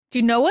Do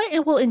you know what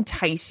it will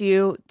entice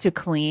you to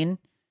clean?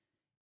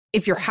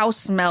 If your house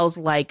smells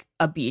like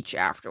a beach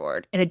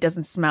afterward and it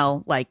doesn't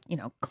smell like,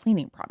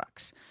 cleaning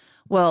products.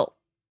 Well,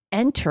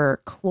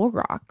 enter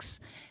Clorox.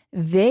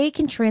 They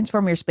can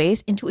transform your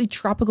space into a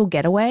tropical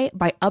getaway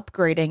by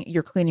upgrading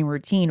your cleaning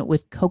routine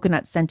with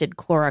coconut-scented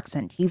Clorox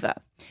Scentiva.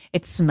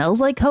 It smells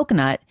like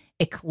coconut,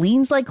 it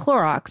cleans like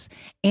Clorox,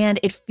 and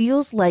it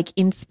feels like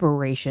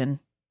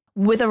inspiration.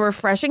 With a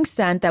refreshing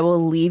scent that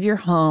will leave your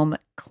home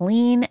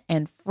clean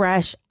and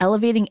fresh,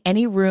 elevating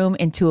any room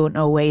into an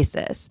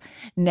oasis.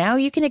 Now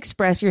you can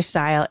express your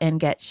style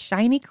and get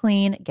shiny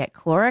clean. Get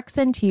Clorox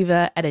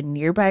Scentiva at a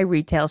nearby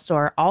retail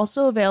store,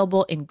 also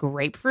available in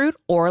grapefruit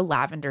or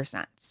lavender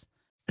scents.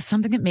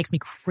 Something that makes me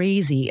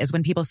crazy is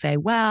when people say,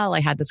 well, I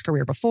had this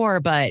career before,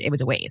 but it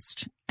was a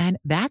waste. And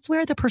that's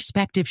where the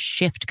perspective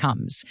shift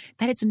comes,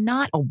 that it's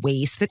not a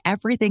waste, that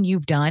everything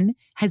you've done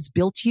has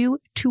built you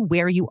to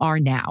where you are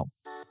now.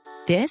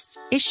 This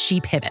is She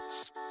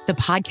Pivots, the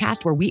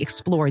podcast where we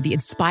explore the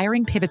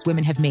inspiring pivots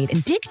women have made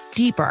and dig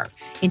deeper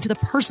into the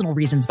personal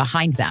reasons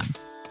behind them.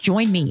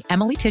 Join me,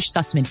 Emily Tish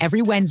Sussman,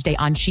 every Wednesday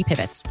on She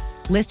Pivots.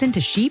 Listen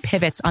to She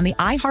Pivots on the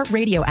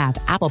iHeartRadio app,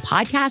 Apple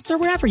Podcasts, or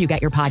wherever you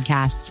get your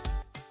podcasts.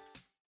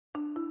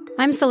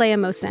 I'm Saleha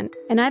Mohsin,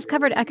 and I've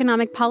covered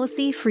economic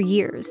policy for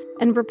years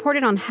and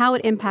reported on how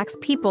it impacts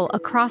people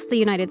across the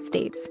United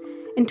States.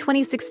 In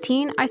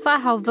 2016, I saw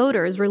how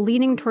voters were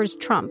leaning towards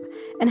Trump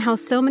and how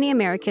so many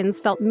Americans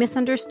felt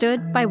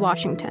misunderstood by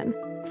Washington.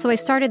 So I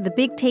started The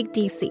Big Take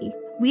DC.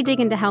 We dig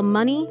into how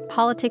money,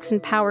 politics,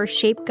 and power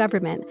shape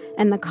government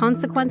and the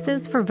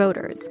consequences for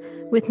voters.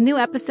 With new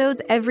episodes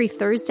every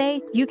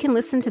Thursday, you can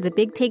listen to The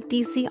Big Take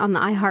DC on the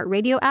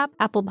iHeartRadio app,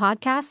 Apple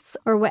Podcasts,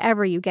 or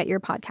wherever you get your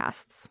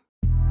podcasts.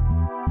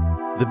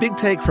 The Big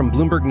Take from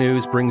Bloomberg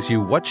News brings you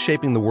what's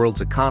shaping the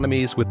world's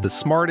economies with the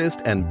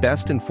smartest and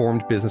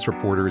best-informed business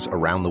reporters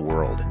around the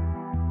world.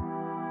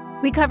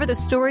 We cover the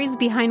stories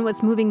behind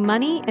what's moving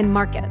money and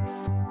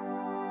markets.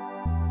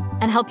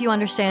 And help you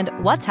understand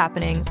what's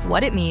happening,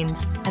 what it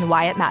means, and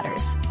why it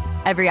matters.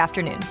 Every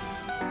afternoon.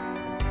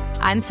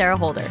 I'm Sarah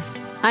Holder.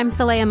 I'm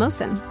Saleha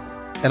Mohsin.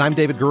 And I'm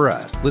David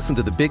Gura. Listen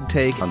to The Big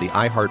Take on the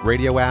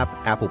iHeartRadio app,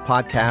 Apple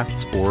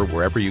Podcasts, or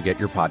wherever you get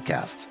your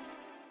podcasts.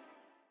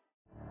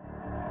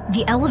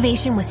 The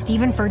Elevation with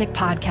Stephen Furtick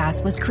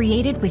podcast was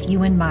created with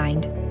you in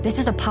mind. This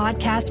is a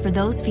podcast for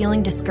those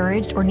feeling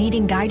discouraged or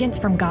needing guidance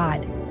from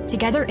God.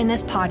 Together in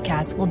this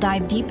podcast, we'll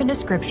dive deep into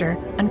Scripture,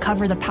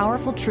 uncover the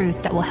powerful truths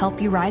that will help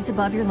you rise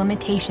above your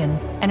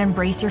limitations and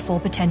embrace your full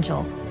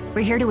potential.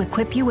 We're here to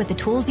equip you with the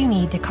tools you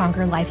need to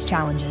conquer life's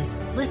challenges.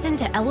 Listen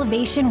to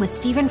Elevation with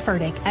Stephen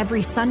Furtick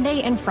every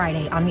Sunday and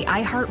Friday on the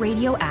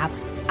iHeartRadio app,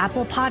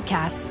 Apple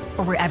Podcasts,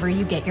 or wherever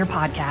you get your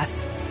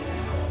podcasts.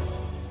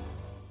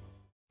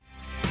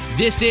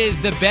 This is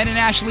the Ben and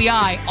Ashley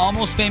I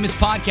Almost Famous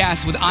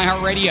podcast with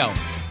iHeartRadio.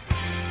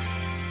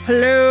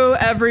 Hello,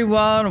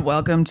 everyone.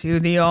 Welcome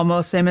to the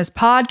Almost Famous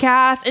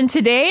podcast. And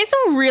today is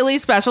a really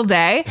special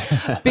day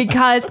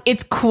because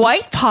it's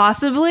quite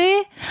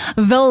possibly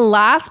the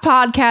last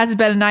podcast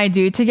Ben and I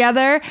do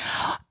together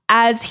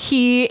as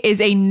he is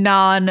a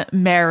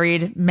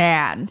non-married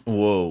man.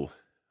 Whoa.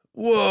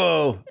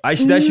 That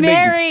should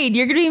married.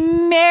 You're going to be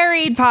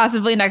married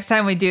possibly next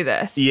time we do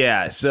this.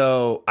 Yeah,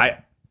 so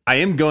I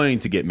am going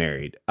to get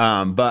married,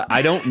 but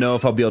I don't know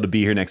if I'll be able to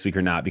be here next week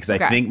or not because I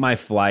think my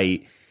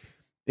flight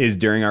is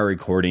during our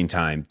recording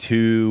time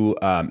to,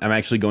 I'm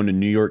actually going to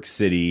New York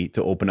City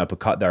to open up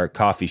our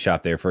coffee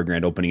shop there for a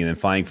grand opening and then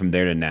flying from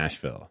there to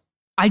Nashville.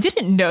 I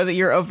didn't know that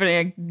you're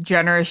opening a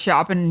generous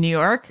shop in New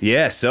York.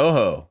 Yeah,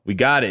 Soho. We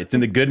got it. It's in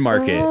the good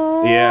market.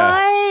 What?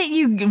 Yeah.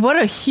 What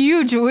a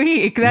huge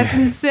week. That's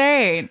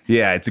insane.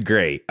 Yeah, it's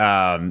great.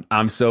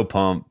 I'm so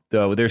pumped.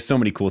 Though there's so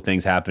many cool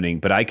things happening,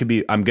 but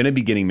I'm going to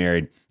be getting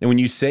married. And when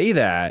you say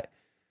that,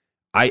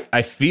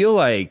 I feel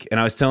like, and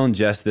I was telling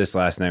Jess this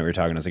last night, we were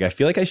talking, I was like, I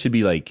feel like I should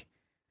be like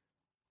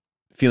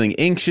feeling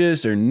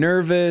anxious or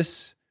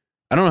nervous.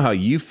 I don't know how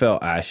you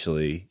felt,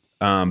 Ashley.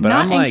 But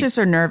not I'm anxious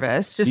or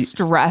nervous, just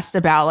stressed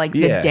about like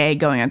the day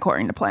going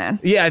according to plan.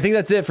 Yeah, I think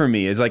that's it for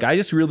me. Is like, I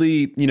just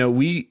really,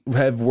 we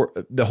have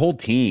the whole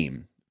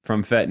team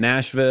from FET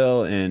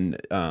Nashville and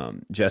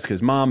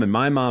Jessica's mom and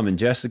my mom and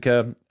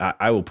Jessica.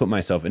 I will put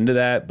myself into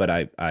that, but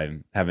I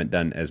haven't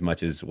done as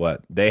much as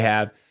what they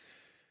have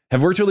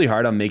worked really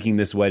hard on making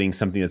this wedding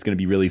something that's going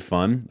to be really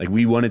fun. Like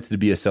we want it to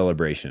be a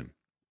celebration.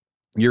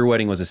 Your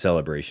wedding was a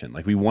celebration.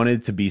 Like we wanted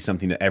it to be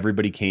something that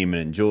everybody came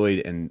and enjoyed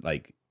and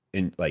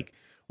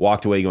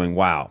walked away going,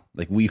 wow,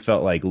 like we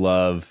felt like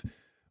love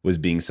was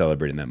being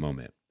celebrated in that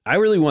moment. I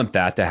really want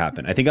that to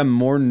happen. I think I'm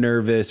more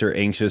nervous or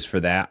anxious for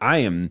that. I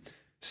am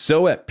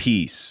so at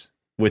peace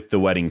with the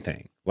wedding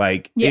thing.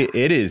 Like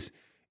it's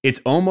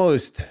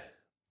almost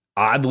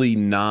oddly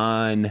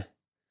non-emotional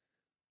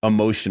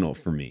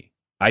for me.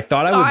 I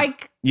thought I would.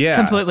 I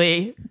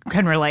completely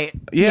can relate.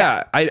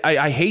 Yeah.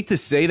 I hate to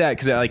say that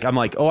because I'm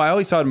like, I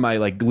always thought in my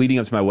like leading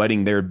up to my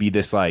wedding, there would be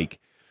this like,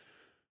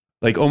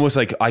 like almost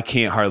like I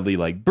can't hardly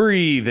like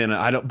breathe, and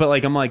I don't. But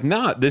like I'm like,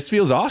 nah, this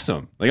feels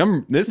awesome. Like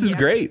this is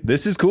great.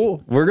 This is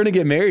cool. We're gonna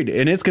get married,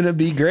 and it's gonna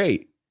be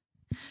great.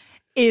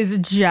 Is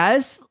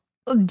Jess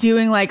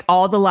doing like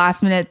all the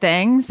last minute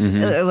things?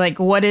 Like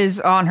what is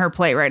on her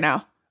plate right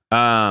now?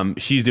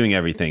 She's doing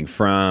everything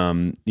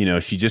from,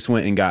 she just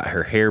went and got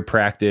her hair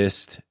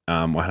practiced.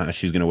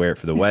 She's going to wear it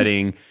for the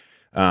wedding.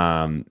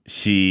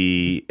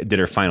 She did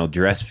her final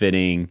dress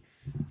fitting.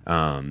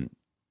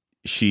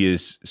 She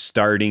is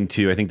starting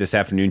to, I think this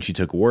afternoon, she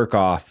took work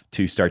off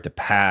to start to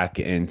pack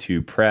and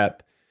to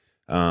prep,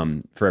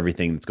 for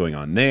everything that's going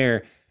on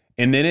there.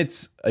 And then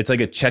it's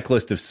like a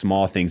checklist of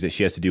small things that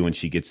she has to do when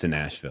she gets to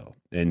Nashville.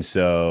 And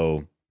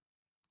so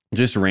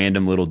just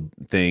random little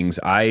things.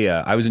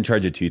 I was in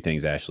charge of two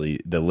things,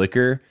 actually. The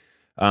liquor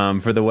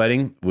for the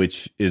wedding,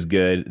 which is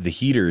good. The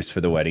heaters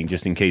for the wedding,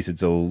 just in case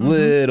it's a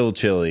little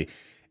chilly.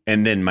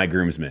 And then my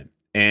groomsmen.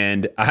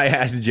 And I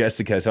asked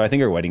Jessica, so I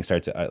think our wedding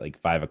starts at like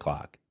 5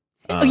 o'clock.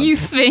 You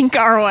think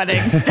our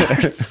wedding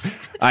starts? It's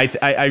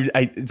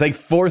like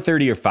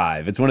 4:30 or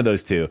 5. It's one of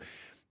those two.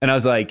 And I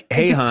was like,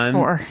 hey, hon.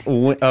 4.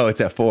 Oh, it's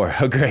at 4.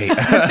 Oh, great.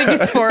 I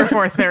think it's 4 or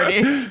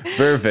 4:30.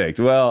 Perfect.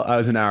 Well, I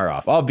was an hour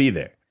off. I'll be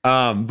there.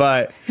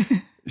 But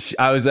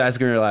I was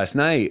asking her last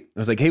night, I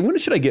was like, hey, when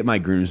should I get my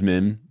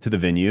groomsmen to the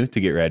venue to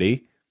get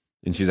ready?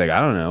 And she's like, I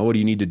don't know. What do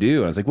you need to do?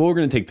 And I was like, well, we're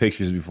going to take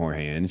pictures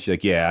beforehand. And she's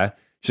like, yeah.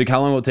 She's like,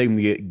 how long will it take them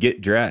to get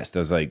dressed? I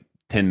was like,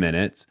 10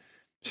 minutes.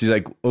 She's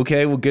like,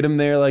 okay, we'll get them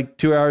there like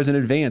 2 hours in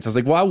advance. I was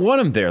like, well, I want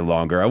them there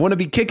longer. I want to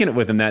be kicking it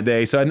with them that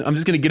day. So I'm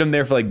just going to get them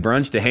there for like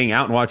brunch to hang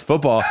out and watch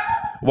football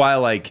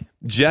while like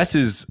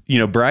Jess's,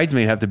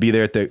 bridesmaid have to be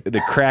there at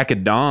the crack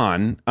of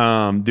dawn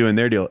doing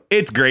their deal.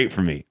 It's great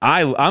for me.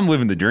 I'm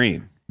living the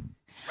dream.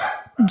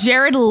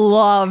 Jared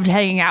loved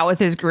hanging out with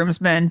his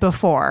groomsmen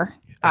before.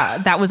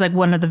 That was like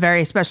one of the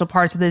very special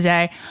parts of the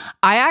day.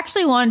 I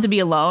actually wanted to be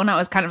alone. I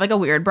was kind of like a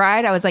weird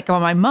bride. I was like, oh,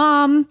 my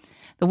mom,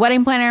 the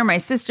wedding planner, my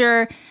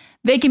sister,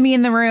 they can be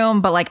in the room,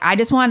 but like I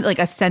just want like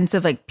a sense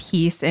of like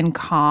peace and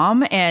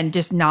calm and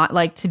just not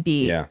like to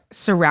be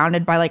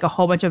surrounded by like a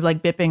whole bunch of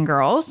like bipping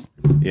girls.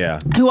 Yeah.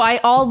 Who I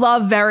all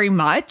love very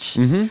much.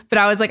 But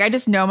I was like, I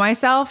just know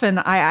myself and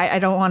I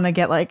don't want to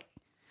get like,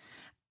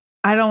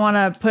 I don't want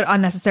to put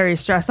unnecessary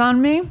stress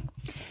on me.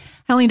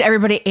 I don't need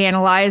everybody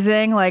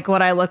analyzing like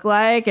what I look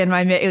like and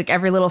my like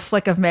every little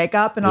flick of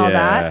makeup and all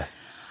that.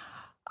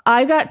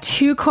 I've got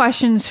 2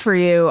 questions for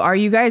you. Are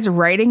you guys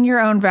writing your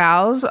own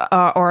vows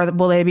or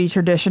will they be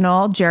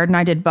traditional? Jared and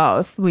I did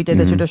both. We did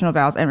the traditional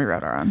vows and we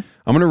wrote our own.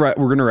 We're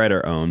going to write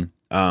our own.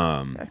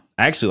 Okay.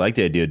 I actually like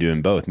the idea of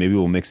doing both. Maybe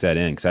we'll mix that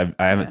in because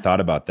I haven't thought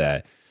about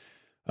that.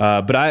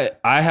 But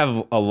I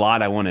have a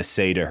lot I want to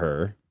say to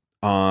her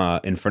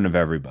in front of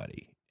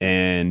everybody.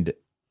 And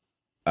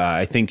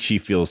I think she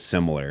feels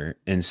similar.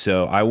 And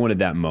so I wanted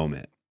that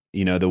moment.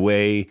 The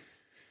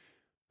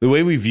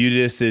way we view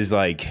this is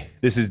like,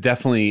 this is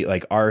definitely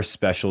like our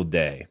special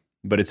day,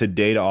 but it's a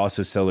day to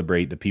also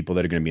celebrate the people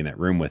that are going to be in that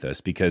room with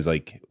us because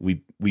like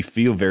we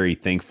feel very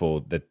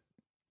thankful that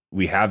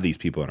we have these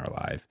people in our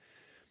life.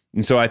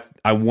 And so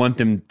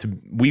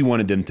we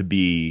wanted them to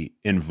be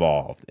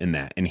involved in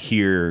that and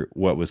hear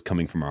what was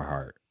coming from our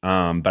heart.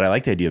 But I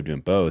like the idea of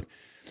doing both.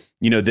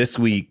 This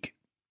week,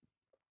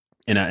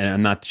 and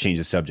I'm not to change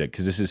the subject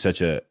because this is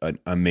such an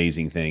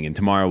amazing thing. And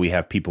tomorrow we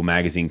have People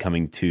Magazine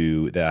coming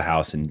to the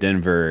house in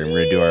Denver, and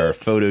we're gonna do our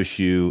photo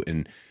shoot.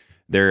 And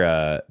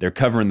they're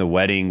covering the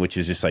wedding, which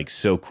is just like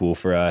so cool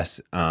for us.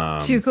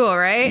 Too cool,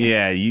 right?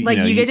 Yeah, you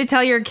get to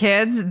tell your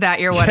kids that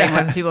your wedding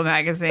was People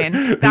Magazine.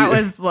 That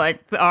was like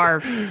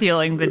our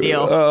sealing the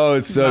deal. Oh,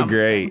 it's so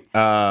great.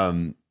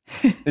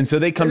 And so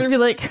they come. They're gonna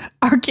be like,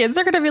 our kids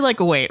are gonna be like,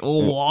 wait,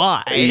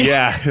 why?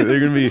 Yeah,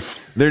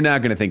 they're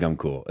not gonna think I'm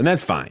cool, and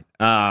that's fine.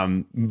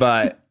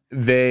 But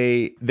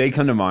they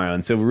come tomorrow,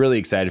 and so we're really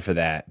excited for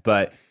that.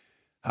 But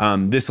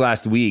this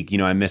last week,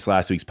 I missed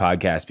last week's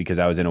podcast because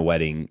I was in a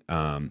wedding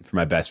for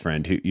my best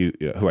friend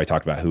who I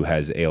talked about who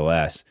has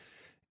ALS,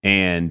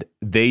 and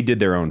they did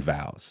their own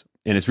vows,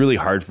 and it's really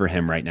hard for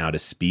him right now to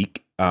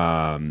speak.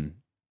 And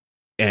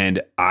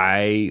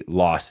I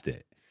lost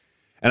it.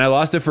 And I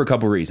lost it for a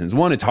couple reasons.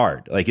 One, it's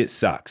hard. Like, it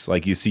sucks.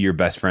 Like, you see your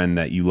best friend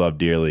that you love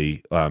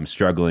dearly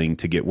struggling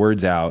to get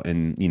words out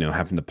and,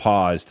 having to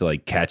pause to,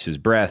 like, catch his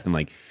breath. And,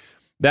 like,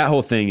 that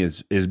whole thing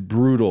is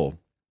brutal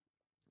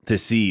to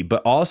see.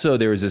 But also,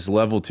 there was this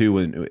level,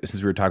 too,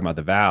 since we were talking about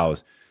the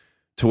vows,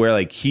 to where,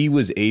 like, he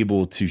was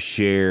able to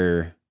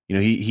share,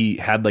 he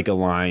had, like, a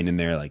line in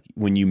there, like,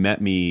 when you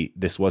met me,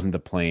 this wasn't the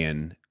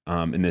plan.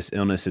 And this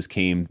illness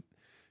came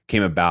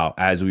about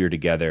as we were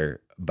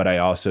together. But I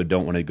also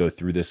don't want to go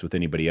through this with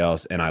anybody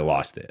else. And I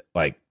lost it,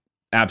 like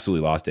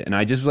absolutely lost it. And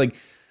I just was like,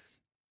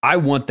 I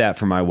want that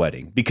for my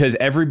wedding because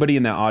everybody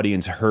in that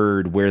audience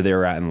heard where they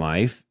were at in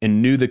life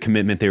and knew the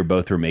commitment they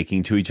both were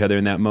making to each other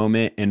in that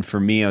moment. And for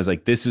me, I was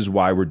like, this is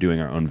why we're doing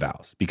our own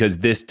vows because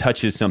this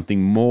touches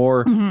something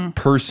more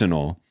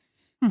personal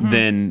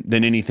than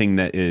anything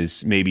that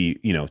is maybe,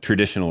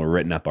 traditional or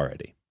written up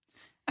already.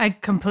 I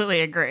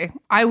completely agree.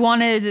 I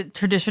wanted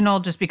traditional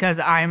just because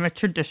I'm a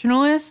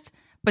traditionalist.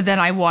 but then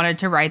I wanted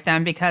to write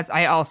them because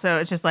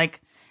it's just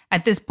like,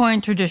 at this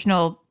point,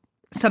 traditional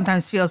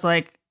sometimes feels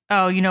like,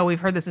 oh,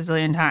 we've heard this a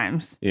zillion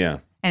times. Yeah.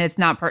 And it's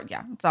not,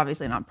 it's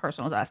obviously not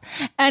personal to us.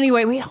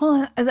 Anyway, wait,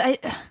 hold on.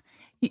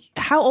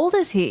 How old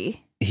is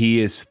he?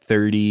 He is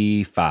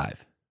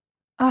 35.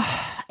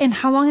 And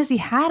how long has he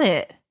had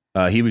it?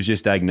 He was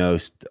just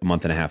diagnosed a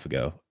month and a half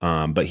ago.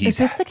 But Is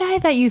this the guy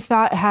that you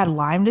thought had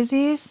Lyme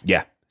disease?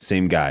 Yeah,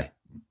 same guy.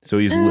 So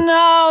he's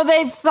No,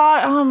 they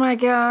thought, oh my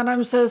God,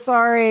 I'm so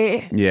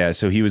sorry. Yeah,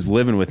 so he was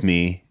living with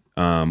me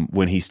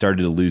when he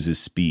started to lose his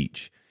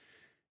speech.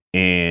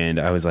 And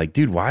I was like,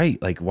 dude, why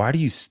do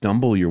you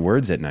stumble your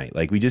words at night?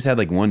 Like, we just had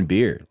like one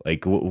beer.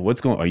 Like,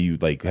 what's going on? Are you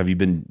like, have you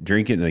been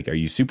drinking? Like, are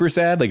you super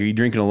sad? Like, are you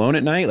drinking alone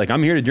at night? Like,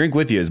 I'm here to drink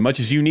with you as much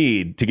as you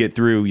need to get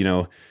through,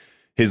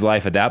 his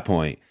life at that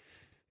point.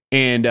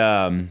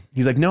 And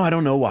he's like, no, I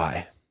don't know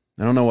why.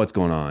 I don't know what's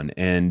going on.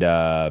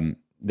 And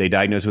they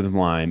diagnosed with him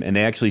Lyme. And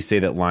they actually say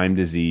that Lyme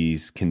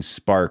disease can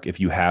spark,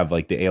 if you have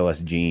like the ALS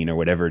gene or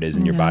whatever it is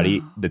in your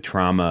body, the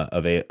trauma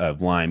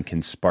of Lyme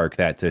can spark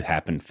that to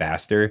happen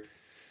faster.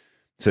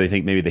 So they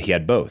think maybe that he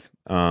had both.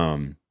 Oh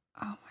my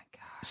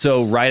God.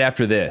 So right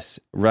after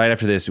this,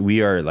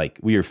 we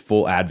are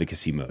full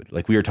advocacy mode.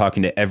 Like, we are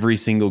talking to every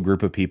single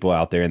group of people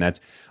out there. And I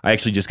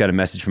actually just got a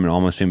message from an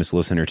Almost Famous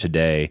listener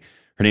today.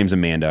 Her name's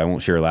Amanda. I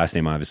won't share her last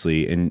name,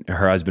 obviously. And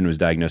her husband was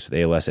diagnosed with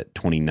ALS at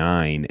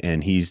 29,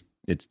 and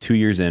it's 2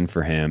 years in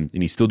for him,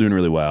 and he's still doing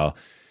really well.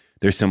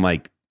 There's some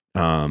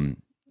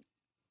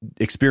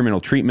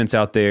experimental treatments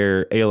out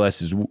there.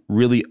 ALS is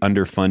really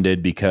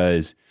underfunded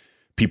because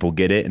people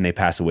get it and they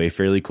pass away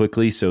fairly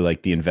quickly. So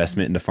like, the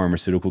investment into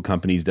pharmaceutical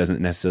companies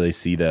doesn't necessarily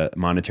see the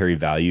monetary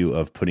value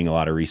of putting a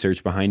lot of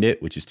research behind it,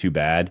 which is too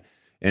bad.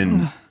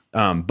 And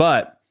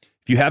but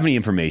if you have any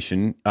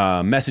information,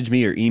 message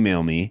me or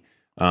email me.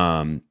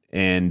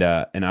 And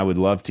I would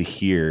love to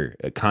hear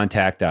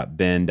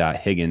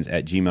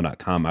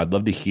contact.ben.higgins@gmail.com. I'd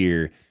love to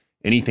hear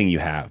anything you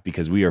have,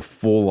 because we are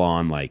full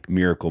on like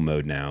miracle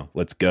mode now.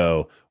 Let's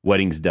go.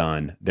 Wedding's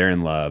done. They're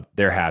in love.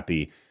 They're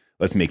happy.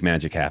 Let's make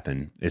magic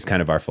happen. It's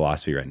kind of our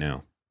philosophy right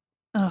now.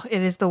 Oh,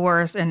 it is the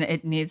worst, and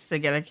it needs to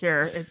get a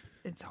cure.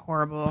 It's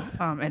horrible.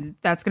 And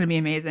that's going to be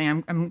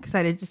amazing. I'm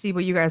excited to see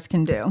what you guys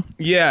can do.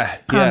 Yeah.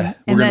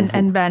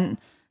 And Ben,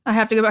 I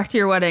have to go back to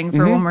your wedding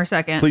for one more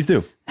second. Please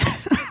do.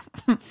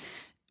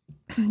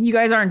 You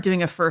guys aren't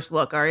doing a first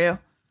look, are you?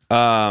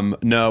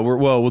 No,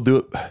 we'll do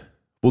it.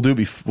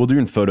 We'll do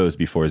in photos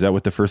before. Is that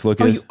what the first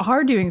look is? You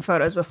are doing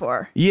photos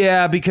before.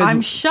 Yeah, because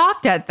I'm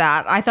shocked at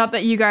that. I thought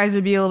that you guys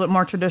would be a little bit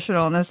more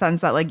traditional in the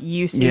sense that like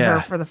you see her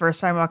for the first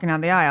time walking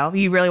down the aisle.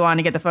 You really want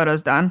to get the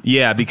photos done?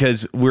 Yeah,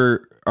 because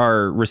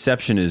our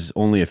reception is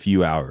only a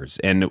few hours,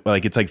 and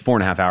like it's like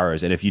 4.5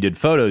 hours. And if you did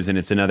photos, and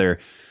it's another,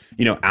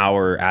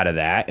 hour out of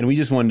that. And we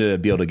just wanted to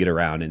be able to get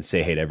around and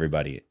say hey to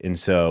everybody. And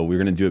so we're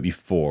gonna do it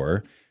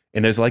before.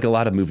 And there's like a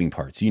lot of moving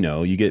parts.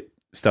 You get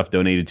stuff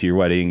donated to your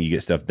wedding, you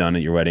get stuff done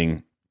at your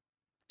wedding.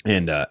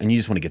 And you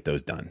just want to get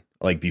those done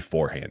like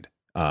beforehand,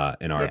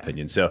 in our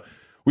opinion. So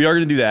we are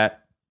going to do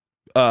that.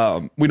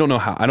 I don't know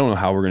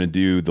how we're going to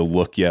do the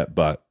look yet,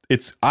 but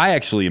I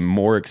actually am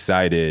more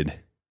excited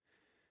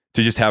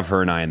to just have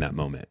her and I in that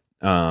moment.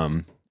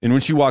 And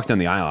when she walks down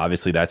the aisle,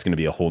 obviously that's going to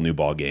be a whole new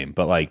ball game,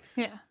 but like,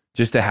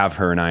 just to have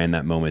her and I in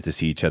that moment to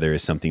see each other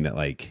is something that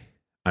like,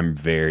 I'm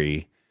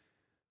very,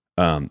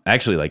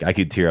 actually like I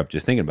could tear up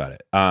just thinking about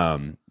it.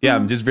 I'm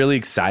just really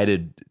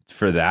excited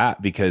for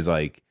that, because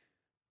like,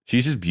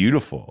 she's just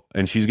beautiful,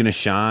 and she's going to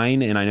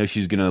shine, and I know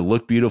she's going to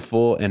look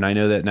beautiful, and I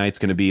know that night's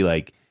going to be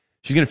like,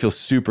 she's going to feel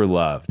super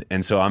loved.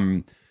 And so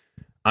I'm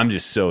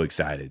just so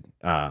excited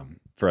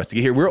for us to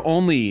get here. We're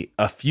only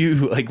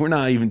we're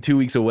not even 2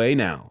 weeks away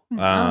now.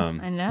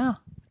 I know.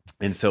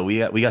 And so we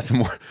got some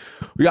more.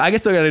 I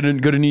guess I got to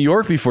go to New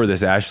York before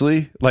this,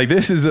 Ashley. Like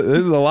this is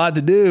a lot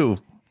to do.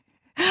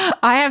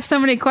 I have so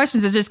many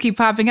questions that just keep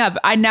popping up.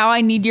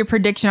 I need your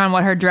prediction on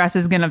what her dress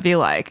is going to be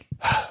like.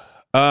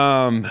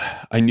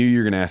 I knew you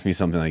were going to ask me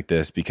something like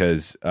this,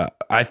 because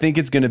I think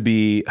it's going to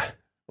be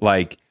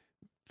like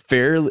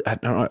fairly, I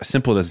don't know,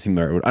 simple doesn't seem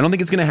the right word. I don't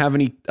think it's going to have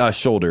any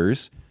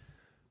shoulders.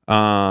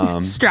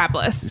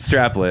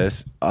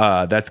 Strapless.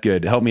 That's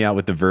good. Help me out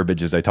with the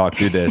verbiage as I talk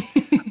through this.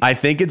 I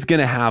think it's going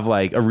to have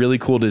like a really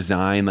cool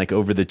design, like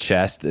over the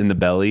chest and the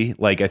belly.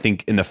 Like I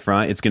think in the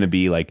front, it's going to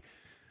be like,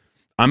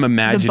 I'm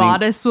imagining the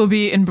bodice will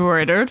be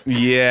embroidered.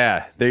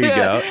 Yeah, there you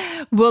go.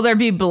 Will there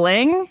be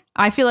bling?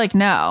 I feel like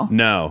no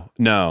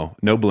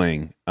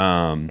bling.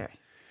 Okay.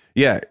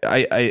 Yeah,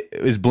 I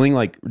is bling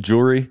like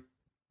jewelry?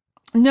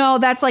 No,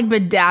 that's like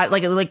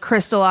like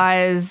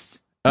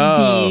crystallized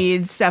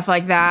beads, stuff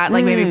like that,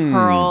 like maybe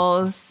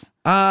pearls.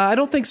 I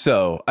don't think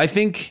so. I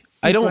think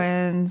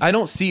sequins. I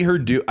don't see her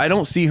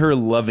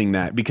loving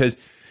that, because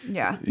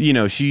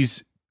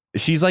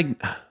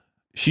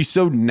she's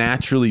so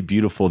naturally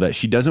beautiful that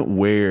she doesn't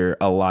wear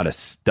a lot of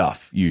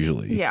stuff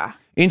usually. Yeah.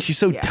 And she's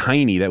so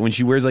tiny that when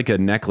she wears like a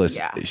necklace,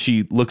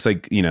 she looks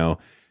like,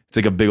 it's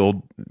like a big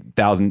old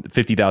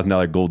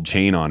 $50,000 gold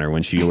chain on her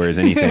when she wears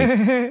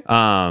anything.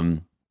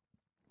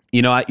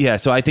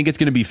 So I think it's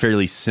going to be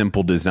fairly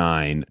simple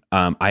design.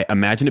 I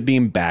imagine it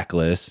being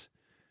backless.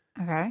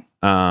 Okay.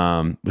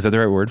 Was that the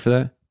right word for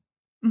that?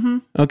 Mm-hmm.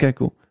 Okay,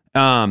 cool.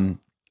 And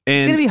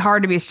it's going to be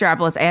hard to be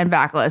strapless and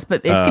backless,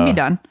 but it can be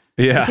done.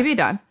 Yeah. It can be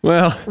done.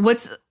 Well,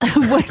 what's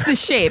the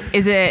shape?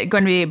 Is it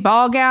going to be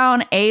ball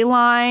gown,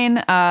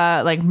 A-line,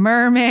 like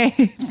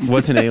mermaid?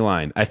 What's an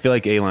A-line? I feel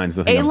like A-line's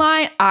the thing.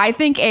 A-line, I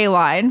think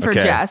A-line for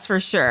Okay. Jess,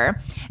 for sure.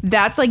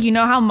 That's like, you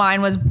know how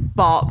mine was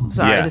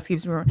this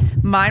keeps me wrong.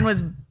 Mine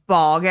was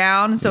ball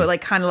gown, so it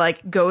like kind of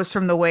like goes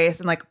from the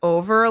waist and like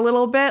over a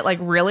little bit, like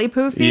really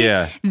poofy.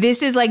 Yeah.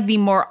 This is like the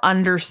more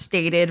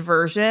understated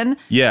version.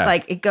 Yeah.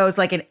 Like it goes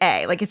like an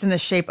A, like it's in the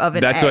shape of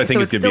an That's A. what I think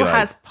so it's it gonna be still like.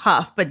 has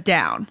puff, but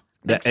down.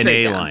 Like An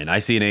straight down. A-line. I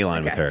see an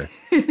A-line with her.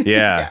 Okay.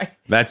 Yeah. Okay.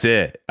 That's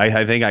it.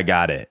 I think I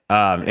got it.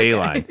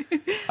 A-line.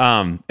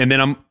 And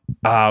then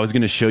I was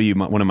going to show you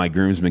one of my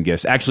groomsmen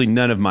gifts. Actually,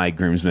 none of my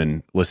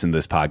groomsmen listen to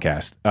this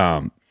podcast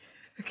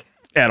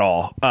at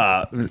all.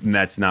 And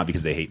that's not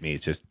because they hate me.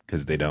 It's just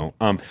because they don't.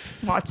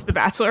 Watch The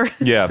Bachelor.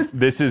 Yeah.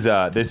 This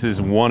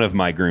is one of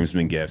my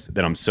groomsmen gifts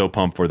that I'm so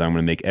pumped for that I'm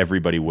going to make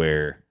everybody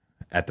wear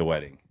at the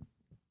wedding.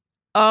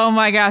 Oh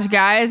my gosh,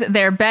 guys.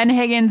 They're Ben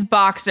Higgins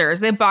boxers.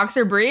 They have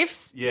boxer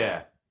briefs.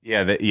 Yeah.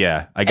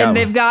 Yeah. I got And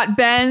they've got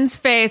Ben's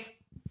face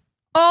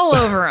all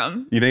over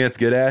them. You think that's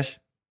good, Ash?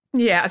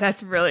 Yeah,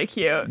 that's really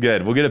cute.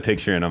 Good. We'll get a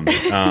picture in them.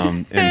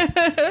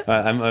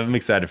 I'm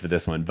excited for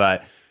this one.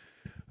 But,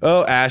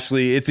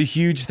 Ashley, it's a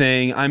huge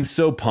thing. I'm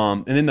so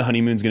pumped. And then the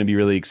honeymoon's going to be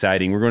really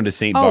exciting. We're going to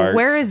St. Bart's.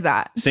 Where is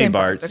that? St.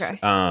 Bart's. Okay.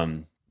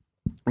 We're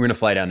going to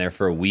fly down there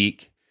for a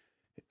week.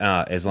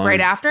 As long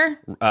Right as, after?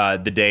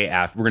 The day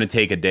after. We're going to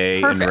take a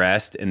day Perfect. and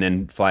rest and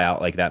then fly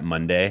out like that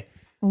Monday.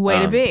 Way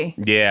to be.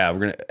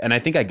 Yeah, and I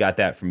think I got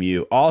that from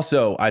you.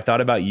 Also, I thought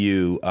about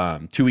you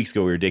 2 weeks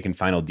ago. We were taking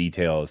final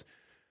details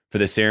for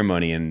the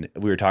ceremony, and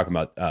we were talking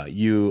about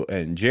you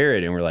and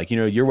Jared, and we're like,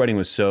 your wedding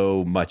was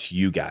so much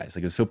you guys.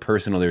 Like, it was so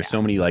personal. There's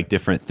so many like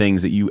different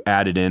things that you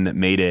added in that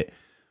made it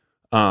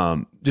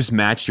just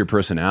matched your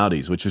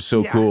personalities, which was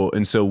so cool.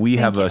 And so we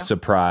have a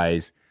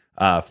surprise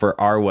for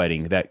our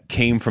wedding that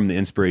came from the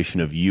inspiration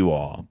of you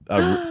all,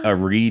 a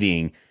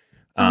reading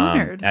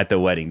at the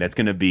wedding. That's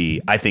going to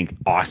be, I think,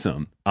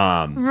 awesome.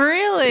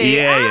 Really?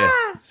 Yeah.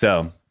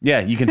 So,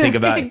 you can think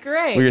about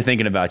Great. we were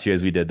thinking about you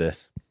as we did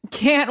this.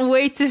 Can't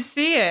wait to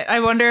see it. I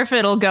wonder if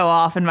it'll go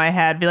off in my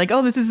head. Be like,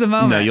 oh, this is the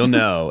moment. No, you'll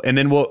know. And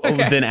then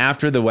then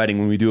after the wedding,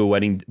 when we do a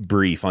wedding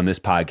brief on this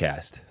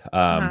podcast,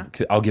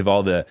 I'll give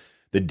all the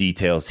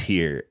details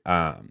here.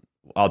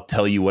 I'll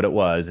tell you what it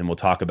was, and we'll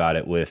talk about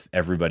it with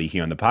everybody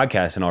here on the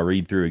podcast, and I'll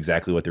read through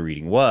exactly what the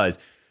reading was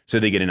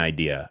so they get an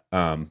idea.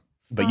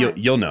 But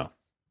you'll know.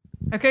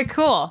 Okay,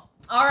 cool.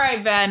 All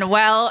right, Ben.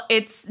 Well,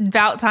 it's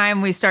about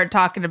time we start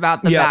talking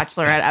about the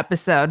Bachelorette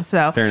episode.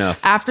 So fair enough.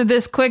 After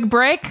this quick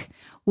break,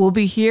 we'll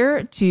be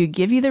here to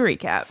give you the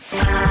recap.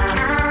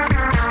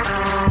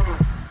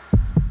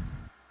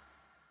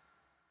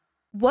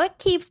 What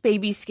keeps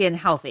baby skin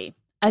healthy?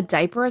 A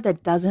diaper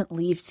that doesn't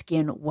leave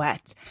skin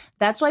wet.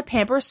 That's why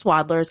Pampers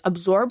Swaddlers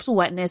absorbs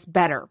wetness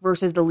better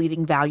versus the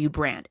leading value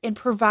brand and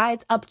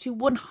provides up to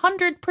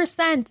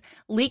 100%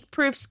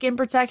 leak-proof skin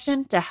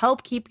protection to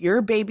help keep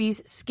your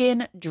baby's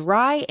skin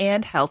dry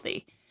and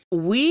healthy.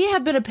 We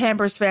have been a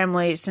Pampers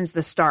family since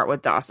the start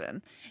with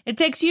Dawson. It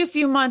takes you a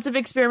few months of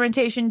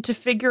experimentation to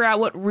figure out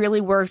what really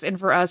works, and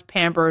for us,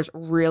 Pampers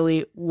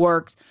really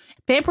works.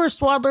 Pampers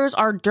Swaddlers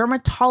are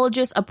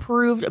dermatologist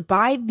approved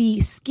by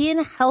the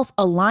Skin Health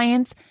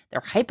Alliance.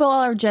 They're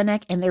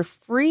hypoallergenic and they're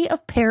free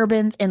of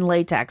parabens and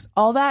latex.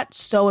 All that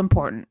so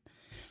important.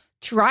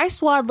 Try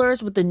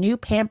Swaddlers with the new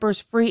Pampers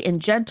Free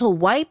and Gentle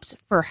wipes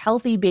for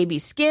healthy baby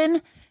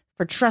skin.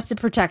 For trusted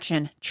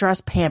protection,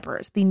 trust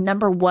Pampers, the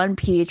 #1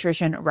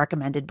 pediatrician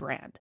recommended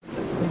brand.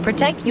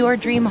 Protect your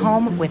dream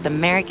home with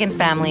American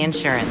Family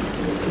Insurance.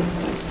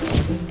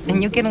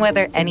 And you can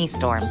weather any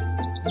storm.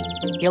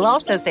 You'll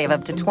also save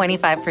up to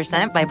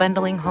 25% by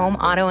bundling home,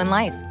 auto, and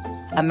life.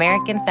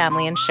 American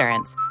Family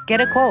Insurance.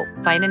 Get a quote.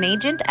 Find an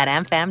agent at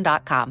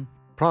amfam.com.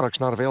 Products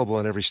not available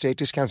in every state.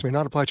 Discounts may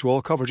not apply to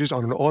all coverages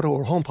on an auto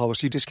or home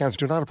policy. Discounts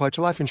do not apply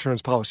to life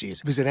insurance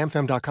policies. Visit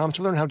amfam.com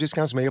to learn how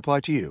discounts may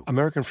apply to you.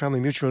 American Family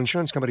Mutual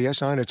Insurance Company,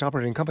 SI, and its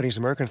operating companies,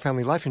 American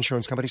Family Life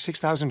Insurance Company,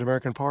 6000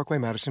 American Parkway,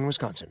 Madison,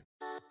 Wisconsin.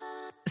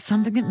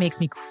 Something that makes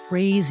me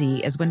crazy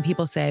is when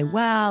people say,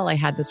 well, I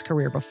had this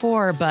career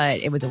before, but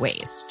it was a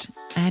waste.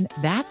 And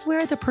that's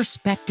where the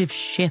perspective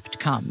shift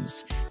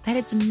comes, that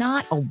it's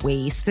not a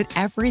waste, that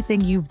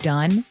everything you've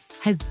done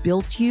has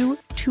built you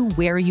to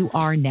where you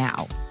are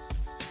now.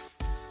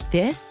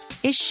 This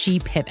is She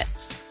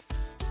Pivots,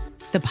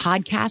 the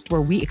podcast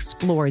where we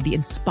explore the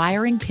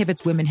inspiring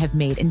pivots women have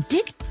made and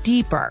dig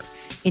deeper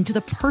into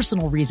the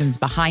personal reasons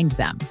behind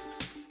them.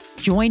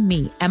 Join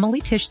me,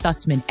 Emily Tish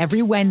Sussman,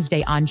 every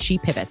Wednesday on She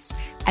Pivots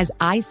as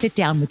I sit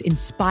down with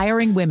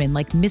inspiring women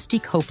like Misty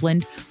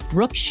Copeland,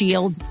 Brooke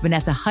Shields,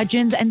 Vanessa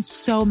Hudgens, and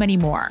so many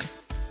more.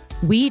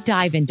 We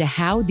dive into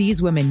how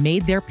these women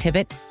made their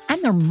pivot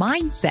and their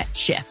mindset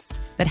shifts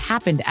that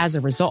happened as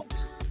a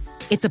result.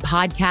 It's a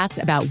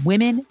podcast about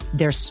women,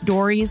 their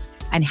stories,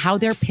 and how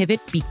their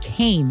pivot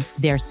became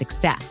their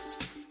success.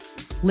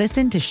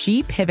 Listen to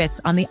She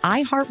Pivots on the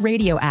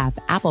iHeartRadio app,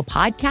 Apple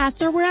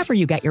Podcasts, or wherever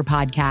you get your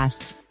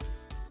podcasts.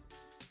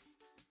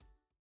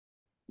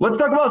 Let's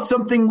talk about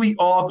something we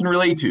all can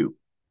relate to.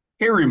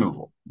 Hair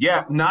removal.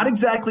 Yeah, not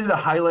exactly the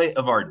highlight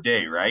of our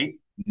day, right?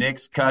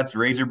 Nicks, cuts,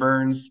 razor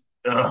burns.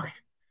 Ugh.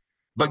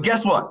 But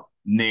guess what?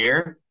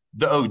 Nair,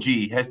 the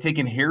OG, has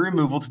taken hair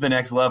removal to the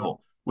next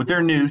level with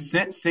their new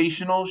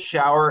sensational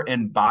shower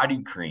and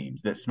body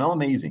creams that smell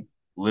amazing.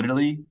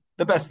 Literally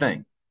the best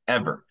thing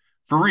ever.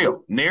 For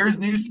real, Nair's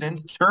new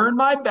scents turned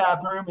my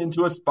bathroom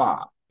into a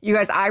spa. You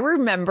guys, I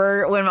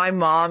remember when my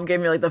mom gave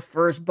me like the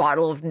first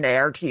bottle of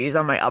Nair to use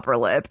on my upper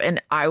lip,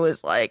 and I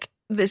was like,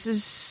 this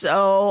is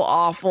so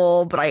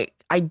awful, but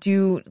I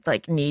do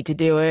like need to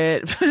do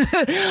it.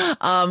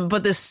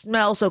 But the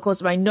smell so close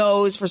to my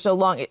nose for so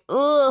long,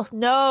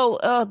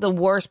 the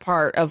worst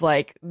part of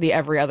like the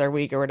every other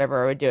week or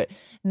whatever I would do it.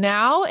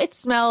 Now it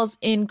smells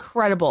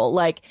incredible.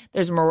 Like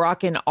there's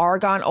Moroccan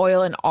argan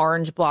oil and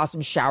orange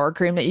blossom shower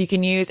cream that you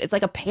can use. It's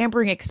like a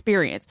pampering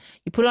experience.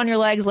 You put it on your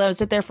legs, let it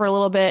sit there for a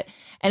little bit,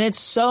 and it's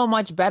so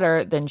much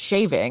better than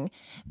shaving.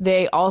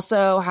 They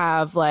also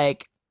have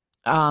like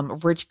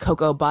rich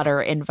cocoa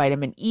butter and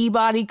vitamin E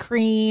body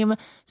cream,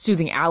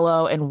 soothing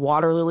aloe and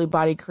water lily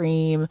body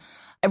cream.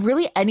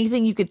 Really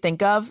anything you could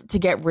think of to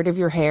get rid of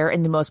your hair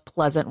in the most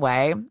pleasant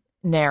way,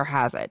 Nair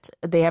has it.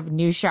 They have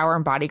new shower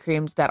and body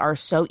creams that are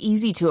so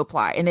easy to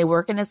apply, and they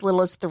work in as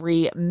little as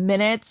 3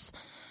 minutes.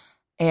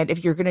 And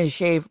if you're going to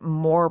shave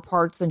more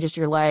parts than just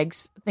your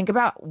legs, think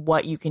about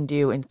what you can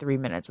do in 3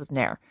 minutes with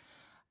Nair.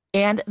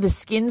 And the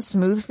skin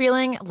smooth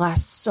feeling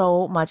lasts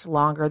so much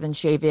longer than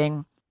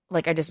shaving.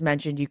 Like I just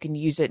mentioned, you can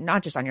use it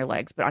not just on your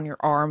legs, but on your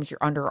arms, your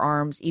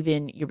underarms,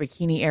 even your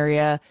bikini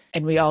area.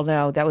 And we all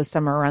know that with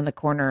summer around the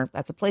corner,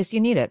 that's a place you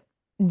need it.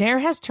 Nair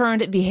has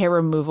turned the hair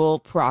removal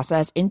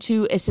process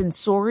into a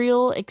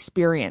sensorial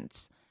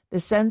experience. The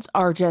scents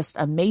are just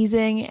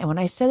amazing. And when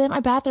I say that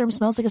my bathroom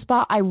smells like a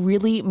spa, I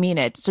really mean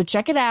it. So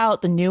check it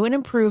out. The new and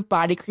improved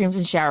body creams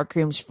and shower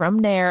creams from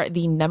Nair,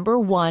 the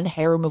 #1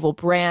 hair removal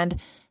brand.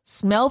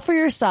 Smell for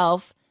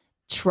yourself.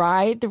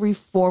 Try the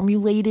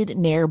reformulated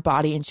Nair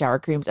body and shower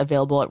creams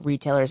available at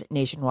retailers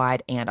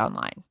nationwide and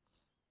online.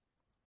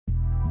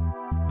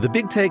 The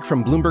Big Take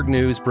from Bloomberg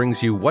News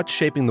brings you what's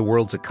shaping the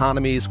world's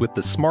economies with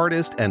the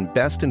smartest and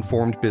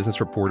best-informed business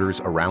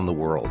reporters around the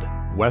world.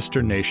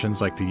 Western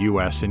nations like the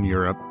U.S. and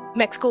Europe.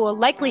 Mexico will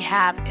likely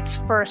have its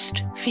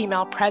first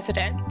female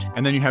president.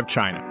 And then you have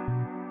China.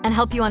 And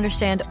help you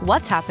understand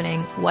what's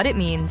happening, what it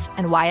means,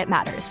 and why it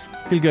matters.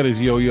 He'll get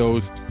his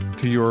yo-yos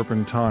to Europe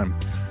in time.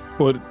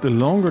 But the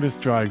longer this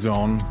drags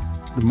on,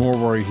 the more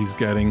worry he's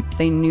getting.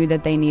 They knew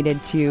that they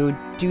needed to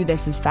do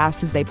this as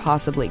fast as they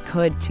possibly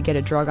could to get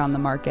a drug on the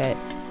market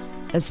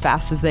as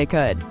fast as they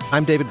could.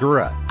 I'm David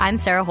Gura. I'm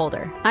Sarah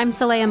Holder. I'm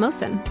Saleha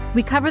Mohsen.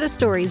 We cover the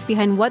stories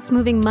behind what's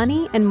moving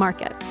money and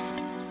markets.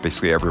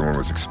 Basically, everyone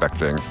was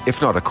expecting,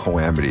 if not a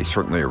calamity,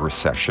 certainly a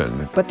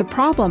recession. But the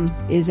problem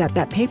is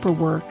that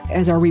paperwork,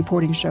 as our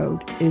reporting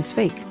showed, is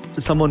fake.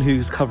 As someone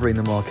who's covering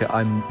the market,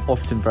 I'm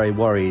often very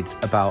worried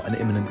about an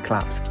imminent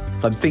collapse.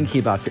 So I'm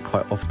thinking about it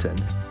quite often.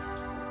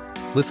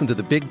 Listen to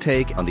The Big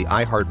Take on the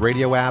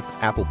iHeartRadio app,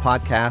 Apple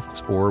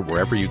Podcasts, or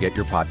wherever you get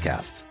your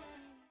podcasts.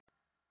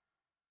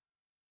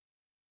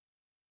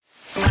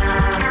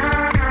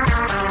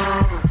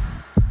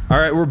 All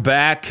right, we're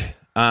back.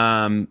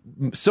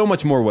 So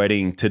much more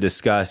wedding to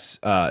discuss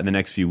in the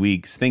next few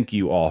weeks. Thank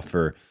you all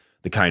for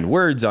the kind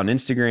words on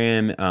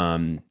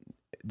Instagram.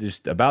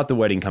 Just about the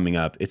wedding coming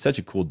up. It's such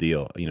a cool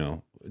deal. You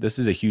know, this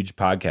is a huge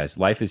podcast.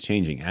 Life is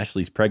changing.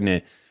 Ashley's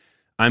pregnant.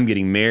 I'm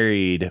getting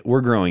married.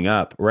 We're growing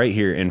up right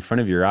here in front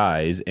of your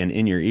eyes and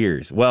in your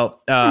ears.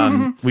 Well,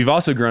 we've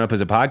also grown up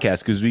as a podcast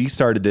because we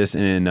started this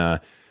for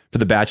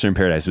The Bachelor in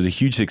Paradise. It was a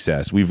huge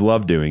success. We've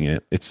loved doing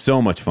it. It's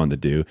so much fun to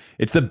do.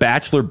 It's the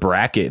Bachelor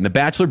Bracket. And the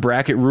Bachelor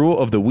Bracket rule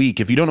of the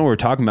week, if you don't know what we're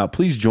talking about,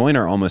 please join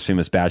our Almost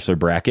Famous Bachelor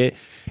Bracket.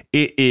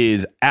 It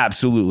is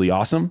absolutely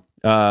awesome.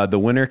 The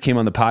winner came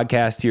on the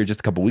podcast here just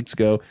a couple weeks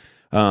ago.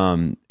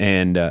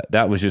 And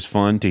that was just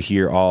fun to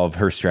hear all of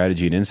her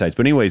strategy and insights.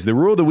 But anyways, the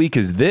rule of the week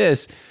is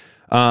this.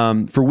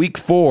 For week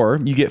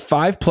 4, you get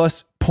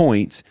 5+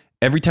 points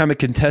every time a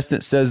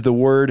contestant says the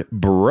word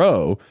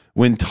bro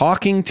when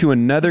talking to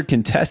another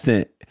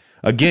contestant.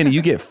 Again,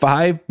 you get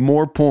 5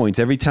 more points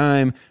every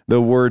time the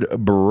word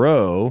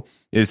bro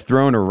is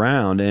thrown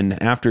around.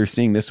 And after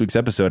seeing this week's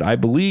episode, I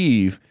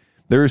believe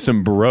there are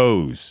some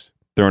bros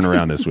thrown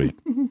around this week.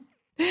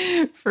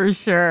 For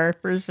sure.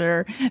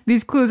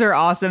 These clues are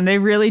awesome. They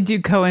really do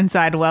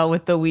coincide well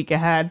with the week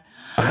ahead.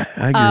 I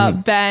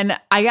agree. Ben,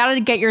 I got to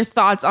get your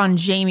thoughts on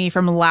Jamie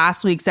from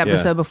last week's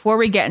episode before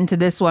we get into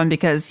this one,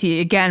 because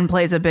he, again,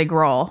 plays a big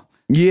role.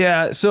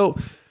 Yeah. So,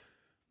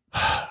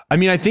 I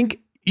mean, I think,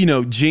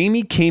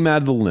 Jamie came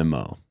out of the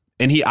limo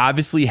and he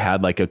obviously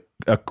had like a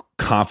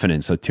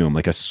confidence to him,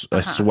 like a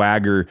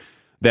swagger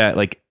that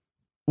like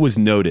was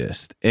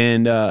noticed.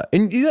 And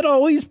that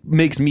always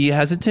makes me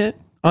hesitant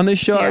on this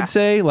show. I'd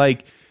say,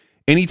 like,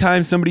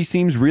 anytime somebody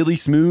seems really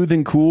smooth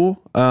and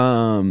cool,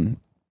 I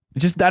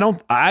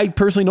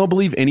personally don't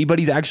believe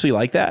anybody's actually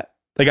like that.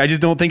 Like, I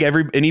just don't think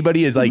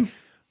anybody is like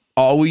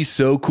always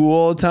so cool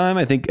all the time.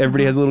 I think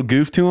everybody has a little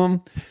goof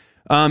to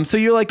them. So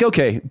you're like,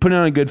 okay, putting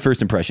on a good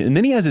first impression. And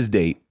then he has his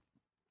date.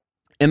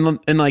 And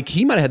like,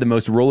 he might have had the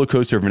most roller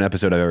coaster of an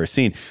episode I've ever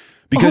seen.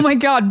 Because, oh my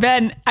God,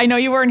 Ben, I know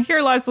you weren't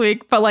here last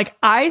week, but like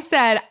I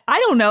said, I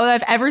don't know that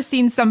I've ever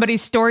seen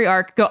somebody's story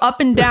arc go up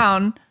and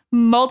down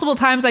multiple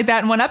times like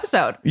that in one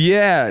episode.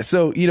 Yeah.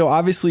 So,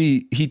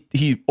 obviously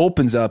he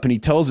opens up and he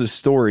tells his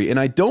story, and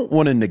I don't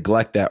want to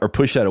neglect that or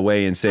push that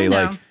away and say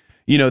like,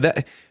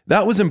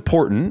 that was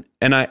important.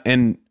 And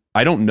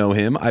I don't know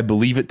him. I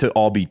believe it to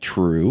all be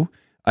true.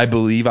 I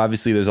believe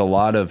obviously there's a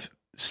lot of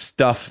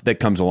stuff that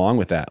comes along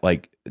with that,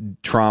 like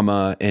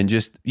trauma and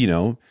just,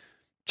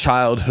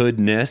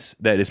 childhoodness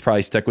that is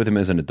probably stuck with him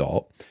as an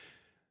adult.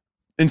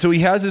 And so he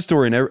has this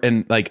story,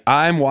 and like,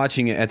 I'm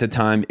watching it at the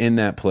time in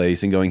that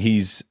place and going,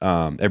 he's,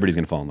 everybody's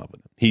going to fall in love with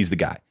him. He's the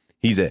guy.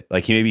 He's it.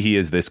 Like, maybe he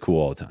is this cool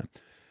all the time.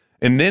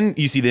 And then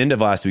you see the end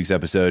of last week's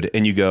episode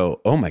and you go,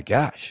 oh my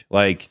gosh,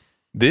 like,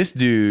 this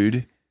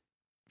dude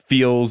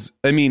feels,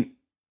 I mean,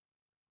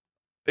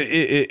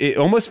 it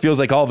almost feels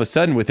like all of a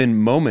sudden within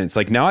moments,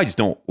 like, now I just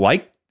don't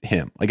like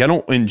him. Like, I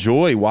don't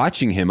enjoy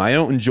watching him. I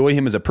don't enjoy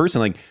him as a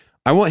person. Like,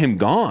 I want him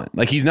gone.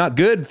 Like, he's not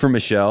good for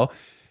Michelle.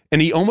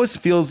 And he almost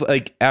feels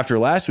like, after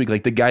last week,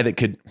 like the guy that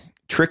could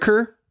trick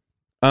her.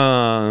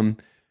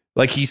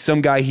 Like, he's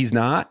some guy he's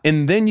not.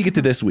 And then you get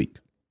to this week.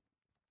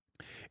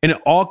 And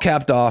it all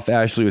capped off,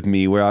 Ashley, with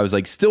me, where I was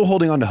like still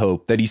holding on to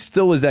hope that he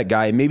still is that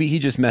guy. Maybe he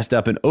just messed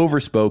up and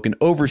overspoke and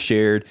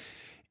overshared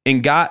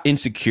and got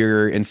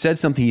insecure and said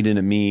something he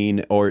didn't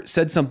mean, or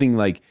said something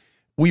like,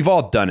 we've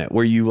all done it,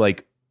 where you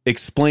like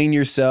explain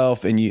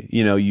yourself and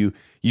you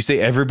say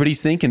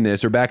everybody's thinking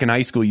this. Or back in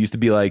high school, you used to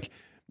be like,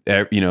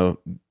 I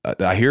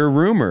hear a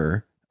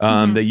rumor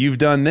that you've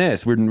done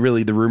this, when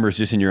really the rumor is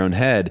just in your own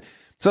head.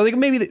 So like,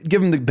 maybe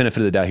give him the benefit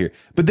of the doubt here.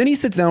 But then he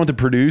sits down with the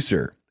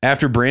producer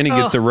after Brandon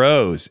gets the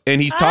rose,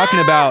 and he's talking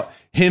about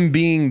him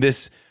being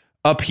this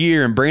up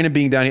here and Brandon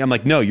being down here. I'm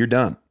like, no, you're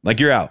done. Like,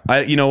 you're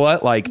out. You know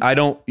what? Like,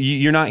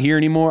 you're not here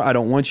anymore. I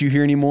don't want you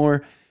here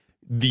anymore.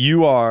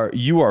 You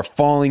are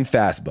falling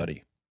fast,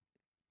 buddy.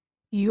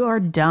 You are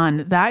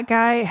done. That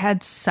guy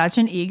had such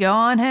an ego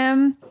on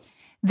him.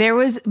 There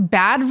was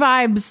bad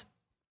vibes.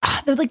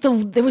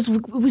 It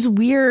was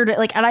weird.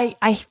 Like, and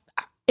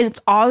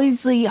it's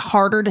obviously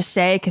harder to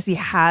say because he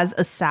has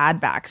a sad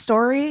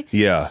backstory.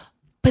 Yeah.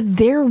 But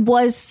there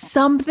was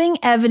something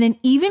evident,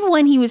 even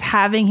when he was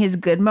having his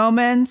good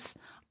moments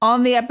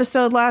on the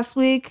episode last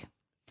week,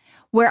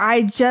 where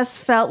I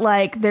just felt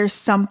like there's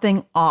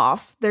something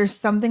off. There's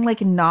something like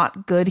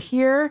not good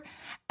here.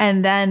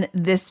 And then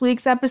this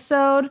week's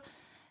episode,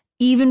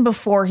 even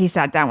before he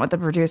sat down with the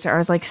producer, I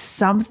was like,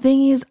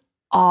 something is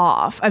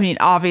off. I mean,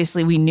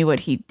 obviously we knew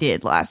what he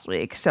did last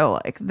week, so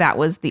like that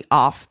was the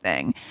off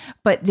thing.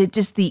 But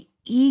just the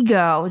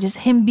ego, just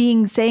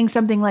him saying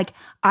something like,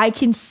 I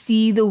can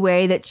see the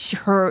way that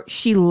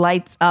she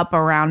lights up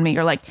around me,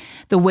 or like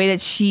the way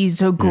that she's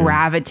so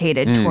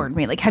gravitated toward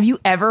me. Like, have you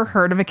ever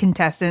heard of a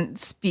contestant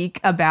speak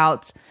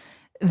about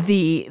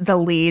the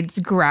lead's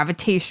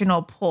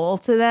gravitational pull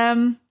to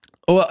them?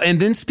 Well,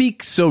 and then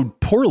speak so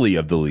poorly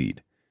of the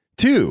lead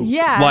too.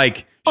 Yeah.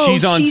 Like,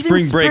 she's on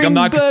spring break. I'm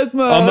not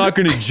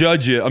going to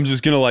judge it. I'm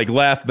just going to like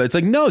laugh. But it's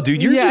like, no,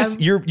 dude,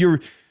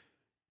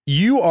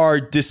 you are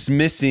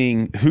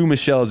dismissing who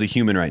Michelle is a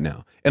human right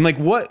now. And like,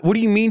 what do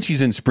you mean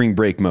she's in spring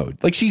break mode?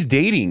 Like, she's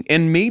dating,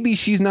 and maybe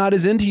she's not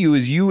as into you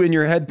as you in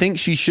your head think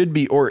she should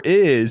be or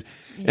is.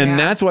 Yeah. And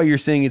that's why you're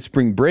saying it's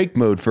spring break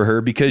mode for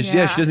her, because she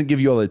doesn't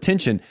give you all the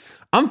attention.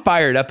 I'm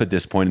fired up at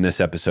this point in this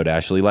episode,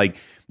 Ashley. Like,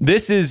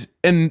 this is,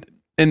 and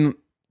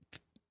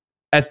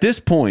at this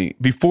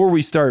point, before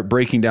we start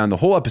breaking down the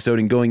whole episode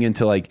and going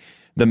into like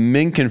the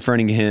men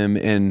confronting him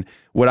and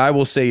what I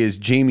will say is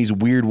Jamie's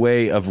weird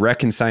way of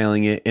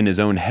reconciling it in his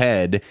own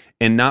head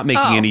and not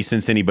making any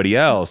sense to anybody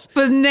else.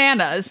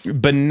 Bananas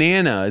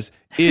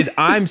is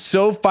I'm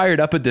so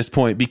fired up at this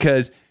point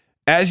because,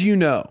 as you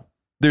know,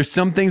 there's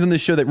some things on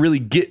this show that really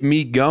get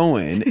me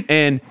going,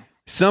 and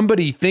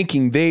somebody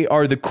thinking they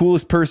are the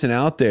coolest person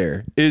out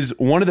there is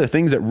one of the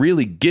things that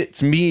really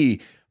gets me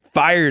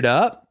fired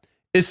up,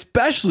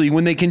 especially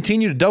when they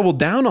continue to double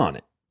down on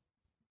it.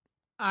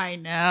 I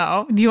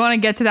know. Do you want to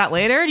get to that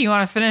later? Do you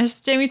want to finish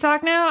Jamie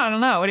talk now? I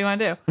don't know. What do you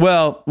want to do?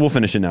 Well, we'll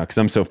finish it now because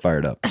I'm so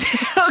fired up.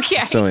 Okay.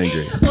 So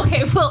angry.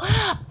 Okay, well,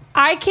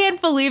 I can't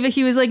believe that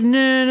he was like,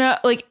 no.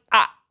 Like,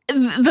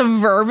 the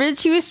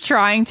verbiage he was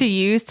trying to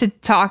use to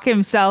talk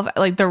himself,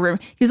 like the room.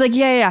 He was like,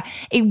 yeah.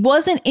 It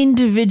wasn't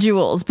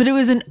individuals, but it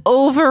was an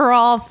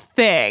overall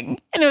thing.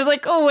 And it was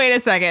like, oh, wait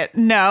a second.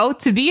 No,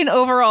 to be an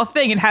overall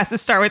thing, it has to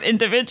start with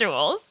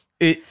individuals.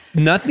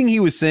 Nothing he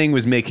was saying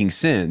was making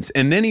sense.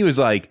 And then he was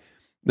like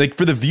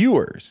for the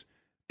viewers.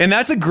 And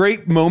that's a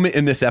great moment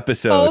in this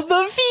episode. Oh, the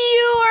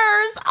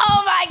viewers.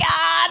 Oh my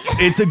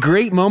God. It's a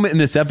great moment in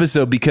this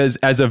episode because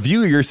as a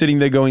viewer, you're sitting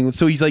there going,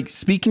 so he's like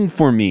speaking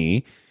for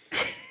me.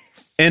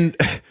 And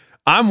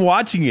I'm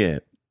watching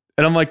it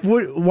and I'm like,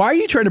 what? Why are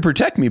you trying to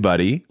protect me,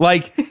 buddy?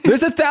 Like,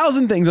 there's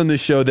 1,000 things on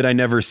this show that I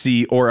never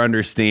see or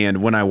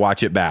understand when I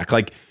watch it back.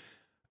 Like,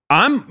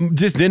 I'm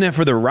just in it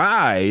for the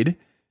ride,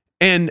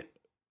 and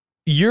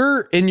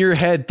you're in your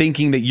head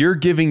thinking that you're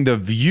giving the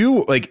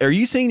view, like, are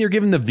you saying you're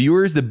giving the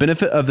viewers the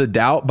benefit of the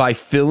doubt by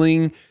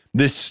filling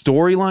this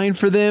storyline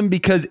for them?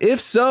 Because if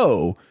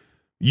so,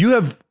 you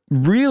have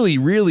really,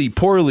 really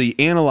poorly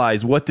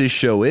analyzed what this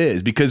show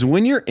is. Because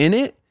when you're in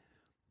it,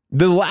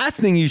 the last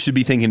thing you should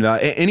be thinking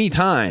about at any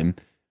time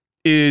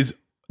is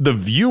the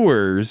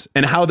viewers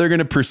and how they're going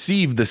to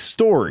perceive the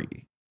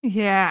story.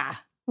 Yeah.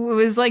 It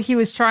was like he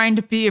was trying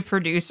to be a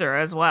producer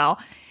as well.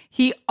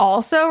 He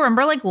also,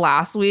 remember like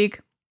last week,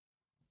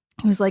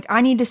 he was like,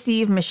 I need to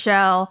see if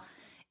Michelle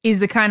is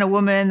the kind of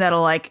woman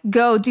that'll like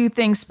go do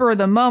things spur of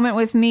the moment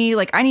with me.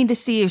 Like, I need to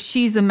see if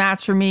she's the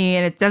match for me.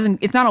 And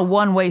it's not a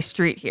one-way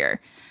street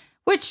here,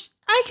 which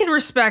I can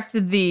respect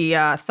the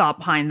thought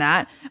behind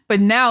that.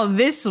 But now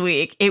this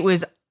week, it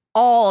was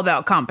all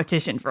about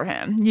competition for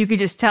him. You could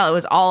just tell it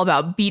was all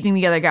about beating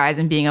the other guys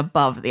and being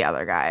above the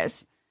other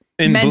guys.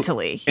 And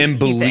mentally.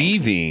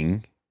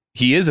 Believing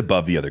he is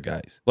above the other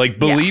guys. Like,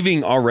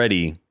 believing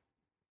already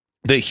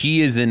that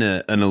he is in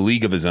a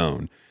league of his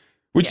own,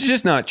 which is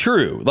just not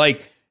true.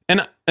 Like,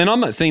 and I'm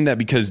not saying that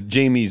because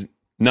Jamie's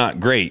not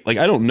great. Like,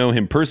 I don't know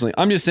him personally.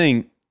 I'm just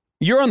saying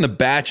you're on The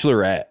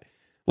Bachelorette.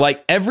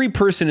 Like, every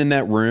person in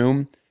that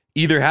room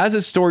either has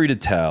a story to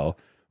tell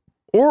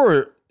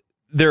or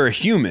they're a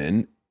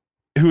human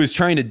who is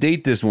trying to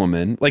date this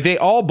woman. Like, they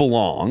all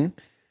belong.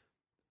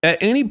 At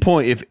any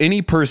point, if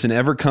any person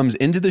ever comes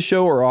into the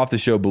show or off the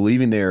show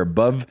believing they're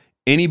above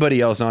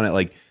anybody else on it,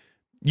 like,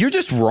 you're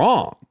just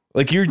wrong.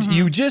 Like,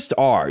 you just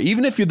are.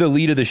 Even if you're the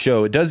lead of the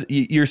show,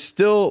 you're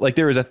still like,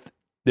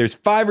 there's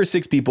 5 or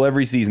 6 people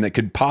every season that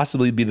could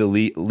possibly be the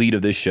lead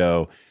of this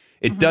show.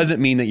 It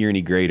doesn't mean that you're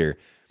any greater.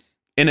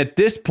 And at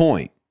this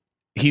point,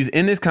 he's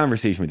in this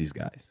conversation with these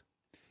guys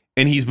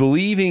and he's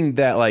believing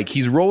that, like,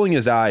 he's rolling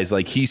his eyes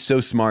like he's so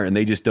smart and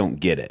they just don't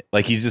get it.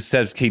 Like, he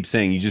just keeps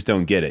saying, you just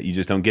don't get it. You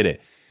just don't get it.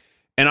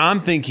 And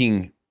I'm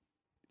thinking,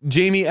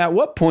 Jamie, at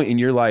what point in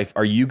your life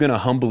are you going to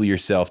humble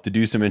yourself to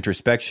do some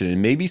introspection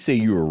and maybe say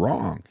you were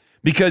wrong?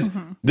 Because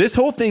this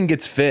whole thing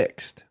gets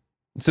fixed.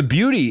 It's the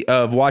beauty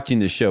of watching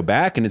this show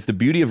back, and it's the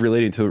beauty of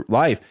relating to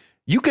life.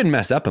 You can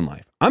mess up in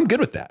life. I'm good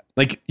with that.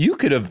 Like, you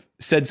could have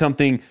said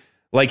something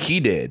like he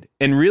did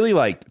and really,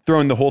 like,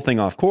 throwing the whole thing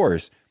off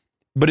course.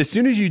 But as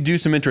soon as you do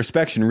some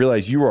introspection and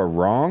realize you are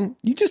wrong,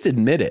 you just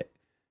admit it.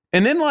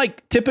 And then,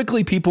 like,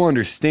 typically people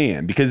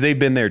understand because they've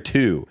been there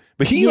too.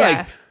 But he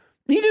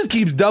just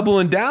keeps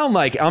doubling down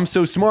like, I'm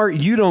so smart,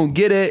 you don't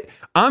get it.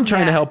 I'm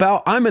trying to help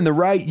out. I'm in the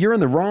right, you're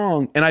in the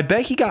wrong. And I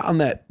bet he got on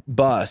that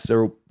bus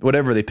or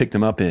whatever they picked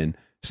him up in,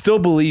 still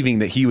believing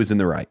that he was in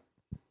the right.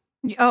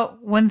 Oh,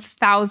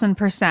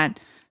 1,000%.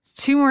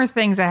 2 more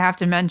things I have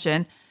to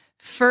mention.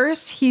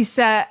 First, he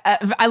said,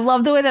 I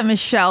love the way that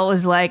Michelle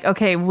was like,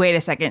 okay, wait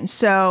a second.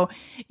 So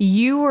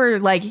you were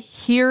like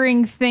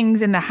hearing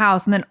things in the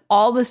house and then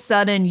all of a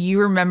sudden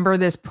you remember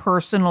this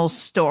personal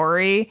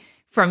story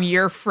from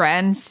your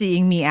friend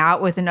seeing me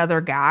out with another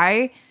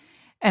guy.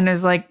 And it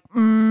was like,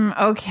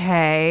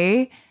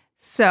 okay.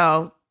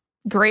 So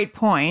great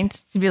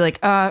point to be like,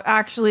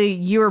 actually,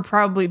 you were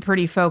probably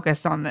pretty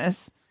focused on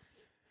this.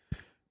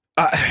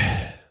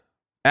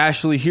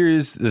 Ashley,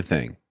 here's the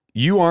thing.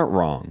 You aren't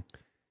wrong.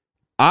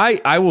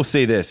 I will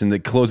say this, and to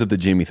close up the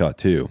Jamie thought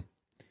too.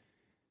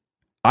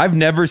 I've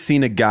never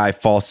seen a guy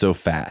fall so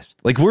fast.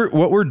 Like, what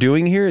we're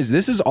doing here is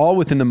this is all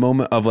within the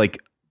moment of,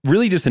 like,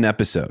 really just an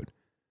episode.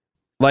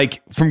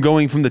 Like, from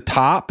going from the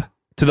top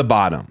to the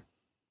bottom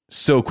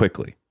so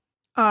quickly.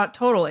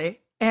 Totally.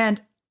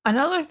 And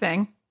another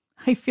thing,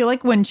 I feel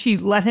like when she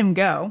let him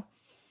go,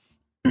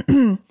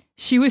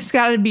 she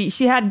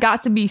had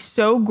got to be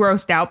so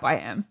grossed out by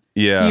him.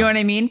 Yeah. You know what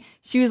I mean?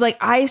 She was like,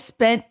 I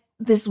spent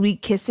this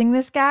week kissing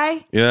this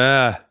guy.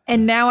 Yeah.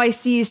 And now I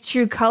see his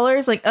true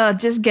colors. Like,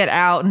 just get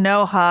out.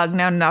 No hug,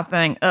 no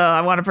nothing.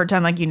 I want to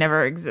pretend like you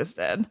never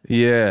existed.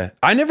 Yeah.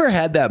 I never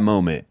had that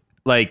moment.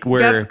 Like,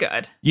 where that's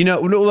good. You know,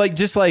 like,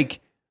 just like,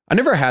 I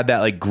never had that,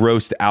 like,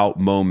 grossed out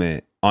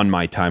moment on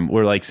my time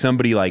where, like,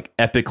 somebody, like,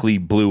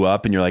 epically blew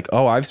up and you're like,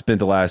 oh, I've spent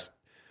the last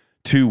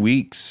 2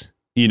 weeks,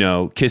 you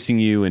know, kissing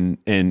you and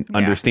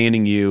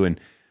understanding you.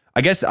 And I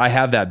guess I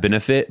have that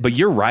benefit, but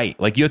you're right.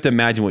 Like, you have to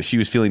imagine what she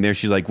was feeling there.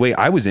 She's like, wait,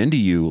 I was into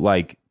you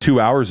like 2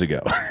 hours ago.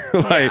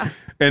 Like,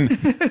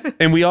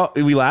 and we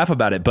laugh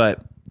about it,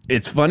 but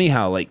it's funny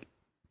how, like,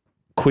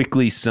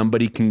 quickly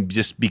somebody can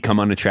just become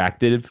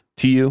unattractive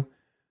to you.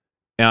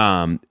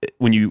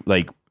 When you,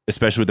 like,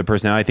 especially with the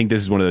personality. I think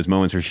this is one of those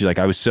moments where she's like,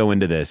 I was so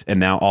into this, and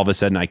now all of a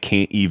sudden I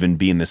can't even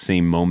be in the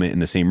same moment in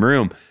the same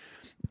room.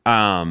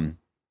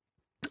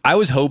 I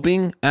was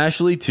hoping,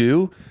 Ashley,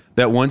 too,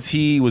 that once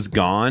he was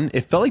gone,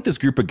 it felt like this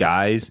group of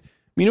guys,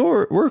 you know,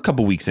 we're a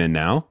couple weeks in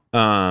now,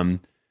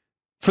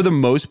 for the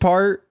most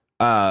part,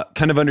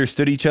 kind of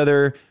understood each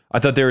other. I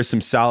thought there were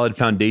some solid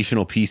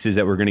foundational pieces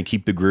that were going to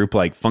keep the group,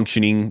 like,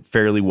 functioning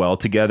fairly well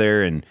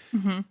together. And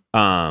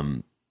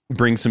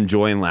bring some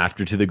joy and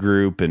laughter to the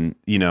group. And,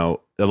 you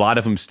know, a lot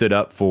of them stood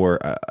up for,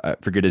 I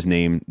forget his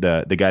name,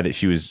 the guy that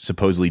she was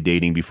supposedly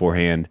dating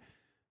beforehand.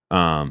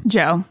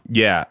 Joe.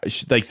 Yeah.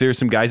 Like there's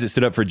some guys that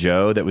stood up for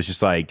Joe that was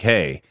just like,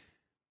 hey,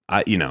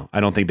 I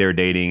don't think they were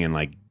dating, and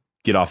like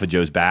get off of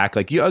Joe's back.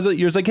 Like you're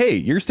like, hey,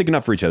 you're sticking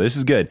up for each other. This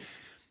is good.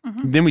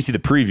 Then we see the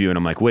preview and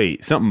I'm like,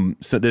 wait,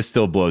 this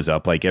still blows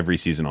up like every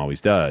season always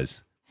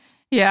does.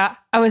 Yeah.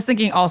 I was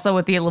thinking also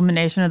with the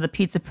elimination of the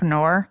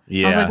pizzapreneur.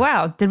 Yeah. I was like,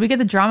 wow, did we get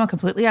the drama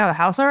completely out of the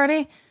house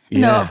already? Yeah.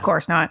 No, of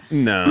course not.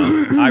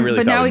 No, I really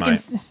but thought now we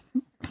might.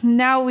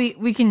 Now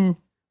we can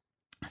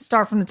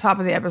start from the top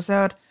of the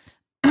episode.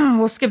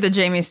 We'll skip the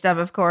Jamie stuff,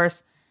 of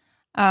course.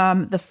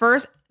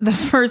 The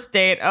first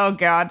date, oh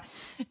God,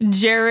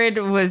 Jared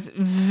was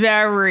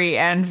very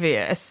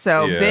envious.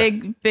 So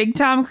big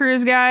Tom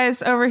Cruise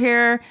guys over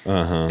here,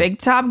 big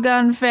Top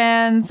Gun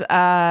fans.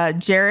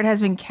 Jared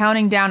has been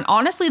counting down,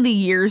 honestly, the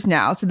years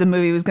now to the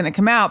movie was going to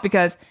come out,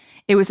 because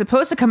it was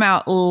supposed to come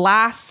out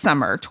last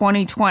summer,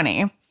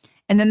 2020.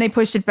 And then they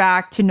pushed it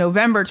back to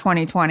November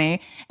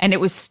 2020. And it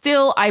was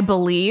still, I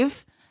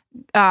believe,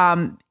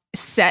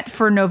 set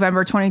for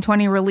November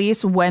 2020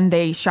 release when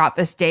they shot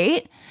this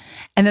date.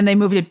 And then they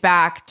moved it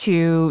back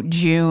to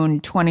June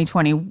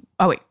 2020.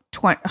 Oh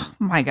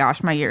my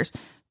gosh, my years.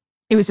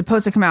 It was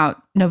supposed to come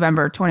out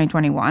November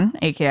 2021,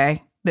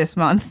 aka this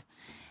month.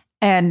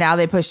 And now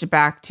they pushed it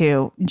back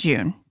to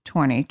June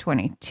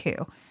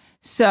 2022.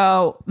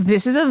 So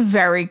this is a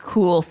very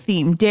cool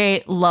theme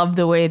date. Love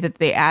the way that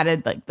they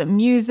added like the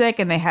music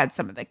and they had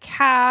some of the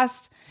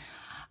cast.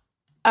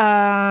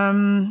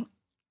 Cute.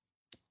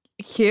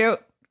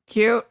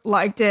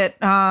 Liked it.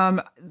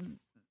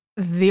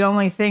 The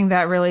only thing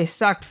that really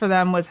sucked for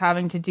them was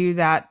having to do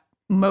that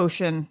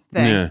motion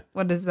thing. Yeah.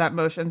 What is that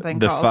motion thing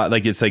called?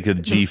 It's like a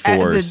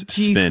G-force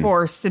spin.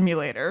 G-force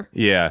simulator.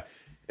 Yeah.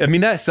 I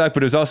mean, that sucked,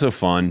 but it was also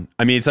fun.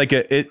 I mean, it's like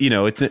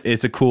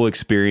it's a cool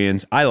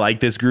experience. I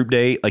like this group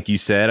date. Like you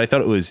said, I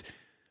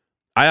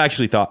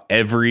actually thought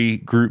every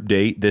group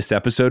date this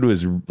episode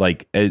was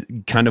like,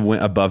 it kind of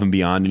went above and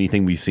beyond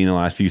anything we've seen in the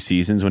last few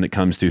seasons when it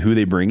comes to who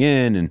they bring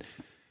in and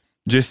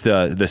just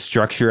the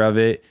structure of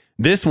it.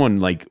 This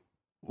one, like,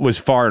 was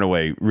far and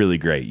away really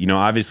great. You know,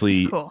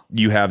 obviously cool.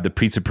 You have the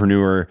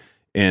pizzapreneur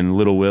and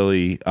Little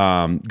Willie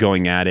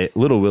going at it.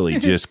 Little Willie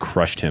just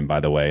crushed him, by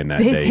the way, in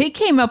that day. They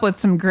came up with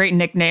some great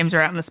nicknames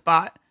around the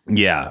spot.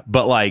 Yeah,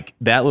 but like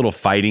that little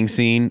fighting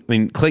scene, I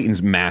mean,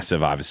 Clayton's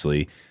massive,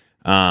 obviously,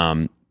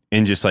 and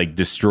just like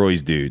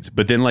destroys dudes.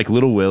 But then like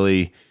Little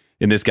Willie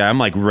and this guy, I'm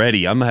like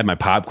ready. I'm gonna have my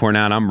popcorn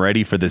out. I'm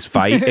ready for this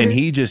fight. And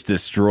he just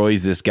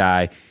destroys this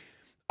guy.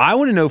 I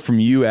want to know from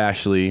you,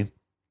 Ashley,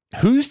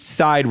 whose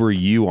side were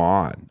you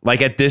on?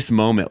 Like at this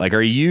moment, like,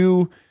 are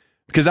you,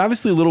 because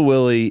obviously Little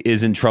Willie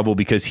is in trouble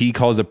because he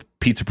calls a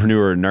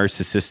pizzapreneur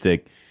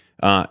narcissistic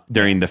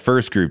during the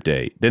first group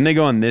date. Then they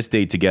go on this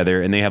date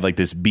together and they have like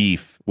this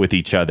beef with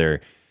each other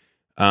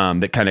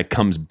that kind of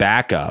comes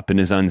back up and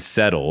is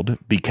unsettled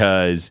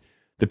because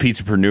the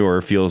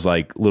pizzapreneur feels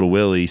like Little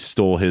Willie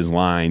stole his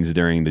lines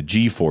during the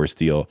G-Force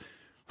deal.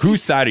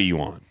 Whose side are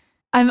you on?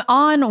 I'm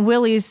on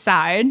Willie's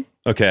side.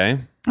 Okay.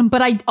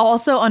 But I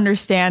also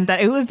understand that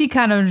it would be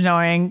kind of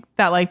annoying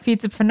that like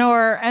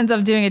pizzapreneur ends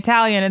up doing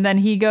Italian and then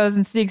he goes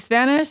and speaks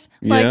Spanish.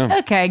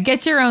 Like, okay,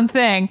 get your own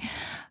thing.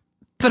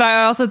 But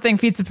I also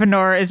think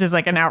pizzapreneur is just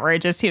like an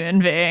outrageous human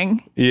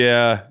being.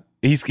 Yeah.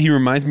 He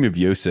reminds me of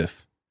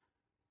Yosef.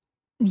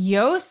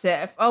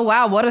 Yosef. Oh,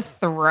 wow. What a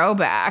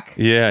throwback.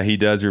 Yeah, he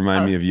does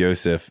remind me of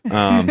Yosef.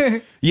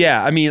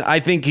 Yeah, I mean, I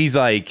think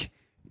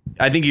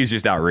he was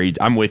just outrageous.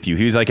 I'm with you.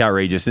 He was like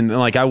outrageous. And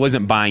like, I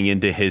wasn't buying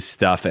into his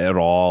stuff at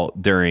all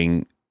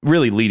during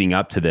really leading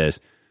up to this,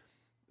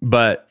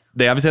 but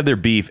they obviously had their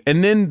beef.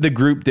 And then the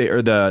group day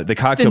or the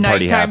cocktail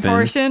party happened.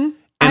 Portion.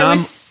 And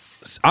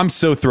I'm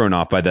so thrown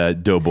off by the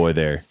doughboy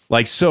there.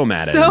 Like so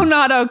mad at him. So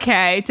not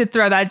okay to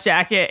throw that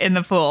jacket in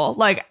the pool.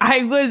 Like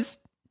I was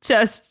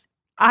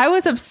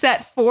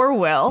upset for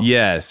Will.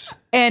 Yes.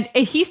 And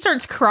he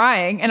starts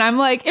crying. And I'm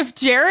like, if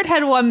Jared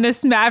had won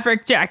this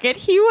Maverick jacket,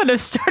 he would have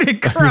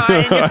started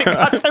crying if it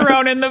got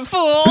thrown in the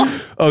pool.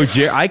 Oh,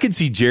 I could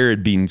see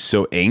Jared being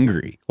so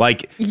angry.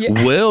 Like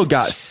Will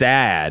got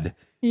sad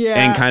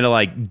and kind of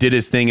like did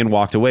his thing and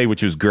walked away,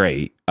 which was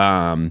great.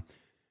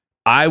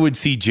 I would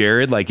see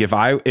Jared, like if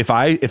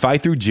I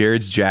threw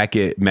Jared's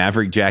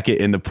Maverick jacket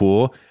in the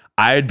pool,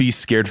 I'd be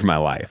scared for my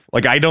life.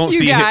 Like I don't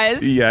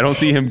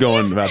see him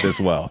going about this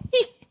well.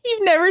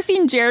 You've never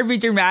seen Jared be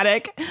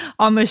dramatic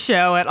on the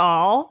show at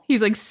all.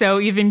 He's like so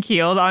even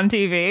keeled on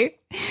TV.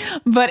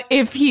 But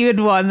if he had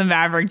won the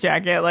Maverick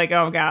jacket, like,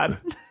 oh God.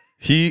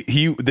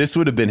 This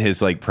would have been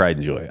his like pride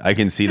and joy. I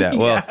can see that.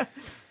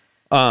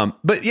 Well,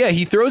 but yeah,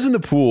 he throws in the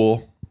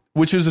pool,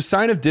 which was a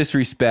sign of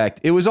disrespect.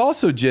 It was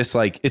also just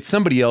like, it's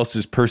somebody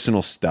else's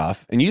personal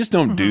stuff. And you just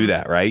don't do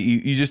that, right?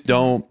 You just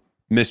don't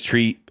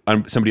mistreat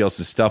somebody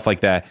else's stuff like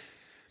that.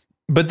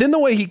 But then the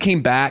way he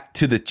came back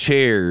to the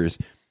chairs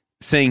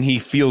saying he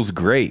feels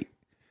great.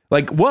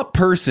 Like what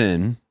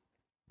person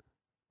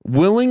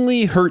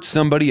willingly hurt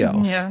somebody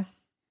else,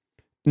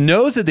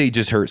 knows that they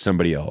just hurt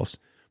somebody else,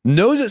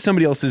 knows that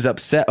somebody else is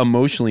upset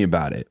emotionally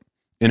about it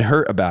and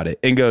hurt about it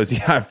and goes,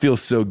 yeah, I feel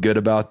so good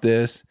about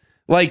this.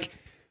 Like,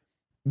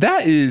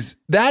 that is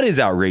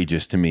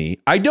outrageous to me.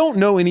 I don't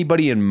know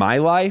anybody in my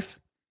life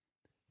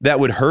that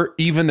would hurt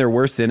even their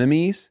worst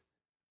enemies.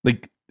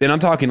 Like, and I'm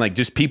talking like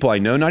just people I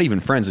know, not even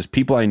friends, just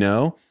people I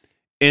know,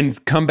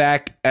 and come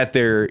back at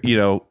their,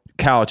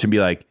 couch and be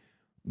like,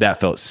 that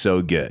felt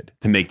so good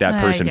to make that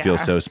person feel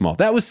so small.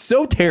 That was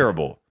so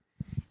terrible.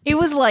 It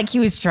was like he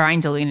was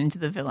trying to lean into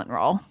the villain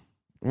role.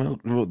 Well,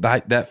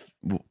 that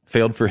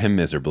failed for him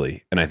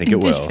miserably, and I think it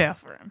will. Fail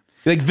for him.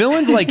 Like,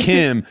 villains like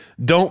him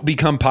don't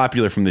become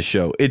popular from the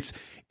show. It's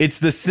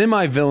the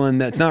semi-villain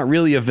that's not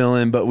really a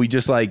villain, but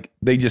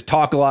they just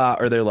talk a lot,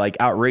 or they're like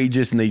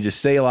outrageous and they just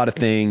say a lot of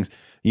things.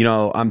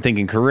 I'm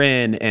thinking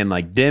Corinne and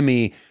like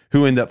Demi,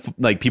 who end up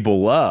like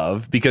people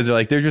love because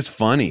they're just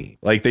funny.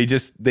 Like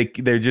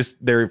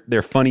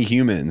they're funny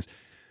humans.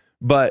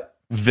 But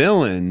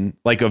villain,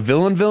 like a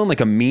villain,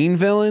 like a mean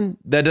villain,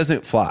 that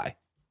doesn't fly.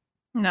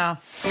 No.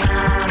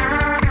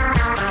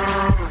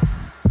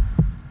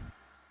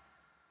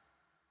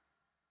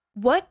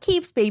 What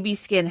keeps baby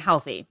skin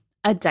healthy?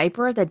 A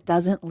diaper that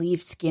doesn't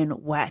leave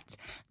skin wet.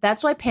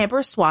 That's why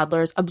Pampers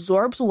Swaddlers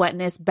absorbs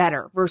wetness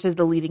better versus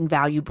the leading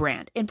value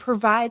brand and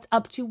provides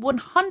up to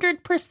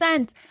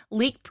 100%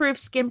 leak-proof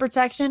skin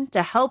protection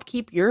to help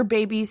keep your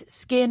baby's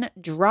skin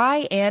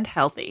dry and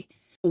healthy.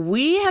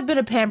 We have been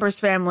a Pampers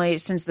family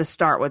since the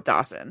start with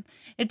Dawson.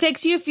 It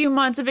takes you a few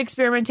months of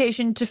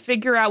experimentation to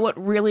figure out what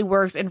really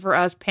works, and for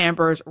us,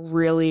 Pampers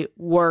really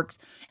works.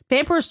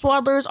 Pampers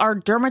Swaddlers are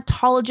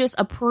dermatologist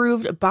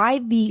approved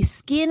by the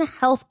Skin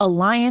Health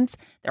Alliance.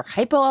 They're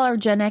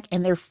hypoallergenic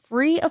and they're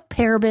free of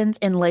parabens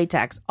and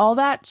latex. All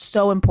that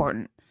so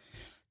important.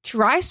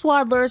 Try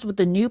Swaddlers with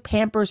the new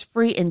Pampers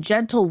Free and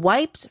Gentle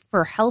wipes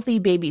for healthy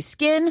baby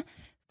skin.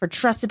 For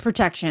trusted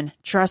protection,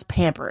 trust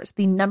Pampers,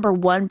 the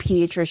 #1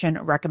 pediatrician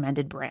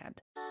recommended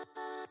brand.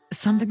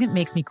 Something that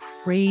makes me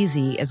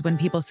crazy is when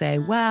people say,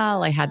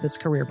 well, I had this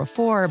career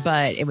before,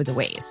 but it was a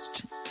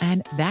waste.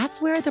 And that's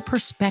where the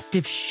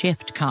perspective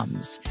shift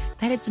comes,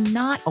 that it's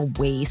not a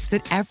waste,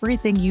 that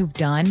everything you've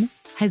done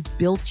has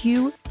built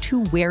you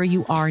to where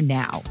you are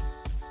now.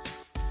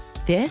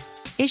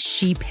 This is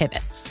She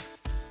Pivots,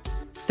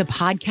 the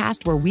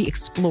podcast where we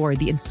explore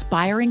the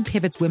inspiring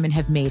pivots women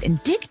have made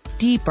and dig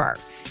deeper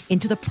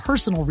into the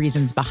personal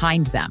reasons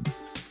behind them.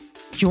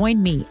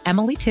 Join me,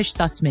 Emily Tish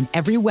Sussman,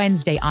 every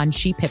Wednesday on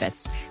She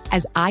Pivots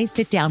as I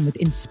sit down with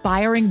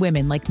inspiring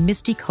women like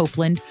Misty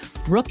Copeland,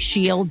 Brooke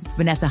Shields,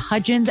 Vanessa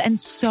Hudgens, and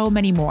so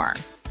many more.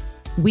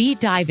 We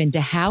dive into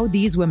how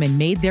these women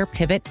made their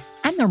pivot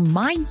and their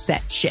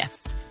mindset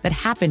shifts that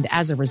happened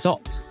as a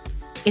result.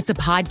 It's a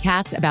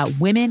podcast about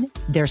women,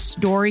 their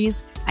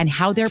stories, and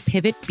how their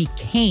pivot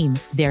became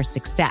their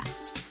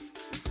success.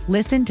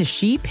 Listen to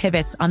She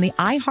Pivots on the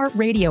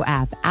iHeartRadio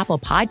app, Apple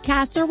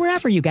Podcasts, or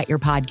wherever you get your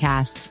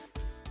podcasts.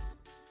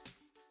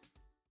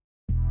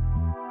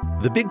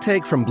 The Big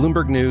Take from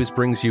Bloomberg News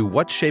brings you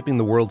what's shaping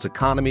the world's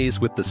economies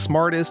with the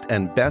smartest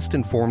and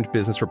best-informed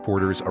business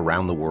reporters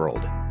around the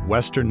world.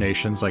 Western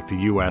nations like the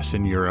U.S.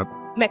 and Europe.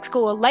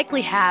 Mexico will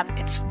likely have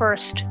its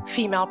first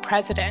female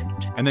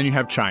president. And then you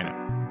have China.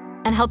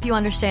 And help you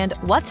understand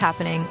what's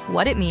happening,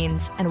 what it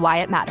means, and why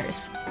it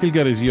matters. He'll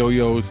get his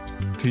yo-yos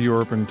to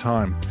Europe in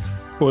time.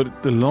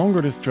 But the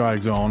longer this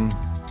drags on,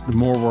 the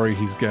more worry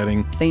he's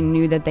getting. They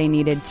knew that they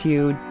needed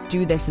to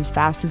do this as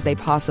fast as they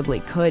possibly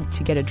could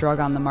to get a drug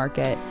on the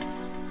market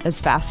as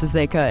fast as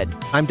they could.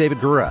 I'm David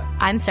Gura.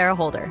 I'm Sarah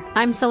Holder.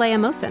 I'm Saleha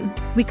Mohsen.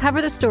 We cover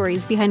the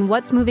stories behind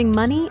what's moving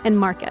money and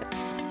markets.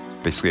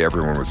 Basically,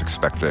 everyone was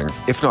expecting,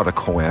 if not a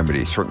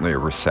calamity, certainly a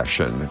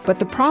recession. But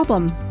the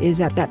problem is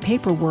that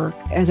paperwork,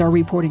 as our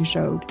reporting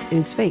showed,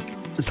 is fake.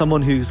 As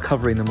someone who's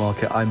covering the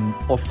market, I'm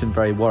often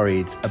very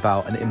worried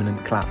about an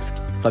imminent collapse.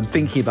 I'm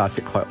thinking about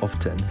it quite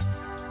often.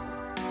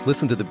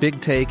 Listen to The Big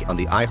Take on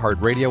the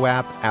iHeartRadio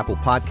app, Apple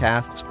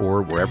Podcasts,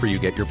 or wherever you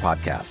get your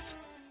podcasts.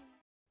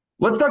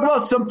 Let's talk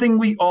about something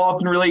we all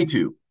can relate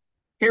to.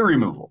 Hair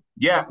removal.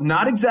 Yeah,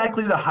 not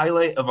exactly the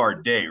highlight of our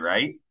day,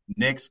 right?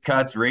 Nicks,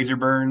 cuts, razor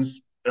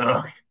burns.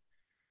 Ugh.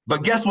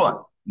 But guess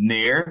what?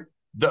 Nair,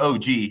 the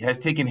OG, has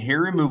taken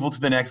hair removal to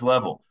the next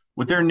level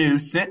with their new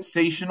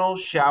sensational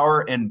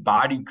shower and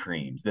body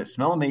creams that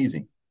smell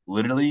amazing.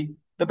 Literally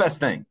the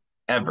best thing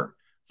ever.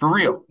 For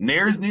real,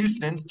 Nair's new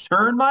scents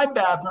turned my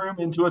bathroom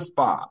into a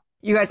spa.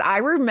 You guys, I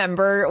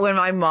remember when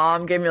my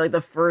mom gave me like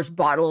the first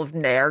bottle of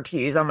Nair to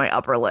use on my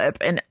upper lip,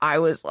 and I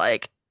was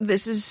like,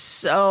 this is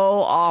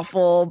so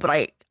awful, but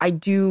I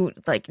do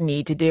like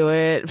need to do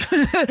it.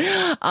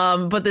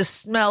 But the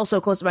smell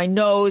so close to my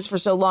nose for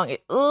so long,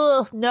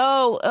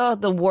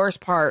 the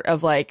worst part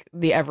of like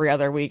the every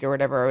other week or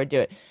whatever I would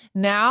do it.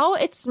 Now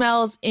it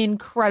smells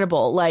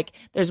incredible. Like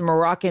there's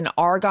Moroccan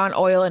argan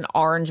oil and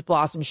orange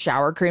blossom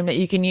shower cream that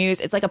you can use.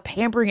 It's like a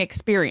pampering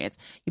experience.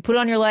 You put it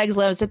on your legs,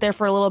 let them sit there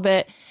for a little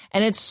bit,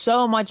 and it's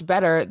so much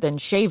better than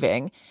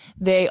shaving.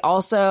 They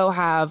also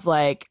have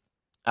like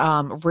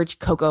rich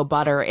cocoa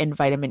butter and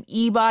vitamin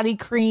E body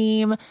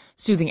cream,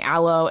 soothing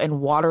aloe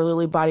and water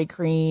lily body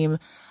cream.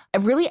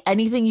 Really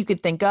anything you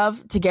could think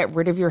of to get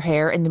rid of your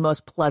hair in the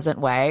most pleasant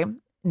way,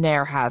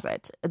 Nair has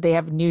it. They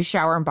have new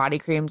shower and body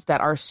creams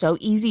that are so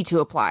easy to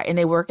apply, and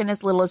they work in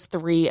as little as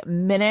 3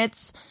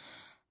 minutes.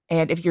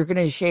 And if you're going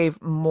to shave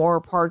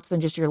more parts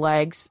than just your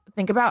legs,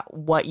 think about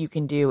what you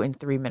can do in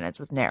 3 minutes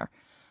with Nair.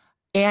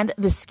 And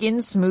the skin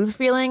smooth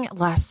feeling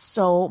lasts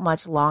so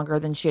much longer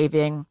than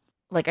shaving.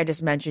 Like I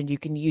just mentioned, you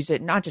can use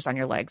it not just on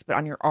your legs, but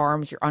on your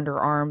arms, your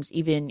underarms,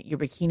 even your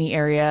bikini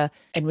area.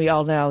 And we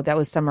all know that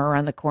with summer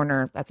around the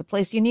corner, that's a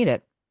place you need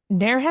it.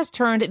 Nair has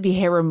turned the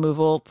hair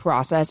removal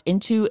process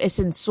into a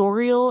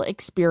sensorial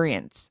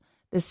experience.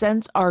 The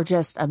scents are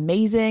just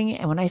amazing.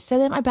 And when I say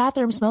that my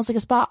bathroom smells like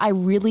a spa, I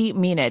really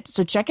mean it.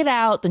 So check it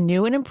out. The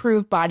new and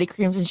improved body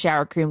creams and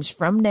shower creams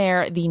from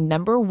Nair, the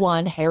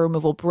 #1 hair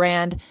removal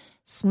brand.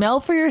 Smell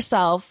for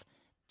yourself.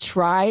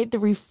 Try the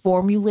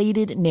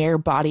reformulated Nair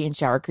body and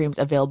shower creams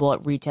available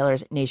at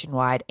retailers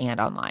nationwide and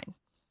online.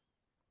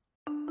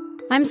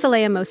 I'm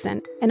Saleha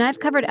Mohsen, and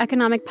I've covered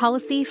economic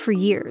policy for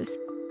years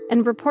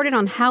and reported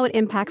on how it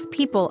impacts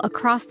people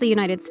across the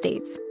United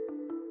States.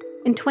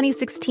 In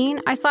 2016,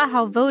 I saw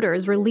how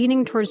voters were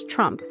leaning towards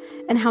Trump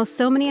and how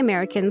so many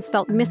Americans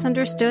felt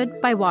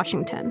misunderstood by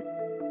Washington.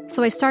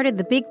 So I started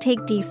the Big Take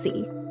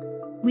DC.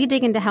 We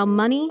dig into how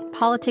money,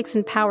 politics,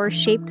 and power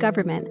shape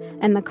government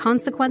and the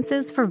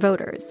consequences for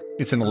voters.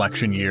 It's an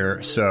election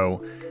year,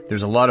 so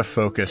there's a lot of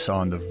focus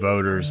on the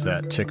voters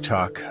that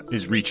TikTok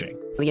is reaching.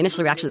 The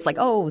initial reaction is like,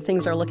 oh,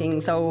 things are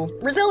looking so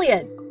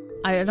resilient.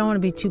 I don't want to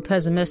be too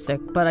pessimistic,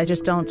 but I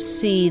just don't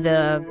see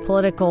the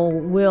political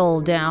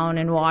will down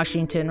in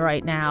Washington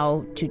right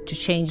now to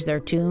change their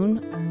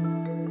tune.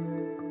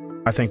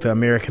 I think the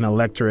American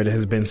electorate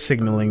has been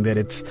signaling that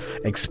it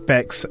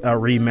expects a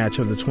rematch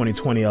of the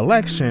 2020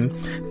 election.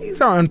 These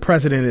are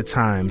unprecedented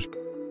times.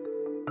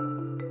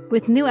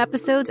 With new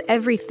episodes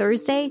every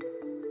Thursday,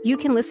 you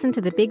can listen to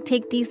the Big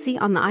Take DC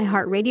on the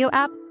iHeartRadio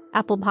app,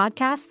 Apple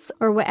Podcasts,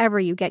 or wherever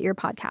you get your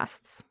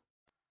podcasts.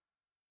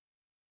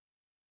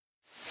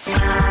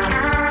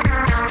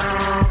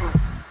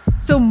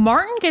 So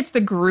Martin gets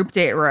the group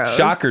date rose.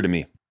 Shocker to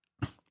me.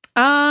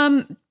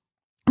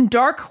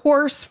 Dark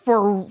horse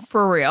for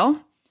real.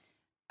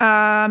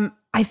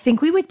 I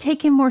think we would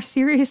take him more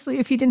seriously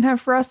if he didn't have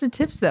frosted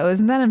tips, though.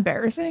 Isn't that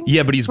embarrassing?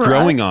 Yeah, but he's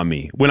growing on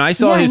me. When I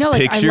saw his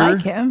picture, I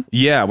like him.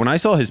 Yeah, when I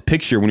saw his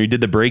picture when we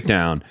did the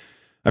breakdown,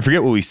 I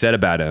forget what we said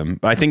about him,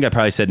 but I think I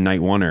probably said night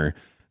oneer.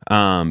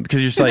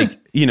 Because you're just like,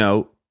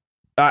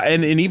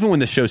 and even when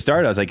the show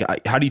started, I was like,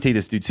 how do you take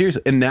this dude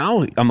seriously? And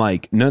now I'm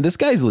like, no, this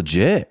guy's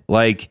legit.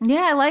 Like,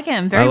 yeah, I like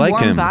him. Very warm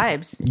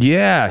vibes.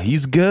 Yeah,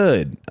 he's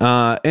good.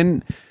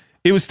 And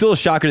it was still a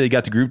shocker that he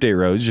got the group day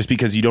rose, just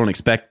because you don't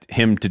expect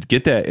him to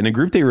get that. And a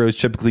group day rose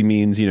typically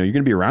means, you're going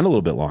to be around a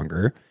little bit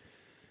longer.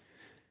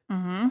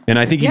 Mm-hmm. And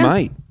I think he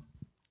might.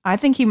 I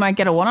think he might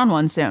get a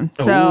one-on-one soon.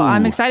 So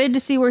I'm excited to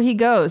see where he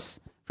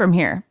goes from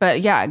here. But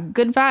yeah,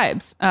 good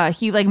vibes.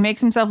 He makes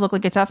himself look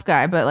like a tough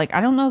guy, but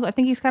I don't know. I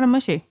think he's kind of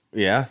mushy.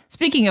 Yeah.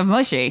 Speaking of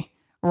mushy,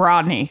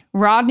 Rodney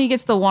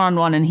gets the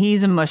one-on-one, and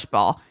he's a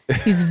mushball.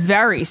 He's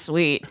very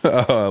sweet.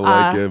 Oh, I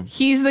like him.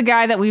 He's the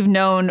guy that we've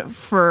known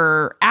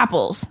for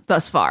apples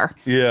thus far.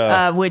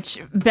 Yeah.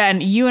 Which,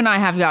 Ben, you and I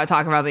have got to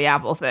talk about the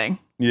apple thing.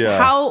 Yeah.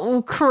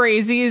 How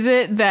crazy is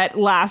it that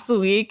last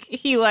week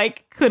he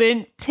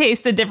couldn't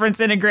taste the difference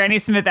in a Granny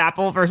Smith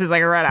apple versus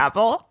a red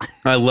apple?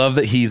 I love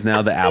that he's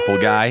now the apple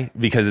guy,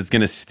 because it's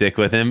going to stick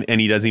with him, and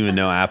he doesn't even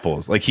know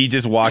apples. He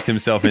just walked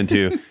himself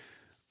into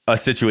a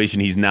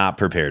situation he's not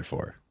prepared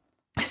for.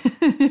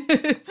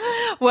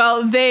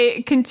 Well,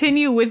 they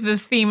continue with the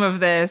theme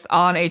of this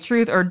on a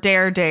truth or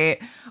dare date,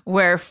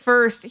 where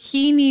first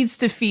he needs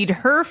to feed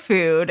her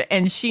food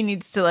and she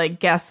needs to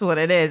guess what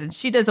it is. And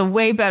she does a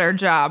way better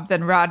job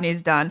than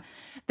Rodney's done.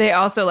 They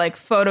also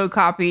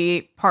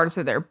photocopy parts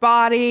of their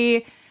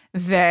body.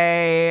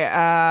 They,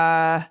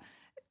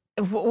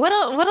 what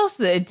else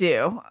did they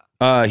do?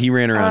 He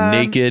ran around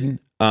naked.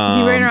 He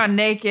ran around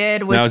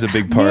naked, which that was a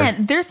big part.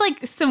 Man, there's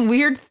some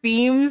weird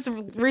themes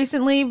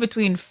recently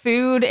between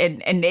food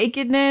and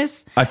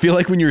nakedness. I feel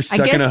like when you're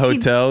stuck in a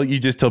hotel, you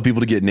just tell people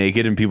to get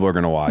naked and people are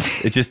going to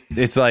watch. It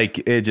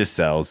just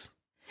sells.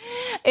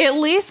 At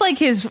least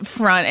his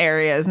front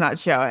area is not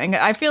showing.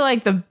 I feel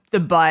like the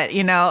butt,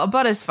 a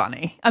butt is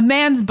funny. A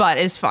man's butt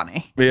is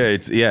funny.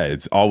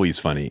 It's always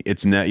funny.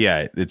 It's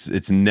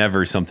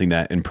never something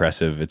that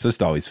impressive. It's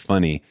just always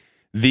funny.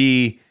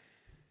 The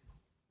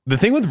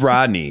thing with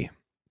Rodney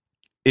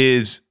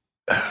is,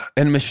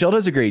 and Michelle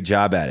does a great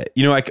job at it.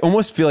 I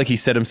almost feel like he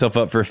set himself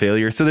up for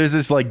failure. So there's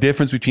this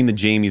difference between the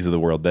Jamies of the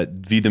world that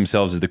view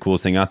themselves as the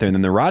coolest thing out there, and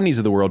then the Rodneys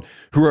of the world,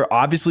 who are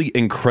obviously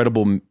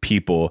incredible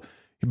people,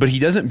 but he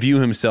doesn't view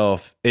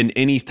himself in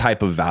any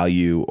type of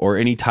value or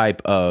any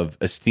type of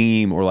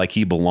esteem or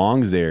he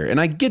belongs there.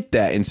 And I get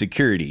that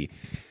insecurity,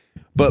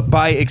 but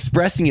by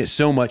expressing it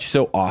so much,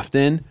 so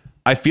often,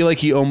 I feel like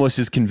he almost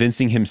is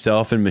convincing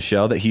himself and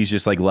Michelle that he's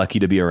just lucky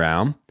to be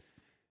around.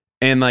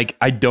 And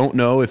I don't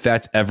know if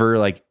that's ever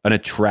an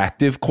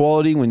attractive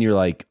quality when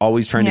you're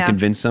always trying to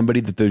convince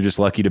somebody that they're just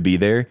lucky to be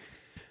there.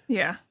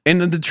 Yeah.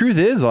 And the truth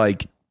is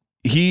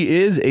he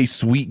is a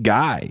sweet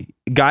guy.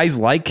 Guys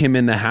like him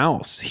in the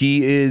house.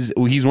 He's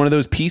one of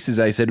those pieces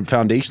I said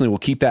foundationally will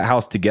keep that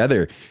house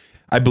together.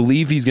 I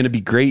believe he's going to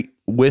be great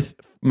with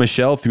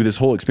Michelle through this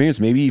whole experience,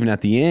 maybe even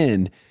at the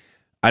end.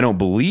 I don't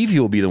believe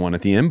he'll be the one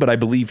at the end, but I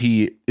believe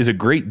he is a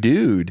great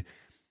dude.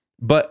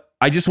 But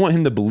I just want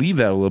him to believe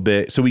that a little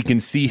bit so we can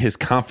see his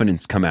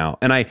confidence come out.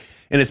 And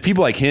it's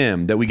people like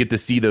him that we get to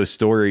see those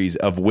stories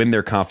of when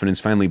their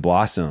confidence finally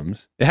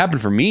blossoms. It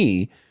happened for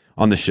me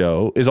on the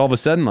show, is all of a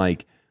sudden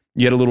like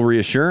you had a little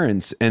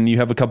reassurance and you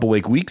have a couple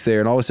like weeks there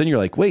and all of a sudden you're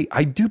like, wait,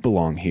 I do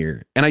belong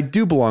here and I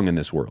do belong in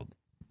this world.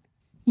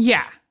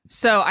 Yeah.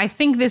 So I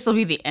think this will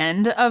be the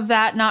end of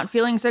that not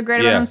feeling so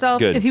great about himself.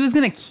 Good. If he was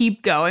going to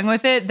keep going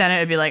with it, then it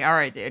would be like, all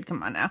right, dude,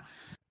 come on now.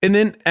 And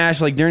then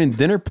Ash, like during the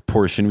dinner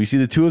portion, we see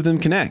the two of them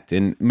connect.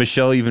 And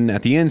Michelle even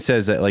at the end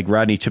says that like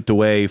Rodney chipped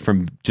away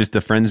from just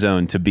the friend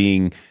zone to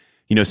being,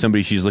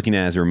 somebody she's looking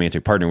at as a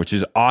romantic partner, which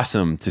is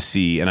awesome to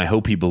see. And I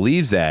hope he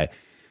believes that.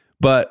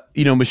 But,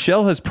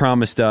 Michelle has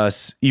promised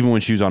us, even when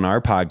she was on our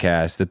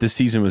podcast, that this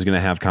season was going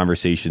to have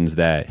conversations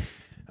that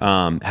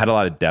had a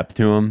lot of depth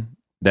to them,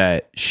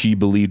 that she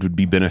believed would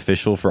be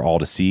beneficial for all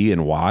to see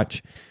and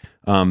watch.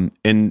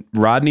 And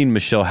Rodney and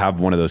Michelle have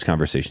one of those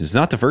conversations. It's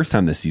not the first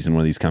time this season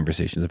one of these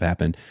conversations have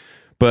happened,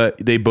 but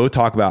they both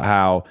talk about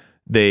how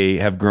they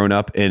have grown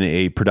up in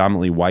a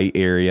predominantly white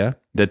area,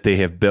 that they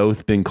have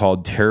both been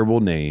called terrible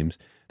names,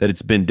 that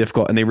it's been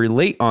difficult, and they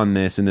relate on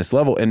this in this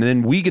level. And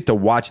then we get to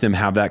watch them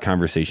have that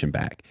conversation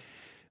back.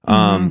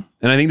 And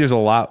I think there's a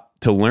lot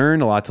to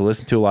learn, a lot to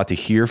listen to, a lot to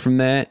hear from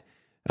that.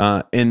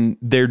 And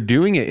they're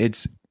doing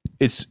it.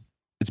 It's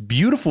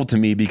beautiful to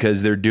me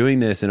because they're doing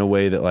this in a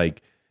way that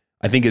like,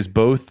 I think is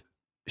both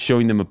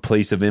showing them a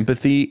place of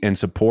empathy and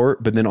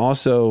support, but then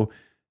also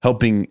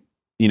helping,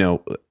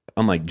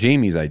 unlike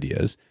Jamie's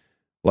ideas,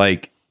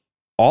 like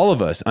all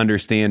of us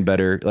understand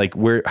better, like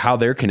how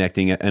they're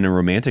connecting at a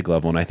romantic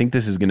level. And I think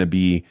this is going to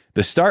be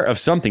the start of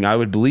something. I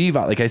would believe,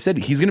 like I said,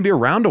 he's going to be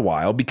around a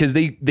while because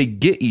they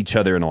get each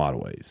other in a lot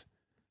of ways.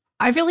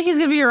 I feel like he's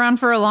going to be around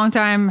for a long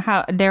time.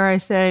 How dare I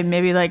say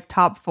maybe like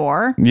top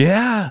 4.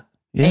 Yeah.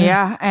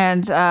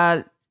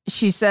 And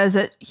she says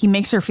that he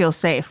makes her feel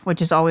safe,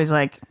 which is always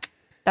like,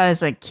 that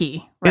is like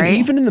key, right? And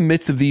even in the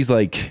midst of these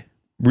like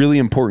really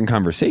important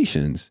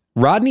conversations,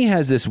 Rodney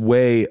has this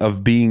way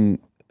of being,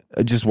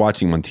 just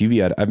watching him on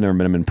TV. I've never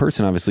met him in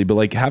person, obviously, but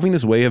like having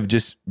this way of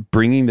just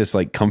bringing this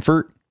like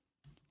comfort.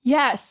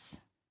 Yes.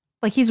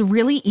 Like he's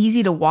really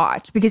easy to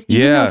watch because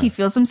even though he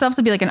feels himself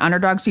to be like an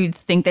underdog, so you'd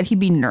think that he'd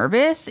be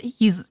nervous,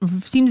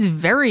 seems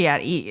very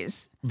at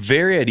ease.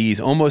 Very at ease,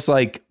 almost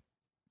like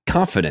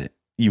confident.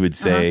 You would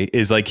say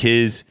is like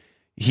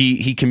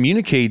he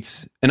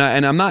communicates, and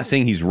I'm not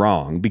saying he's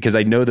wrong because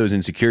I know those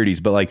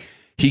insecurities, but like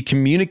he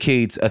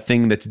communicates a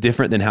thing that's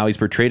different than how he's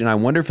portrayed. And I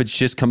wonder if it's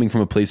just coming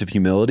from a place of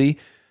humility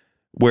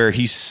where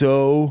he's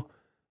so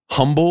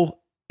humble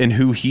in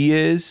who he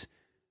is,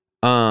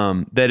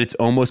 that it's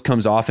almost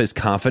comes off as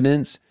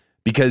confidence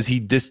because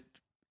he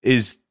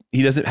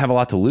doesn't have a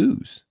lot to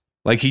lose.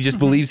 Like he just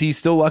believes he's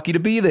still lucky to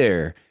be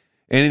there.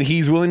 And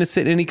he's willing to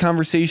sit in any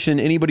conversation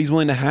anybody's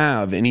willing to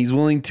have. And he's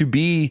willing to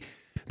be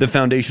the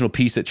foundational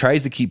piece that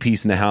tries to keep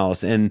peace in the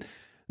house. And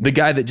the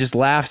guy that just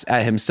laughs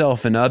at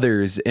himself and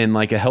others in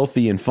like a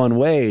healthy and fun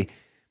way.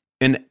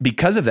 And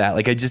because of that,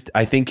 like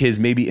I think his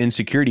maybe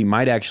insecurity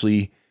might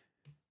actually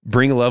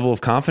bring a level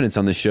of confidence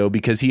on the show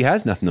because he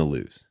has nothing to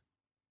lose.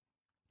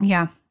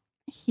 Yeah.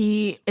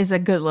 He is a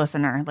good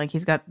listener. Like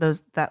he's got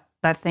that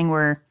thing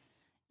where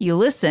you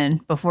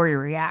listen before you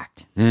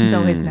react. It's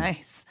always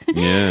nice.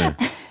 Yeah.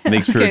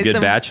 Makes for a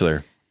good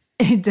bachelor.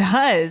 It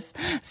does.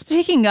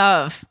 Speaking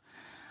of,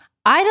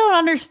 I don't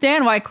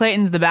understand why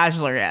Clayton's the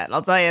bachelor yet.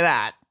 I'll tell you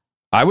that.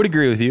 I would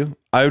agree with you.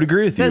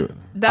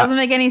 Doesn't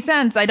make any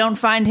sense. I don't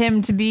find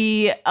him to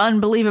be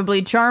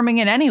unbelievably charming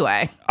in any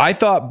way. I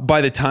thought by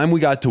the time we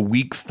got to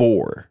week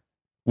 4,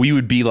 we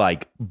would be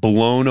like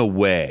blown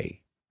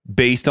away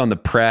based on the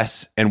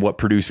press and what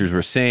producers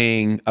were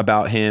saying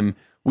about him.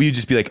 We would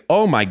just be like,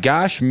 oh my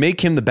gosh,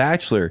 make him the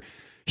bachelor.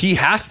 He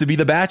has to be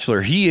the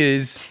bachelor. He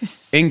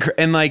is,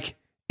 and like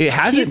it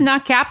hasn't. He's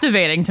not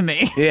captivating to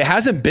me. It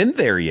hasn't been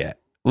there yet.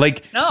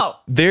 Like no,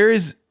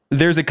 there's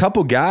a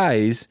couple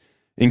guys,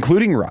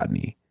 including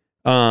Rodney,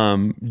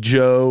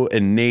 Joe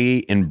and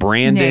Nate and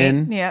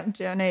Brandon. Nate. Yeah,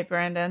 Joe, Nate,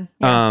 Brandon.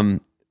 Yeah.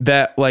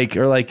 That like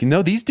are like,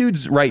 no, these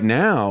dudes right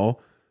now,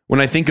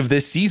 when I think of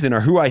this season,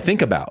 are who I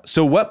think about.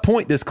 So what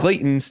point does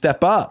Clayton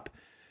step up?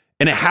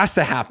 And it has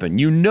to happen.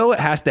 You know it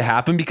has to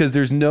happen because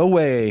there's no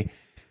way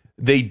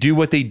they do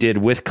what they did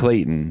with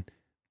Clayton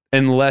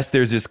unless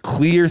there's this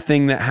clear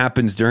thing that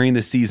happens during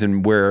the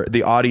season where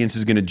the audience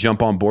is going to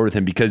jump on board with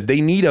him because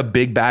they need a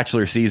big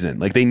bachelor season.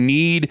 Like they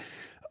need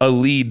a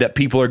lead that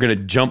people are going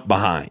to jump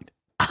behind.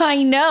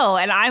 I know.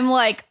 And I'm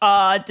like,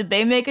 did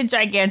they make a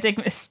gigantic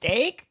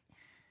mistake?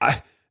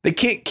 They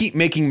can't keep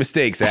making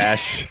mistakes,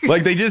 Ash.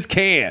 Like they just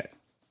can't.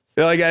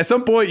 Like at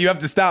some point you have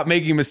to stop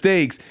making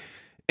mistakes.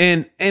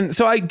 And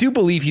so I do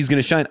believe he's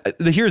going to shine.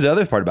 Here's the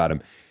other part about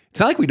him it's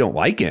not like we don't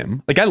like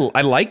him. Like I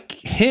like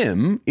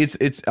him.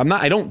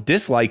 I don't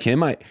dislike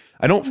him. I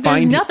don't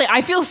find nothing.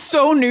 I feel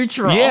so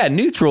neutral. Yeah,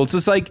 neutral. It's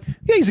just like,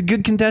 yeah, he's a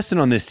good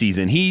contestant on this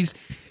season. He's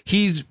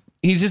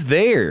just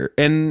there,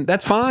 and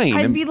that's fine.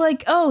 I'd be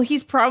like, oh,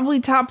 he's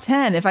probably top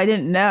 10 if I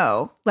didn't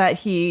know that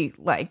he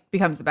like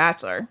becomes the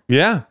Bachelor.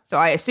 Yeah. So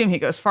I assume he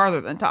goes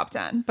farther than top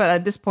 10. But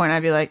at this point,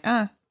 I'd be like,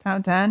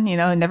 top 10. You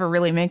know, it never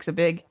really makes a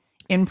big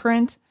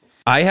imprint.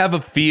 I have a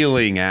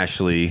feeling,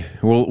 Ashley,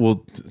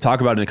 we'll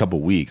talk about it in a couple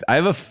of weeks. I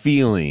have a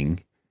feeling,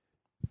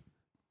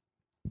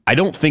 I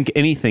don't think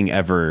anything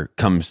ever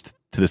comes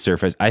to the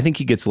surface. I think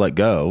he gets let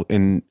go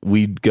and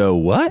we'd go,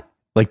 what?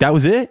 Like that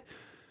was it?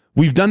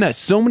 We've done that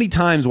so many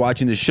times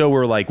watching the show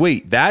where we're like,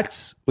 wait,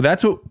 that's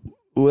what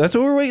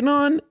we're waiting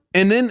on?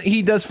 And then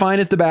he does fine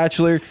as the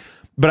Bachelor.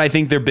 But I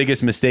think their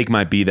biggest mistake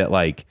might be that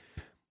like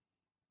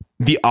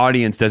the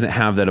audience doesn't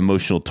have that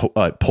emotional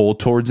pull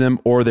towards him,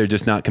 or they're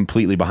just not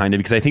completely behind him.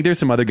 Because I think there's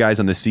some other guys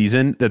on the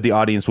season that the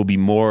audience will be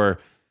more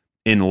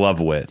in love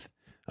with,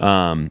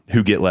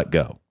 who get let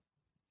go.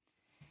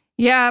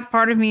 Yeah,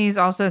 part of me is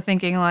also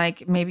thinking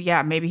like maybe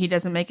he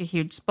doesn't make a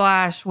huge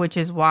splash, which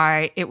is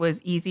why it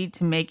was easy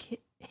to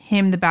make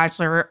him the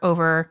Bachelor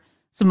over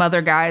some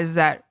other guys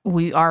that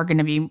we are going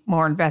to be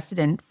more invested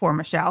in for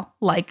Michelle,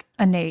 like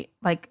a Nate,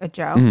 like a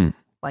Joe,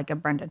 like a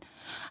Brendan.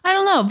 I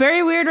don't know.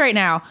 Very weird right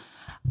now.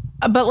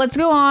 But let's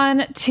go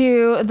on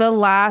to the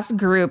last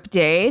group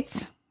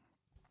date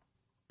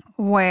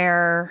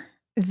where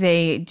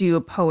they do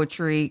a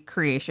poetry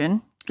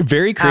creation.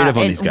 Very creative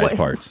on these guys'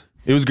 parts.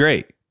 It was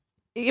great.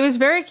 It was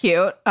very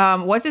cute.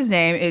 What's his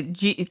name?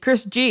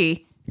 Chris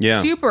G.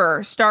 Yeah. Super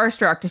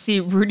starstruck to see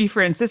Rudy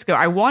Francisco.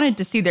 I wanted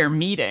to see their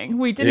meeting.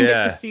 We didn't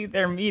get to see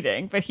their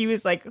meeting, but he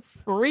was like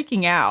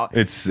freaking out.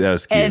 That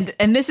was cute.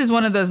 And this is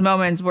one of those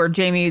moments where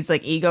Jamie's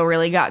like ego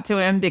really got to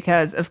him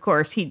because of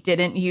course he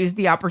didn't use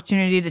the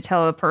opportunity to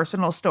tell a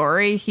personal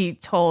story. He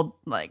told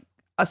like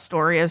a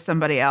story of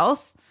somebody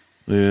else.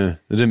 Yeah, it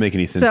didn't make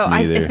any sense to me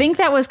either. I think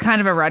that was kind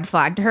of a red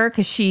flag to her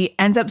because she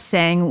ends up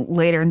saying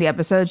later in the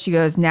episode, she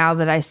goes, now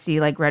that I see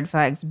like red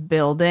flags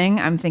building,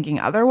 I'm thinking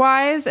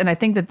otherwise. And I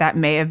think that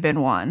may have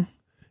been one.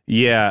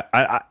 Yeah,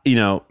 I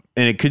and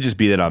it could just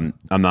be that I'm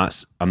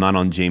not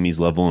on Jamie's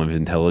level of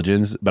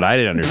intelligence, but I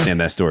didn't understand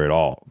that story at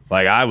all.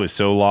 Like I was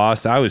so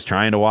lost. I was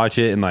trying to watch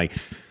it and like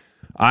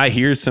I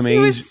hear some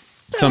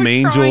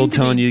angel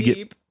telling you to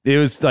get. It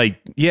was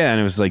like, yeah, and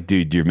it was like,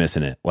 dude, you're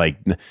missing it. Like,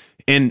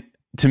 and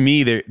to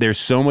me, there's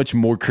so much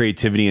more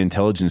creativity and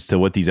intelligence to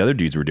what these other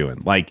dudes were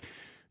doing. Like,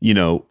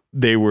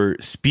 they were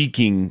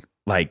speaking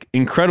like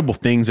incredible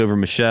things over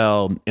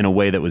Michelle in a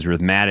way that was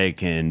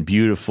rhythmic and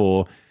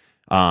beautiful.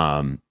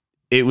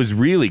 It was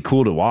really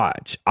cool to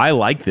watch. I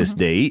like this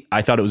date.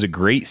 I thought it was a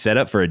great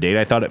setup for a date.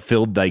 I thought it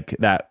filled like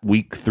that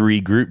week 3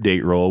 group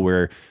date role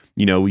where,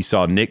 we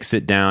saw Nick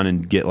sit down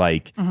and get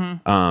like,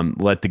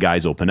 let the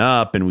guys open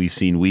up. And we've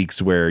seen weeks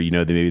where,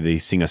 maybe they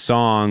sing a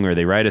song or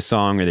they write a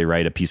song or they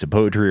write a piece of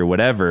poetry or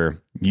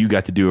whatever. You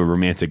got to do a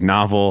romantic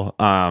novel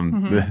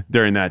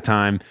during that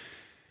time.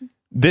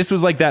 This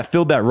was like that,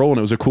 filled that role, and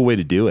it was a cool way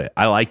to do it.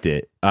 I liked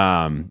it.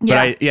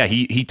 But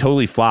he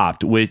totally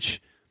flopped,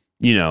 which,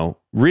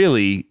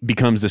 really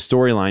becomes the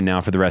storyline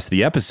now for the rest of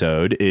the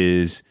episode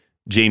is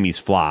Jamie's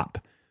flop.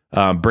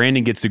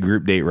 Brandon gets the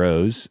group date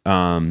rose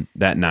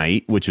that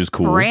night, which was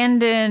cool.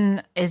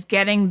 Brandon is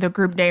getting the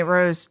group date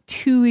rose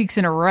 2 weeks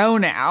in a row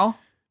now.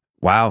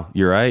 Wow,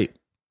 you're right.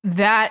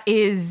 That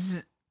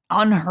is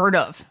unheard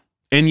of.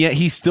 And yet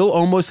he's still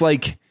almost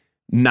like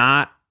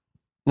not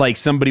like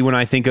somebody when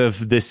I think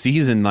of this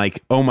season,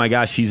 like, oh my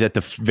gosh, he's at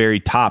the very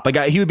top. Like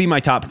he would be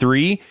my top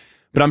 3,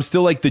 but I'm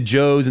still like the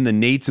Joes and the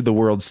Nates of the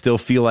world still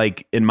feel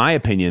like, in my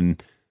opinion,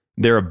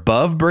 they're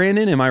above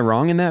Brandon. Am I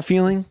wrong in that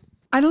feeling?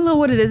 I don't know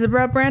what it is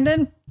about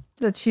Brandon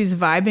that she's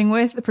vibing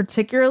with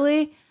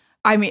particularly.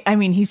 I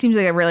mean, he seems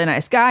like a really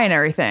nice guy and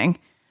everything,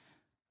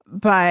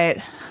 but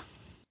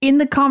in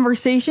the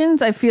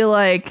conversations, I feel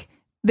like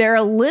they're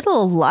a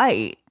little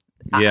light.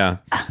 Yeah.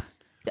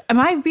 Am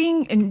I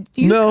being?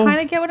 Do you kind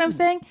of get what I'm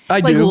saying? I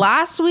do.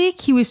 Last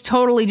week, he was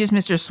totally just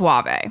Mr.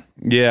 Suave.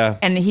 Yeah.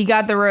 And he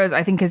got the rose,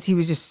 I think, because he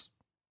was just,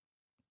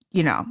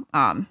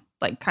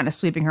 like kind of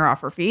sweeping her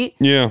off her feet.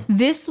 Yeah.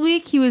 This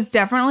week, he was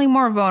definitely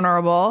more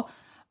vulnerable.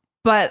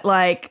 But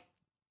like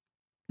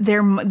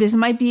this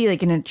might be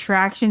like an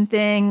attraction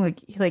thing.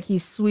 Like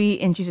he's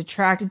sweet and she's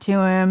attracted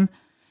to him.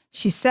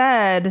 She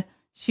said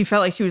she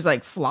felt like she was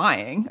like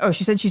flying. Oh,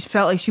 she said she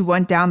felt like she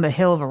went down the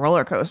hill of a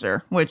roller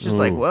coaster, which is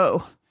like,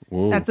 whoa.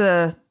 That's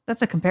a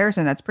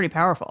comparison. That's pretty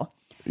powerful.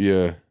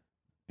 Yeah.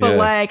 But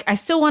like, I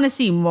still want to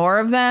see more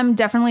of them.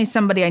 Definitely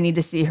somebody I need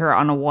to see her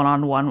on a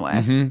one-on-one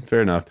with.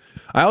 Fair enough.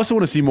 I also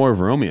want to see more of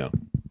Romeo.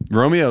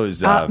 Romeo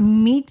is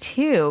me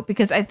too,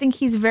 because I think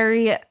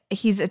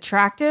he's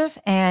attractive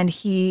and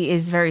he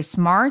is very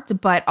smart,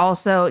 but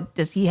also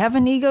does he have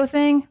an ego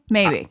thing?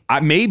 Maybe.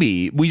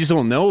 Maybe. We just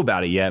don't know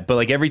about it yet. But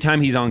like every time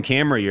he's on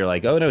camera, you're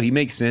like, oh no, he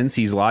makes sense.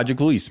 He's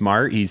logical. He's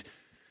smart.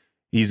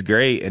 He's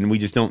great, and we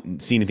just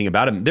don't see anything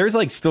about him. There's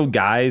like still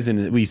guys,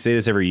 and we say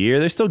this every year,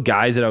 there's still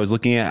guys that I was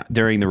looking at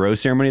during the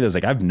rose ceremony that was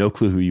like, I have no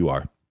clue who you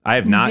are. I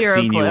have not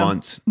seen you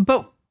once.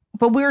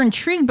 But we're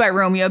intrigued by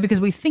Romeo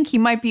because we think he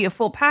might be a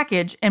full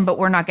package, but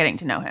we're not getting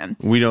to know him.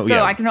 We don't. So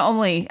yeah. I can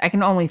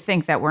only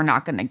think that we're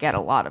not going to get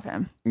a lot of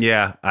him.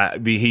 Yeah,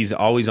 he's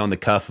always on the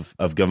cusp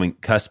of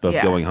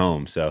going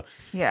home. So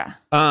yeah.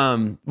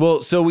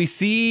 Well, so we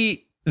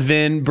see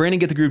then Brandon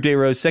get the group day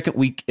rose, second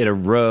week in a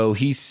row.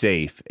 He's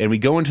safe, and we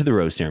go into the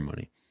rose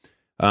ceremony.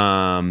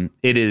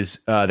 It is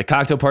the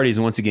cocktail party is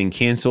once again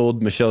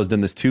canceled. Michelle has done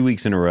this 2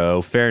 weeks in a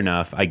row. Fair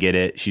enough, I get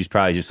it. She's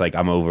probably just like,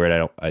 I'm over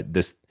it.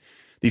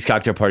 These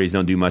cocktail parties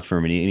don't do much for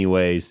me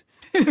anyways.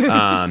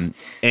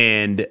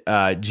 And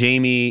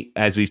Jamie,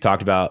 as we've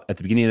talked about at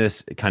the beginning of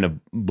this, kind of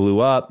blew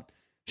up.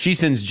 She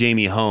sends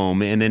Jamie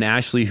home. And then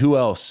Ashley, who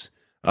else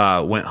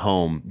went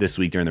home this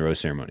week during the rose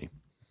ceremony?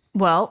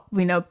 Well,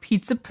 we know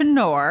Pizza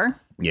Panor.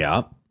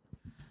 Yeah.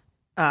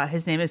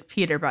 His name is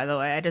Peter, by the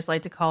way. I just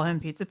like to call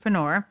him Pizza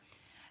Panor.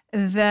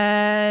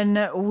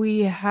 Then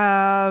we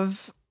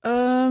have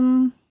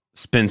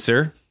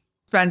Spencer,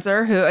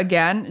 who,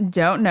 again,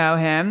 don't know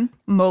him.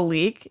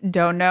 Malik,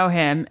 don't know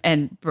him.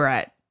 And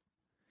Brett,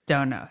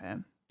 don't know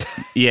him.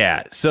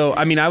 Yeah. So,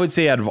 I mean, I would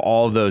say out of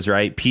all of those,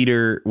 right,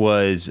 Peter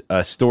was a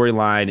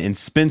storyline and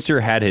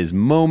Spencer had his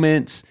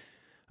moments.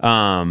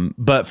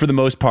 But for the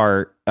most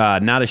part,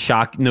 no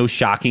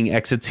shocking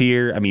exits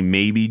here. I mean,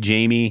 maybe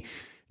Jamie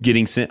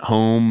getting sent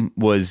home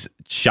was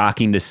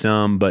shocking to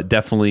some, but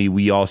definitely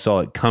we all saw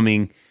it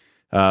coming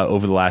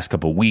over the last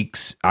couple of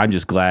weeks. I'm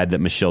just glad that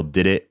Michelle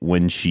did it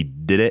when she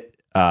did it.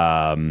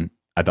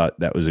 I thought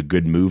that was a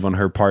good move on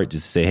her part,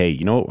 just to say, hey,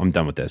 you know what? I'm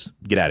done with this.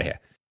 Get out of here.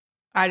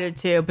 I did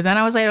too. But then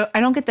I was like, I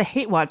don't get to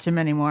hate watch him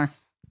anymore.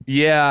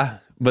 Yeah,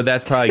 but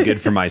that's probably good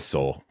for my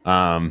soul.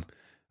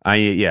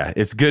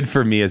 It's good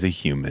for me as a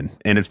human,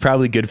 and it's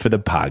probably good for the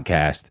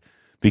podcast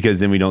because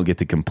then we don't get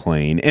to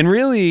complain. And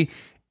really,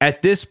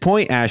 at this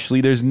point,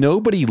 Ashley, there's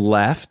nobody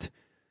left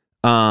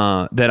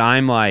that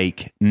I'm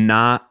like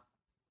not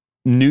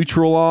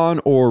neutral on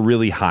or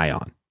really high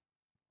on.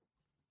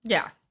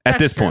 Yeah. At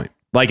this point.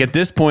 Like at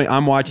this point,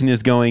 I'm watching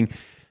this going,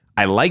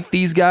 I like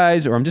these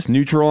guys, or I'm just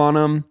neutral on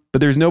them. But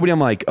there's nobody I'm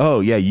like,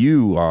 oh yeah,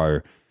 you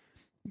are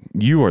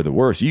the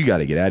worst. You got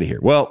to get out of here.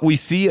 Well, we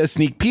see a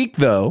sneak peek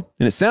though,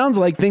 and it sounds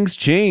like things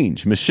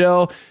change.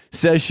 Michelle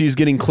says she's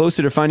getting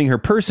closer to finding her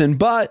person,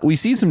 but we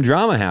see some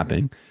drama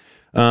happening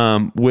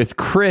with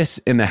Chris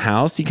in the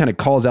house. He kind of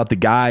calls out the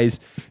guys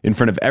in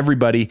front of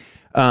everybody.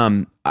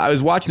 I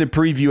was watching the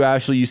preview,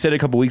 Ashley. You said it a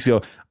couple weeks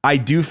ago. I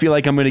do feel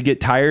like I'm going to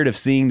get tired of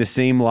seeing the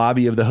same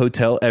lobby of the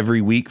hotel every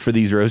week for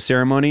these rose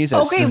ceremonies.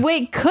 Okay,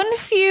 wait.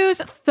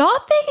 Confused.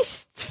 Thought they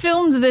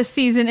filmed this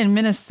season in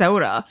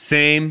Minnesota.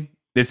 Same.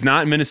 It's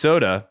not in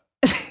Minnesota.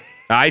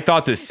 I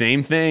thought the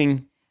same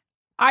thing.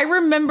 I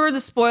remember the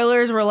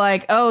spoilers were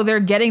like, oh, they're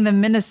getting the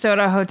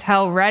Minnesota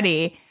hotel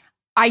ready.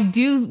 I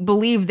do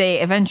believe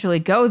they eventually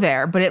go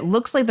there, but it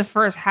looks like the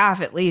first half,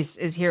 at least,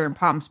 is here in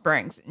Palm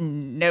Springs.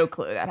 No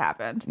clue that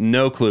happened.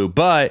 No clue.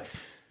 But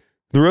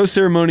the rose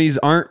ceremonies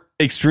aren't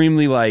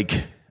extremely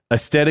like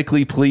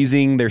aesthetically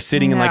pleasing. They're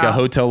sitting in like a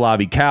hotel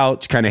lobby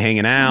couch, kind of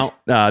hanging out.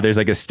 There's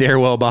like a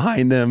stairwell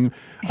behind them.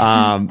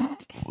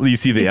 You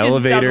see the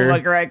elevator. Doesn't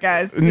look right,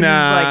 guys. This is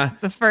like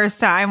the first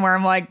time where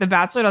I'm like, The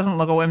Bachelor doesn't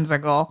look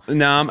whimsical.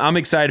 No, I'm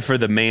excited for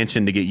the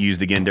mansion to get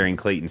used again during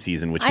Clayton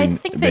season, which I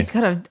think they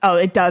could have. Oh,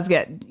 it does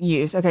get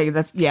used. Okay,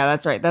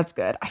 that's right. That's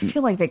good. I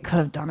feel like they could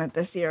have done it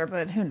this year,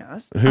 but who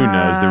knows? Who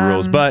knows the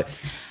rules? But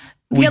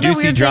we do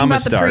see drama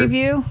start. The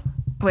preview.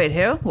 Wait,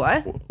 who?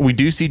 What? We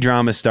do see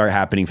drama start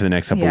happening for the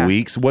next couple of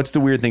weeks. What's the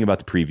weird thing about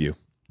the preview?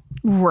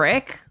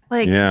 Rick.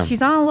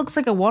 She's on looks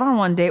like a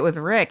one-on-one date with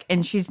Rick,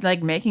 and she's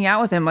like making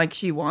out with him like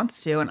she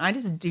wants to, and I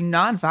just do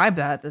not vibe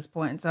that at this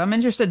point. So I'm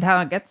interested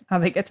how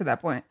they get to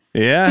that point.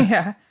 Yeah.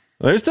 Yeah.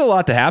 Well, there's still a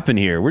lot to happen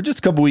here. We're just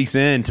a couple weeks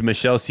into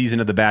Michelle's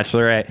season of The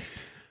Bachelorette.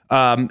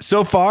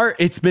 So far,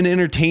 it's been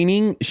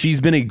entertaining.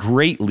 She's been a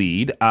great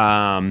lead.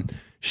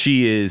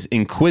 She is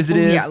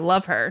inquisitive. Yeah,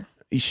 love her.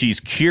 She's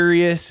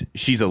curious.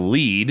 She's a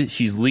lead.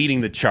 She's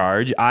leading the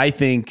charge. I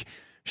think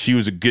she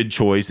was a good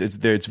choice.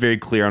 It's very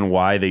clear on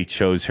why they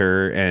chose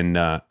her and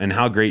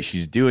how great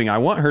she's doing. I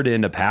want her to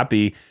end up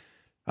happy.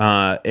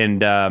 But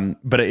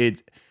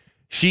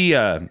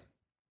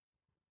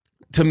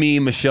to me,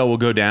 Michelle will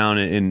go down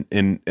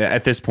in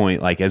at this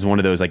point, like as one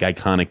of those like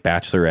iconic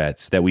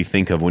bachelorettes that we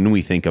think of when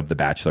we think of The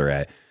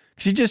Bachelorette.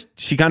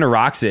 She kind of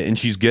rocks it and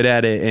she's good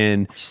at it.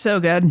 And she's so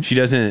good. She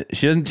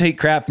doesn't take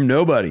crap from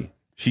nobody.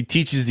 She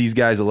teaches these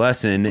guys a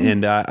lesson.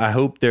 And I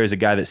hope there's a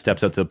guy that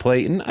steps up to the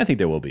plate, and I think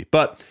there will be.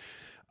 But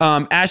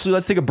Ashley,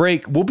 let's take a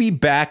break. We'll be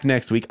back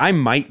next week. I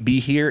might be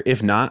here.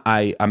 If not,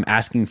 I'm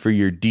asking for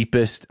your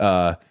deepest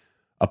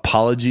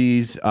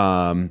apologies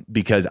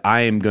because I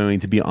am going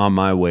to be on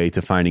my way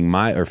to starting,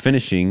 however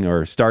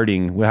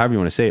you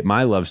want to say it,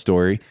 my love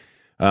story.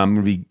 I'm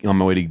going to be on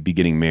my way to be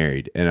getting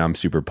married, and I'm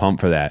super pumped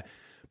for that.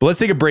 But let's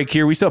take a break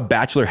here. We still have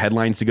Bachelor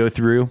headlines to go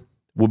through.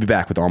 We'll be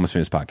back with the Almost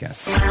Famous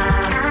podcast.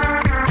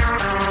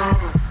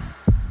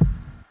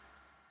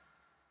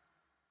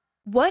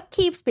 What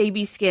keeps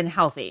baby skin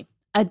healthy?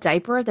 A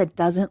diaper that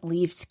doesn't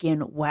leave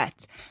skin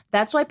wet.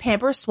 That's why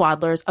Pampers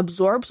Swaddlers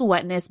absorbs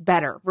wetness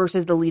better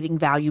versus the leading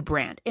value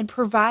brand and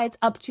provides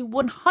up to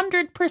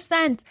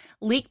 100%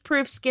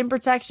 leak-proof skin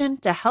protection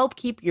to help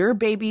keep your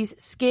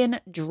baby's skin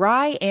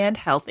dry and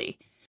healthy.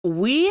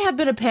 We have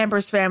been a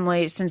Pampers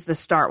family since the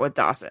start with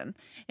Dawson.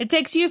 It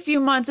takes you a few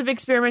months of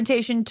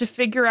experimentation to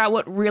figure out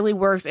what really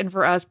works, and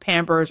for us,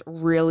 Pampers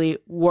really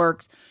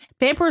works.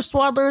 Pampers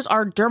Swaddlers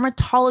are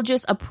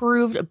dermatologist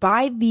approved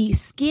by the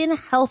Skin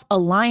Health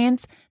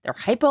Alliance. They're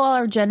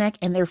hypoallergenic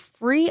and they're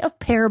free of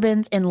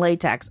parabens and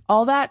latex.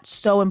 All that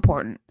so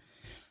important.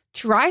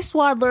 Try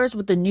Swaddlers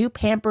with the new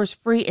Pampers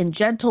Free and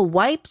Gentle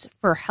wipes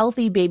for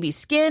healthy baby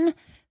skin.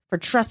 For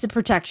trusted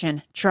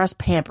protection, trust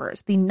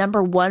Pampers, the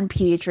 #1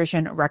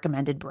 pediatrician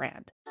recommended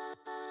brand.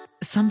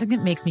 Something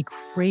that makes me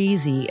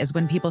crazy is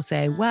when people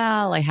say,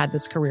 well, I had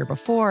this career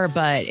before,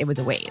 but it was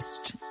a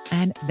waste.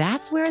 And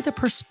that's where the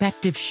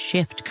perspective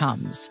shift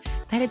comes,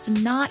 that it's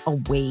not a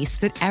waste,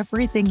 that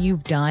everything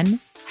you've done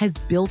has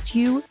built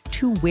you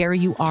to where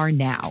you are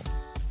now.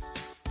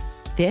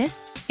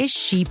 This is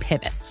She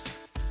Pivots,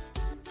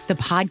 the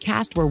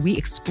podcast where we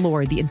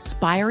explore the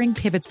inspiring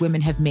pivots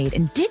women have made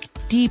and dig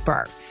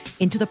deeper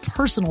into the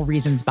personal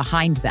reasons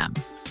behind them.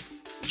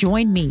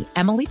 Join me,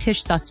 Emily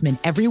Tish Sussman,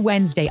 every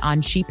Wednesday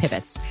on She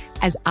Pivots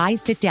as I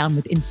sit down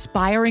with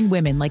inspiring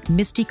women like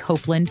Misty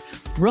Copeland,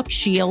 Brooke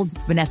Shields,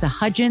 Vanessa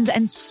Hudgens,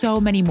 and so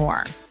many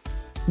more.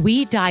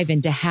 We dive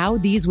into how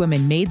these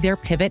women made their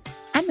pivot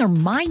and their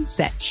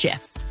mindset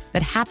shifts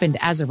that happened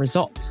as a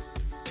result.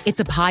 It's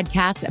a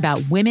podcast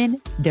about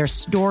women, their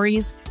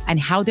stories,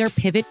 and how their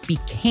pivot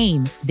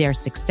became their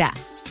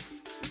success.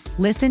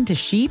 Listen to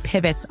She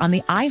Pivots on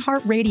the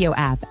iHeartRadio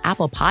app,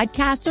 Apple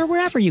Podcasts, or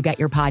wherever you get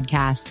your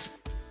podcasts.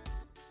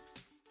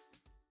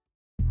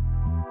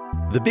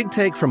 The Big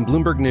Take from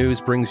Bloomberg News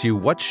brings you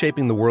what's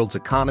shaping the world's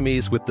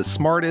economies with the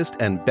smartest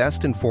and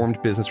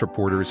best-informed business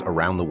reporters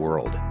around the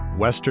world.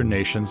 Western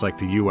nations like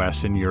the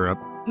U.S. and Europe.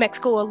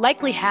 Mexico will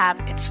likely have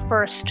its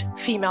first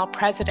female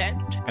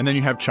president. And then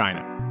you have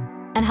China.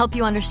 And help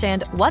you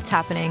understand what's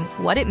happening,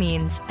 what it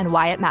means, and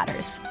why it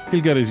matters.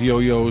 He'll get his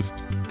yo-yos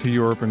to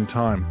Europe in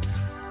time.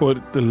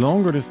 But the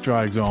longer this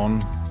drags on,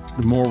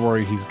 the more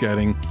worry he's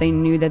getting. They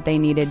knew that they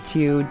needed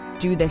to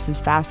do this as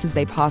fast as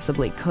they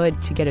possibly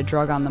could to get a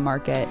drug on the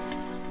market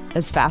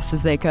as fast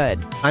as they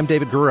could. I'm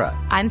David Gura.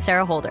 I'm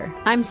Sarah Holder.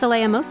 I'm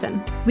Saleha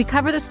Mohsen. We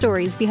cover the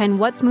stories behind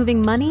what's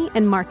moving money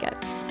and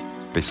markets.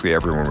 Basically,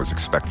 everyone was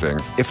expecting,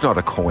 if not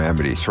a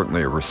calamity,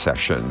 certainly a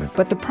recession.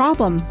 But the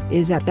problem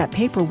is that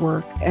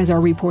paperwork, as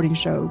our reporting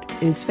showed,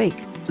 is fake.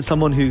 As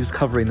someone who's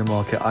covering the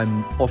market,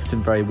 I'm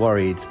often very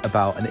worried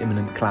about an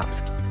imminent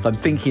collapse. So I'm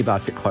thinking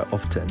about it quite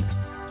often.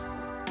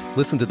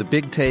 Listen to The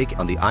Big Take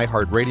on the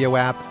iHeartRadio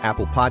app,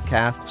 Apple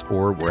Podcasts,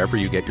 or wherever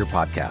you get your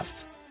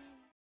podcasts.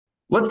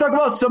 Let's talk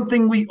about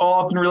something we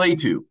all can relate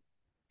to.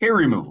 Hair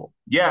removal.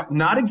 Yeah,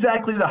 not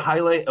exactly the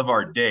highlight of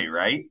our day,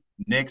 right?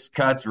 Nicks,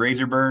 cuts,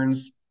 razor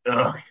burns.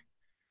 Ugh.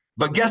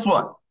 But guess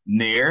what?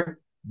 Nair,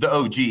 the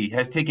OG,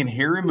 has taken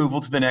hair removal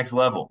to the next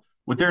level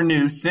with their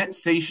new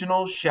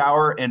sensational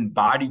shower and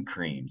body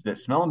creams that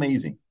smell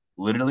amazing.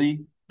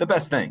 Literally the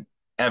best thing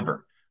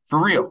ever.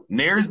 For real,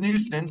 Nair's new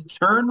scents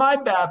turned my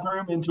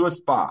bathroom into a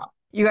spa.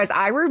 You guys,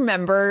 I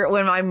remember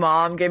when my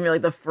mom gave me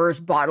like the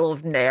first bottle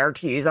of Nair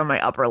to use on my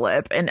upper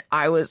lip, and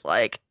I was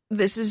like,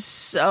 this is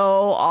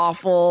so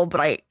awful,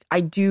 but I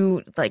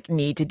do like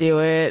need to do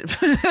it.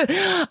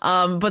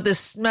 But the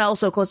smell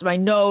so close to my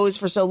nose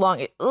for so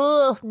long,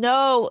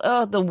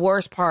 the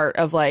worst part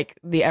of like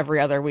the every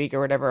other week or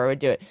whatever I would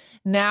do it.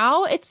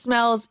 Now it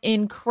smells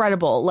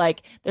incredible.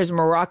 Like there's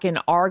Moroccan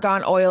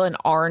argan oil and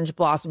orange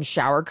blossom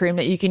shower cream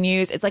that you can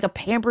use. It's like a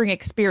pampering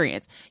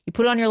experience. You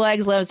put it on your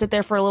legs, let them sit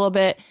there for a little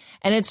bit,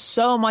 and it's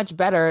so much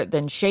better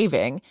than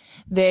shaving.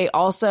 They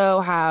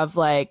also have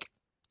like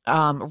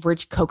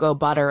rich cocoa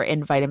butter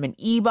and vitamin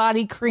E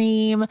body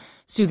cream,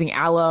 soothing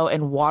aloe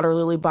and water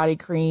lily body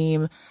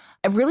cream.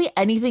 Really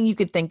anything you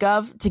could think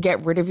of to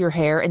get rid of your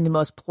hair in the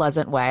most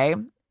pleasant way,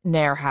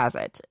 Nair has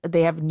it.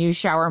 They have new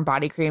shower and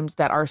body creams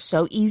that are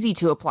so easy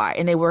to apply,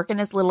 and they work in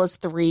as little as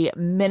 3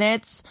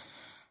 minutes.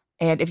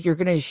 And if you're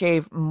going to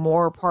shave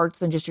more parts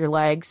than just your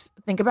legs,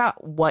 think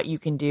about what you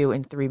can do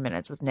in 3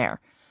 minutes with Nair.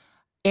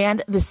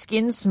 And the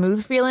skin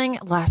smooth feeling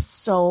lasts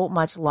so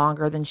much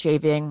longer than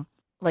shaving.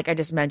 Like I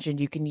just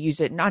mentioned, you can use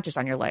it not just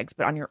on your legs,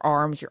 but on your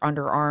arms, your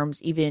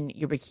underarms, even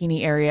your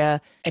bikini area.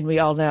 And we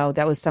all know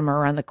that with summer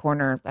around the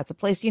corner, that's a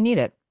place you need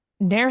it.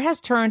 Nair has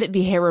turned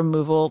the hair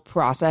removal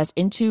process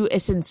into a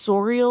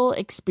sensorial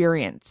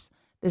experience.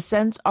 The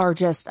scents are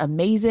just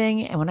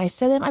amazing. And when I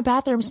say that my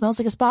bathroom smells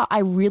like a spa,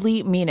 I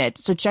really mean it.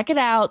 So check it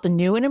out. The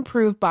new and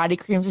improved body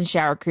creams and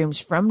shower creams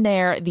from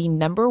Nair, the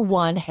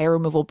 #1 hair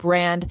removal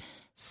brand.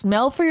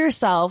 Smell for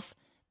yourself.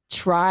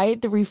 Try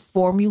the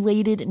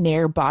reformulated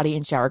Nair body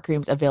and shower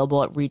creams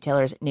available at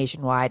retailers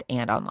nationwide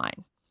and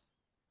online.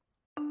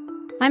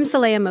 I'm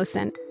Saleha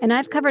Mohsen, and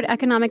I've covered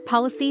economic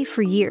policy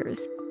for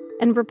years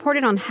and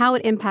reported on how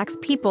it impacts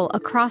people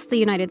across the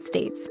United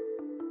States.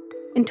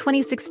 In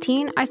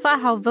 2016, I saw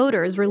how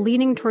voters were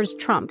leaning towards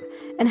Trump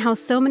and how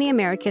so many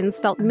Americans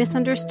felt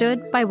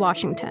misunderstood by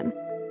Washington.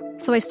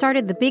 So I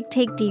started The Big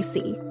Take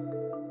DC.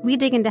 We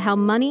dig into how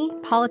money,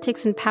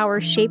 politics, and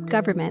power shape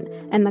government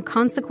and the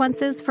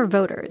consequences for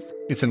voters.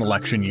 It's an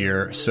election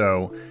year,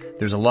 so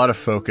there's a lot of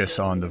focus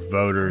on the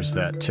voters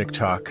that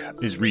TikTok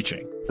is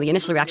reaching. The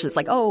initial reaction is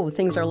like, oh,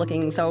 things are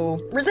looking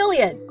so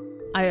resilient.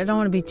 I don't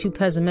want to be too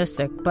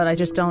pessimistic, but I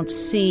just don't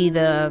see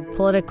the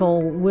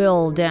political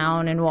will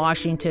down in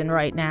Washington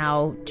right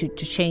now to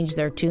change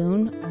their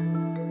tune.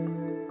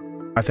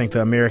 I think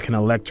the American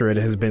electorate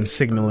has been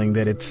signaling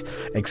that it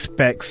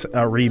expects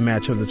a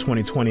rematch of the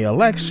 2020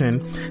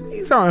 election.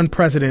 These are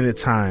unprecedented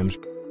times.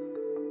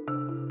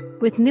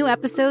 With new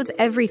episodes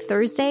every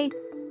Thursday,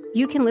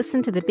 you can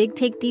listen to The Big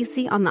Take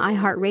DC on the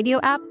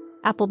iHeartRadio app,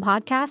 Apple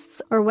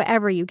Podcasts, or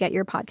wherever you get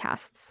your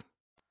podcasts.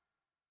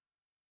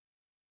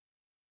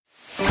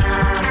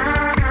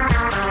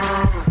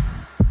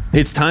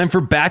 It's time for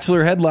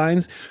Bachelor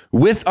Headlines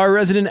with our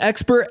resident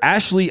expert,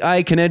 Ashley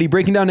I. Canetti,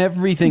 breaking down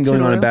everything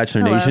going on in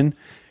Bachelor Nation.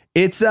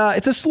 It's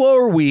a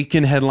slower week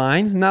in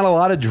headlines, not a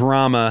lot of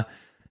drama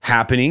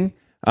happening.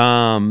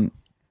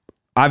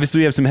 Obviously,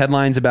 we have some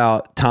headlines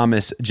about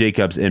Thomas,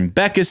 Jacobs, and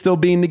Becca still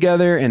being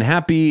together and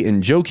happy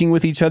and joking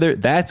with each other.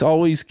 That's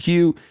always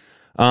cute.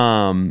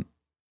 Bachelor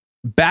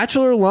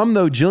alum,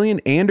 though, Jillian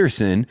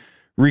Anderson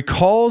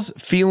recalls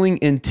feeling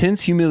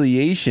intense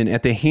humiliation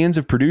at the hands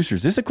of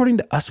producers. This according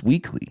to Us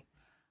Weekly.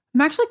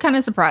 I'm actually kind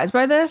of surprised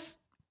by this.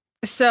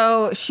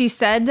 So she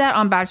said that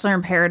on Bachelor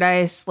in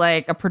Paradise,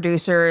 like a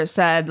producer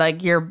said,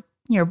 like your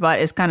butt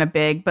is kind of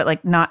big, but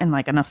like not in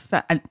like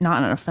not in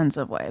an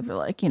offensive way, but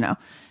like, you know,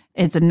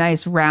 it's a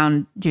nice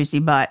round juicy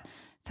butt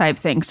type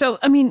thing. So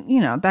I mean, you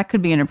know, that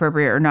could be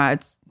inappropriate or not.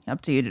 It's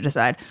up to you to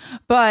decide.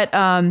 But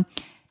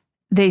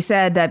they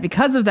said that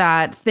because of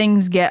that,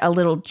 things get a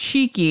little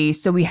cheeky,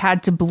 so we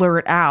had to blur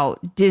it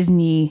out.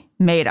 Disney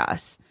made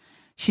us.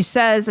 She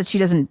says that she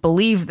doesn't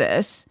believe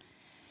this.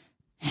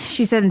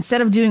 She said instead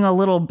of doing a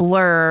little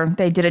blur,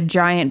 they did a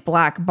giant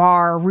black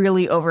bar,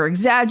 really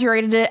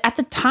over-exaggerated it. At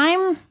the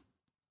time,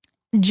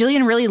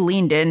 Jillian really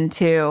leaned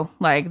into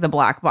like the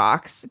black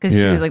box because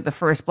she was like the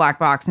first black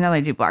box. Now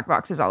they do black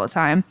boxes all the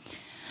time.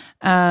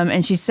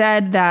 And she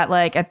said that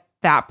like at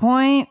that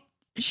point,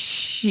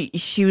 she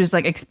was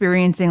like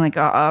experiencing like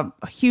a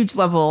huge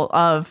level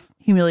of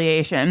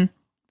humiliation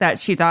that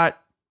she thought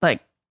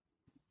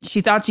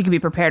she could be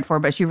prepared for,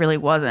 but she really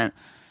wasn't.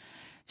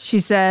 She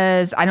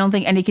says, I don't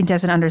think any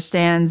contestant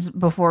understands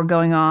before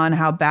going on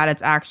how bad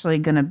it's actually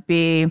going to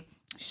be.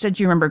 She said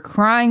she remembered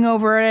crying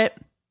over it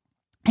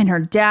and her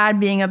dad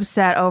being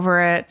upset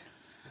over it.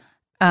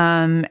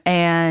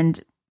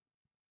 And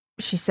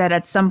she said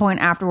at some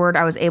point afterward,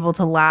 I was able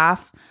to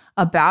laugh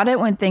about it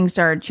when things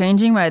started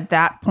changing. But at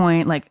that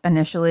point, like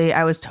initially,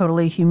 I was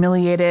totally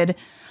humiliated.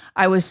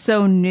 I was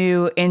so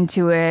new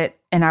into it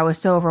and I was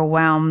so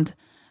overwhelmed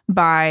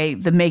by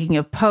the making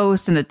of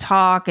posts and the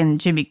talk and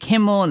Jimmy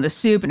Kimmel and the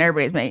soup and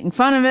everybody's making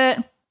fun of it.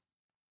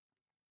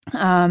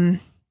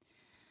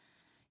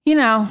 You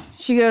know,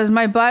 she goes,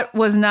 my butt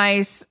was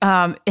nice.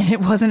 And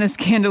it wasn't a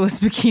scandalous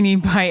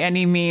bikini by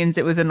any means.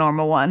 It was a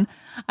normal one.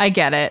 I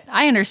get it.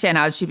 I understand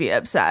how she'd be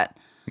upset.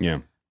 Yeah.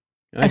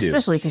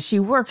 Especially because she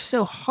works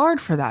so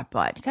hard for that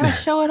butt. You gotta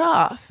show it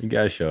off. You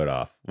gotta show it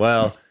off.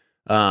 Well,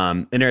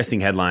 interesting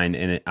headline,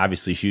 and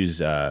obviously she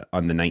was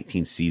on the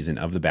 19th season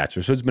of The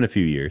Bachelor, so it's been a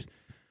few years.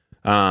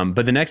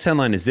 But the next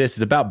headline is this.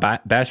 It's about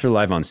Bachelor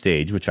Live on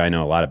Stage, which I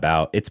know a lot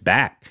about. It's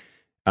back.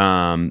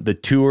 The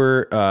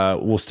tour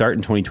will start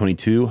in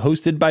 2022,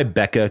 hosted by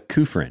Becca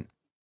Kufrin.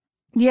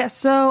 Yeah,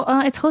 so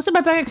it's hosted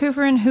by Becca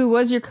Kufrin, who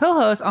was your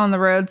co-host on the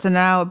road. So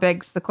now it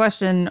begs the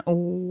question,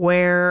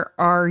 where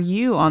are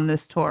you on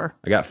this tour?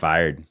 I got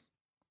fired.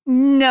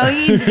 No,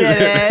 you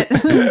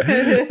didn't.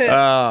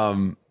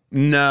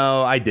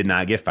 No, I did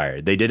not get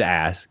fired. They did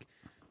ask.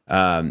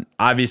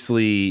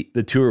 Obviously,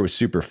 the tour was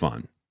super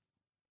fun.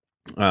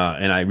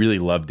 And I really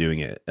loved doing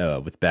it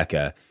with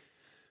Becca.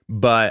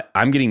 But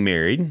I'm getting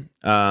married,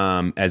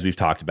 as we've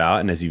talked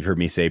about, and as you've heard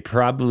me say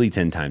probably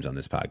 10 times on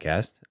this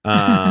podcast.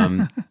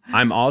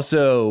 I'm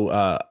also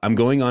I'm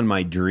going on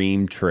my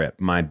dream trip,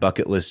 my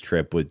bucket list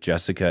trip with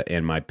Jessica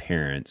and my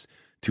parents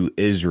to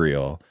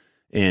Israel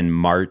in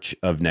March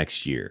of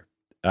next year.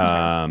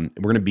 We're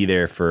going to be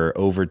there for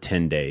over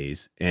 10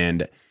 days,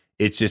 and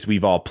it's just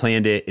we've all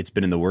planned it. It's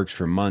been in the works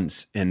for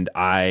months, and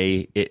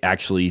it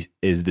actually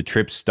is the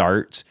trip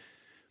starts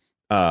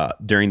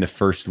during the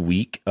first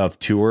week of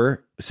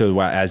tour.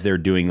 So as they're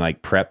doing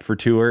like prep for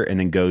tour, and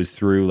then goes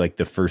through like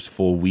the first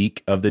full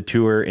week of the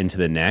tour into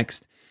the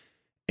next.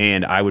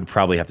 And I would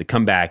probably have to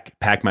come back,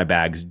 pack my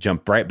bags,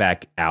 jump right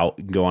back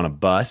out, go on a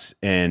bus.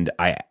 And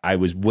I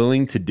was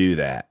willing to do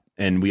that.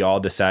 And we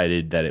all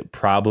decided that it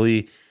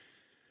probably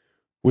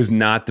was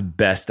not the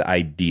best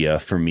idea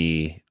for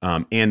me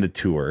and the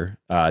tour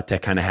to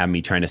kind of have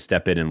me trying to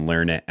step in and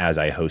learn it as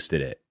I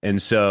hosted it.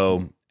 And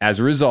so as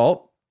a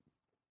result,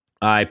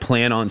 I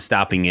plan on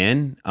stopping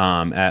in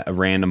at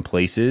random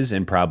places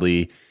and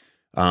probably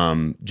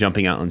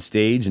jumping out on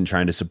stage and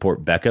trying to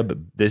support Becca. But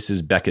this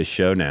is Becca's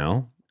show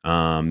now.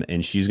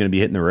 And she's going to be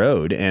hitting the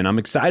road, and I'm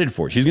excited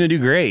for it. She's going to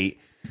do great.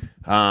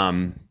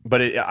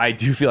 But I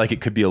do feel like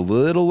it could be a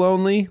little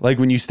lonely. Like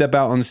when you step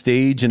out on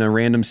stage in a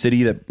random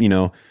city that,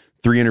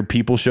 300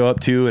 people show up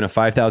to in a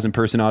 5,000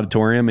 person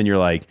auditorium, and you're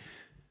like,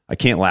 I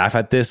can't laugh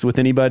at this with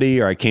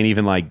anybody, or I can't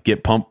even like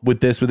get pumped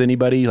with this with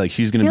anybody. Like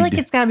she's going to be. I feel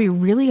like it's got to be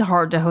really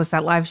hard to host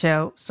that live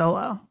show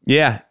solo.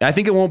 Yeah, I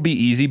think it won't be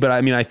easy, but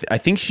I mean, I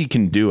think she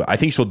can do it. I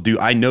think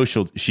I know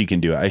she can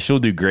do it. She'll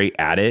do great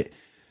at it.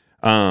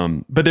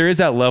 But there is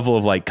that level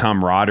of like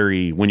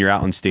camaraderie when you're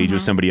out on stage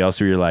with somebody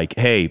else where you're like,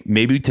 hey,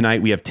 maybe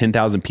tonight we have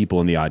 10,000 people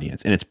in the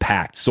audience and it's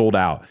packed, sold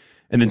out.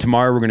 And then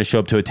tomorrow we're going to show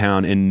up to a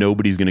town and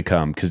nobody's going to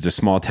come because it's a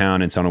small town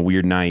and it's on a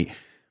weird night.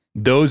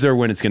 Those are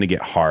when it's going to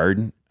get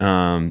hard.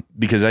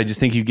 Because I just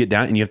think you get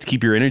down and you have to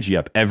keep your energy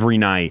up every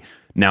night.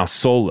 Now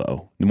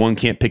solo, one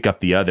can't pick up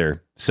the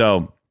other.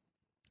 So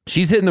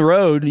she's hitting the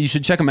road. You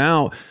should check them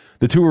out.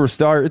 The tour will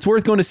start. It's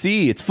worth going to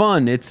see. It's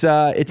fun. It's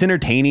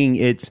entertaining.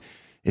 It's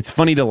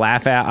funny to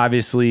laugh at.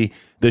 Obviously,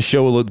 the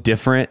show will look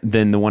different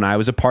than the one I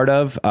was a part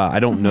of. I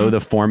don't know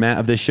the format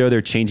of this show.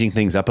 They're changing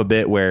things up a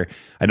bit where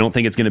I don't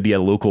think it's going to be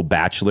a local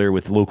bachelor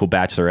with local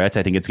bachelorettes.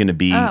 I think it's going to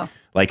be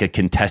like a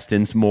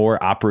contestants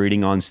more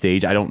operating on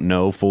stage. I don't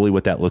know fully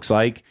what that looks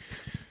like.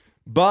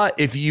 But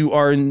if you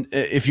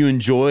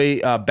enjoy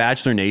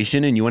Bachelor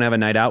Nation and you want to have a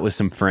night out with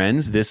some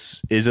friends,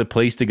 this is a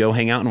place to go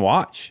hang out and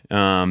watch.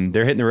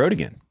 They're hitting the road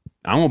again.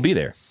 I won't be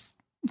there.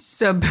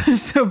 So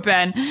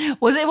Ben, it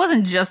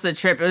wasn't just the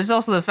trip. It was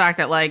also the fact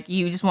that like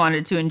you just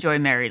wanted to enjoy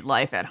married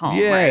life at home.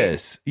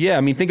 Yes. Right? Yeah.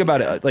 I mean, think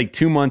about it. Like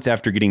 2 months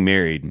after getting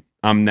married,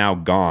 I'm now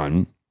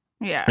gone.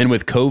 Yeah. And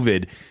with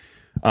COVID,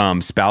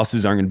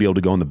 spouses aren't going to be able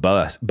to go on the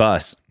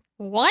bus.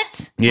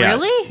 What? Yeah.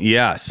 Really?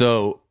 Yeah.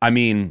 So, I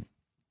mean,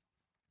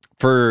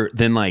 for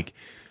then like,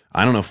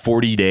 I don't know,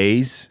 40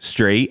 days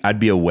straight, I'd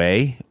be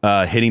away,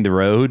 hitting the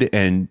road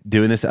and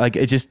doing this. Like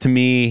it just, to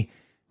me,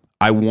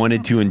 I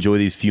wanted to enjoy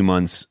these few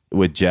months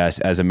with Jess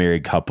as a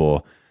married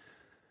couple.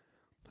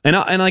 And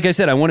like I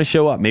said, I want to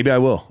show up. Maybe I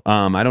will.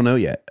 I don't know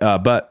yet.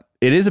 But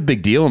it is a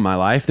big deal in my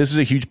life. This was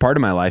a huge part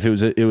of my life.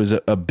 It was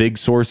a big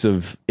source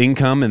of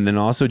income, and then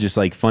also just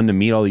like fun to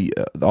meet all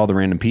the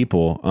random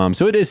people.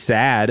 So it is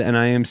sad, and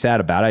I am sad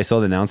about it. I saw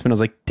the announcement. I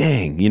was like,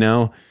 dang,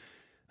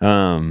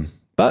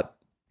 but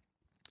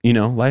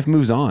life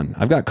moves on.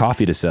 I've got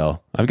coffee to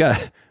sell. I've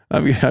got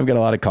a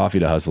lot of coffee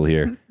to hustle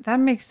here. That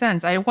makes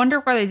sense. I wonder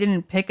why they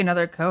didn't pick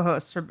another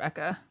co-host for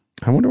Becca.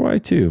 I wonder why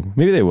too.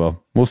 Maybe they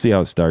will. We'll see how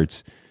it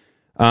starts.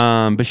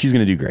 But she's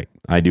going to do great.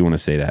 I do want to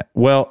say that.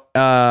 Well,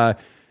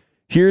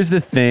 here's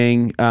the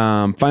thing.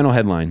 Final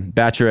headline.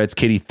 Bachelorette's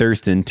Katie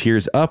Thurston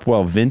tears up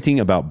while venting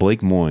about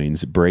Blake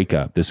Moynes'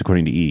 breakup. This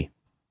according to E!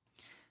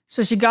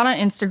 So she got on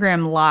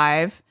Instagram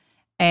Live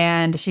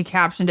and she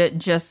captioned it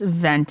just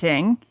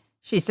venting.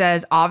 She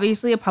says,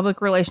 obviously a public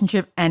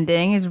relationship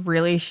ending is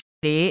really shitty.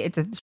 It's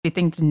a shitty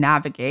thing to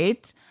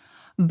navigate.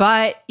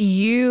 But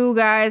you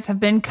guys have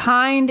been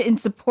kind and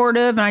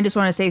supportive, and I just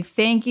want to say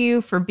thank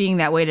you for being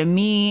that way to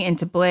me and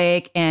to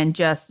Blake and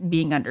just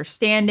being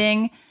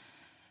understanding.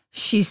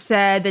 She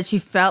said that she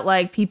felt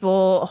like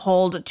people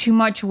hold too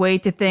much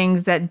weight to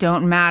things that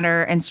don't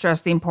matter and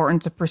stress the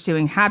importance of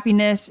pursuing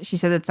happiness. She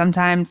said that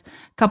sometimes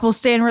couples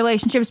stay in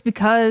relationships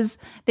because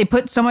they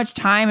put so much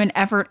time and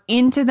effort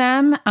into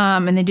them,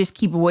 and they just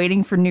keep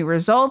waiting for new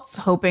results,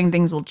 hoping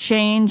things will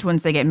change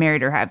once they get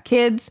married or have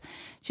kids.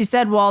 She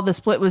said while the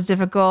split was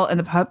difficult and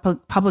the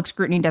public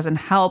scrutiny doesn't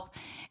help,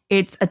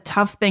 it's a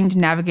tough thing to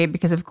navigate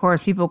because, of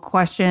course, people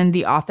question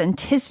the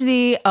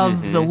authenticity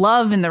of the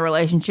love in the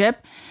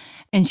relationship.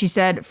 And she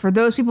said, for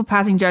those people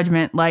passing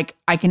judgment, like,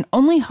 I can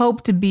only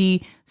hope to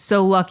be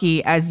so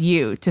lucky as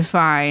you to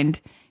find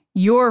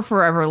your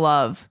forever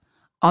love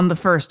on the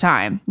first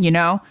time,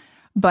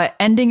 But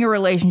ending a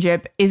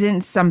relationship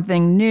isn't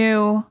something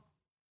new.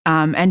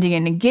 Ending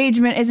an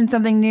engagement isn't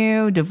something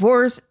new.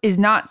 Divorce is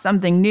not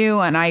something new.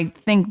 And I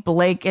think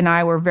Blake and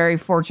I were very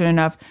fortunate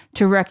enough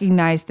to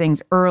recognize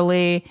things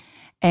early.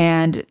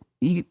 And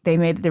they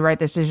made the right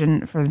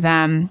decision for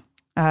them.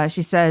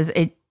 She says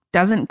it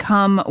doesn't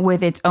come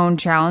with its own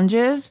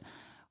challenges.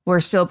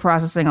 We're still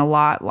processing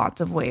lots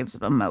of waves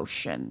of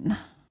emotion.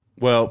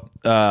 Well,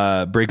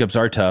 breakups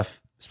are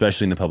tough,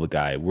 especially in the public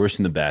eye. Worse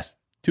than the best,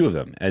 two of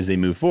them, as they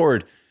move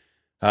forward.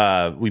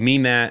 We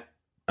mean that.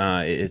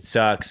 It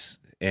sucks.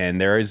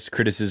 And there is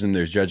criticism,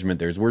 there's judgment,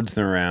 there's words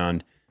thrown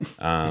around.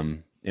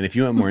 And if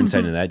you want more insight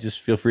into that, just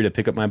feel free to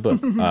pick up my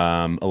book,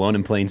 Alone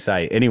in Plain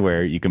Sight,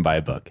 anywhere you can buy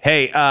a book.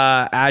 Hey,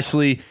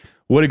 Ashley,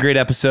 what a great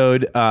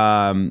episode.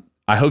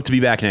 I hope to be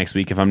back next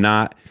week. If I'm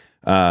not,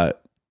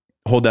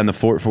 hold down the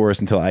fort for us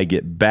until I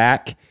get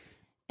back.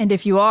 And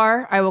if you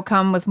are, I will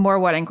come with more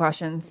wedding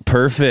questions.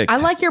 Perfect. I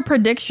like your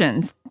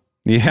predictions.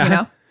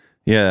 Yeah.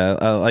 Yeah.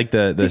 I like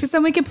the because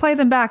then we can play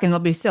them back and it'll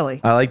be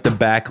silly. I like the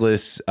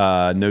backless,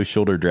 no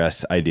shoulder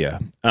dress idea.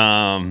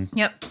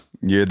 Yep.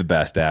 You're the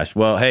best, Ash.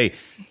 Well, hey,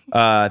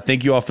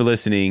 thank you all for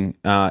listening.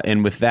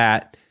 And with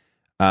that,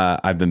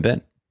 I've been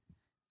Ben.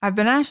 I've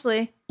been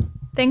Ashley.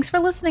 Thanks for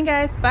listening,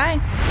 guys. Bye.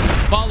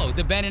 Follow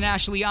the Ben and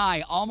Ashley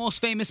I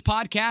Almost Famous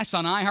podcast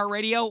on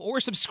iHeartRadio or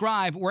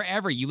subscribe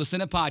wherever you listen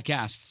to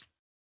podcasts.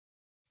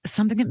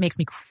 Something that makes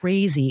me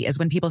crazy is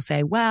when people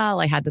say,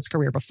 well, I had this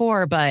career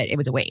before, but it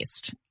was a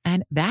waste.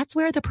 And that's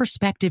where the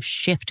perspective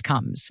shift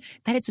comes,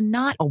 that it's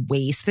not a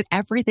waste, that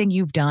everything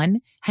you've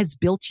done has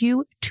built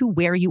you to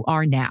where you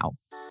are now.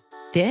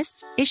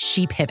 This is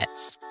She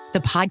Pivots, the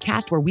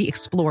podcast where we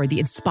explore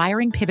the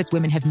inspiring pivots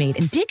women have made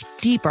and dig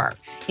deeper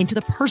into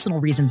the personal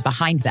reasons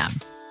behind them.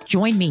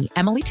 Join me,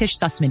 Emily Tish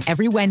Sussman,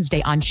 every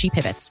Wednesday on She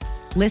Pivots.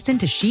 Listen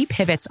to She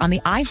Pivots on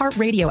the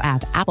iHeartRadio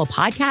app, Apple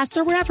Podcasts,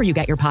 or wherever you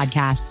get your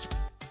podcasts.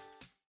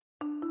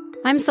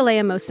 I'm Saleha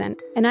Mohsin,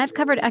 and I've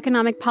covered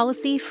economic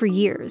policy for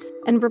years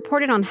and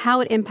reported on how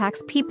it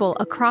impacts people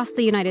across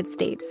the United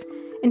States.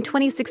 In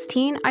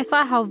 2016, I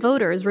saw how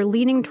voters were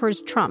leaning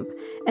towards Trump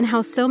and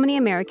how so many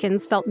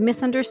Americans felt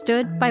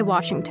misunderstood by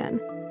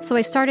Washington. So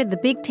I started The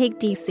Big Take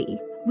DC.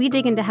 We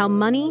dig into how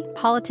money,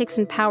 politics,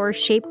 and power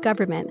shape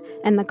government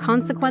and the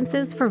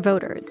consequences for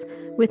voters.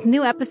 With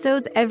new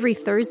episodes every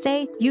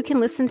Thursday, you can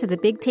listen to The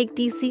Big Take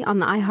DC on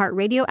the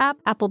iHeartRadio app,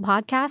 Apple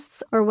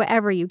Podcasts, or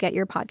wherever you get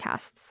your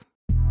podcasts.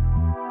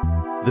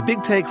 The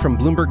Big Take from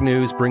Bloomberg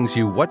News brings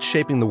you what's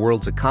shaping the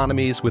world's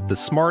economies with the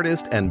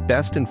smartest and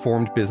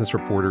best-informed business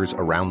reporters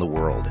around the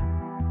world.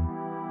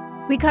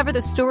 We cover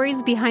the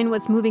stories behind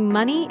what's moving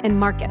money and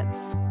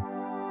markets,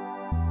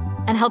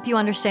 and help you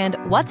understand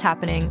what's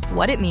happening,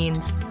 what it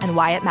means, and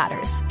why it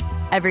matters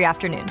every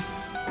afternoon.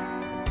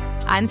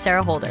 I'm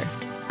Sarah Holder.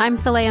 I'm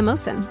Saleha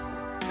Mohsin.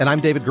 And I'm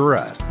David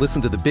Gura.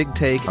 Listen to The Big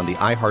Take on the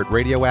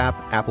iHeartRadio app,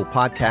 Apple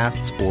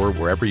Podcasts, or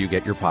wherever you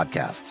get your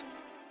podcasts.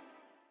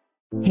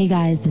 Hey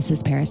guys, this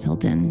is Paris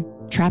Hilton.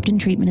 Trapped in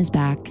Treatment is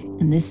back,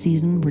 and this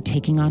season we're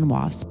taking on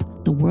WASP,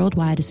 the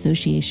Worldwide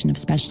Association of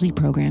Specialty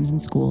Programs in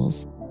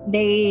Schools.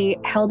 They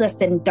held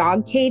us in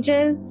dog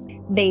cages.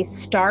 They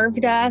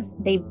starved us.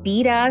 They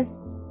beat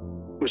us.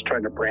 Was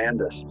trying to brand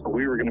us. So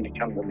we were going to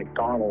become the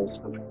McDonald's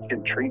of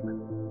kid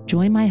treatment.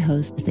 Join my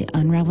hosts as they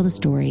unravel the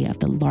story of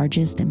the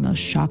largest and most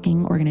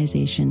shocking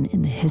organization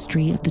in the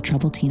history of the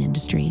troubled teen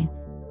industry.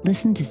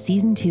 Listen to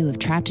Season 2 of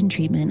Trapped in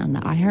Treatment on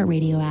the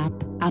iHeartRadio app,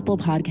 Apple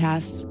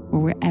Podcasts,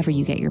 or wherever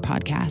you get your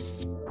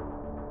podcasts.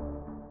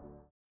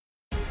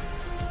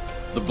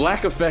 The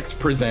Black Effect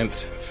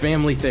presents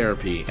Family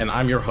Therapy, and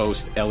I'm your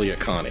host, Elliot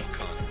Connie.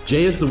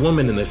 Jay is the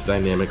woman in this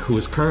dynamic who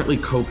is currently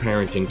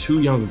co-parenting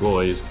 2 young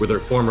boys with her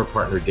former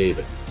partner,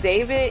 David.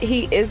 David,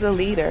 he is a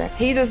leader.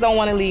 He just don't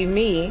want to leave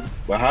me.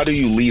 But how do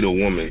you lead a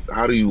woman?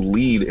 How do you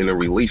lead in a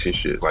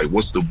relationship? Like,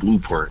 what's the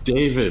blueprint?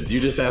 David, you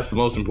just asked the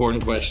most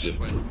important question.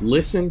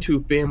 Listen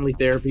to Family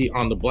Therapy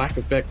on the Black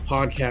Effect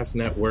Podcast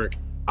Network,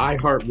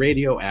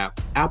 iHeartRadio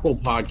app, Apple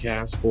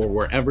Podcasts, or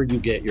wherever you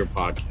get your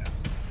podcasts.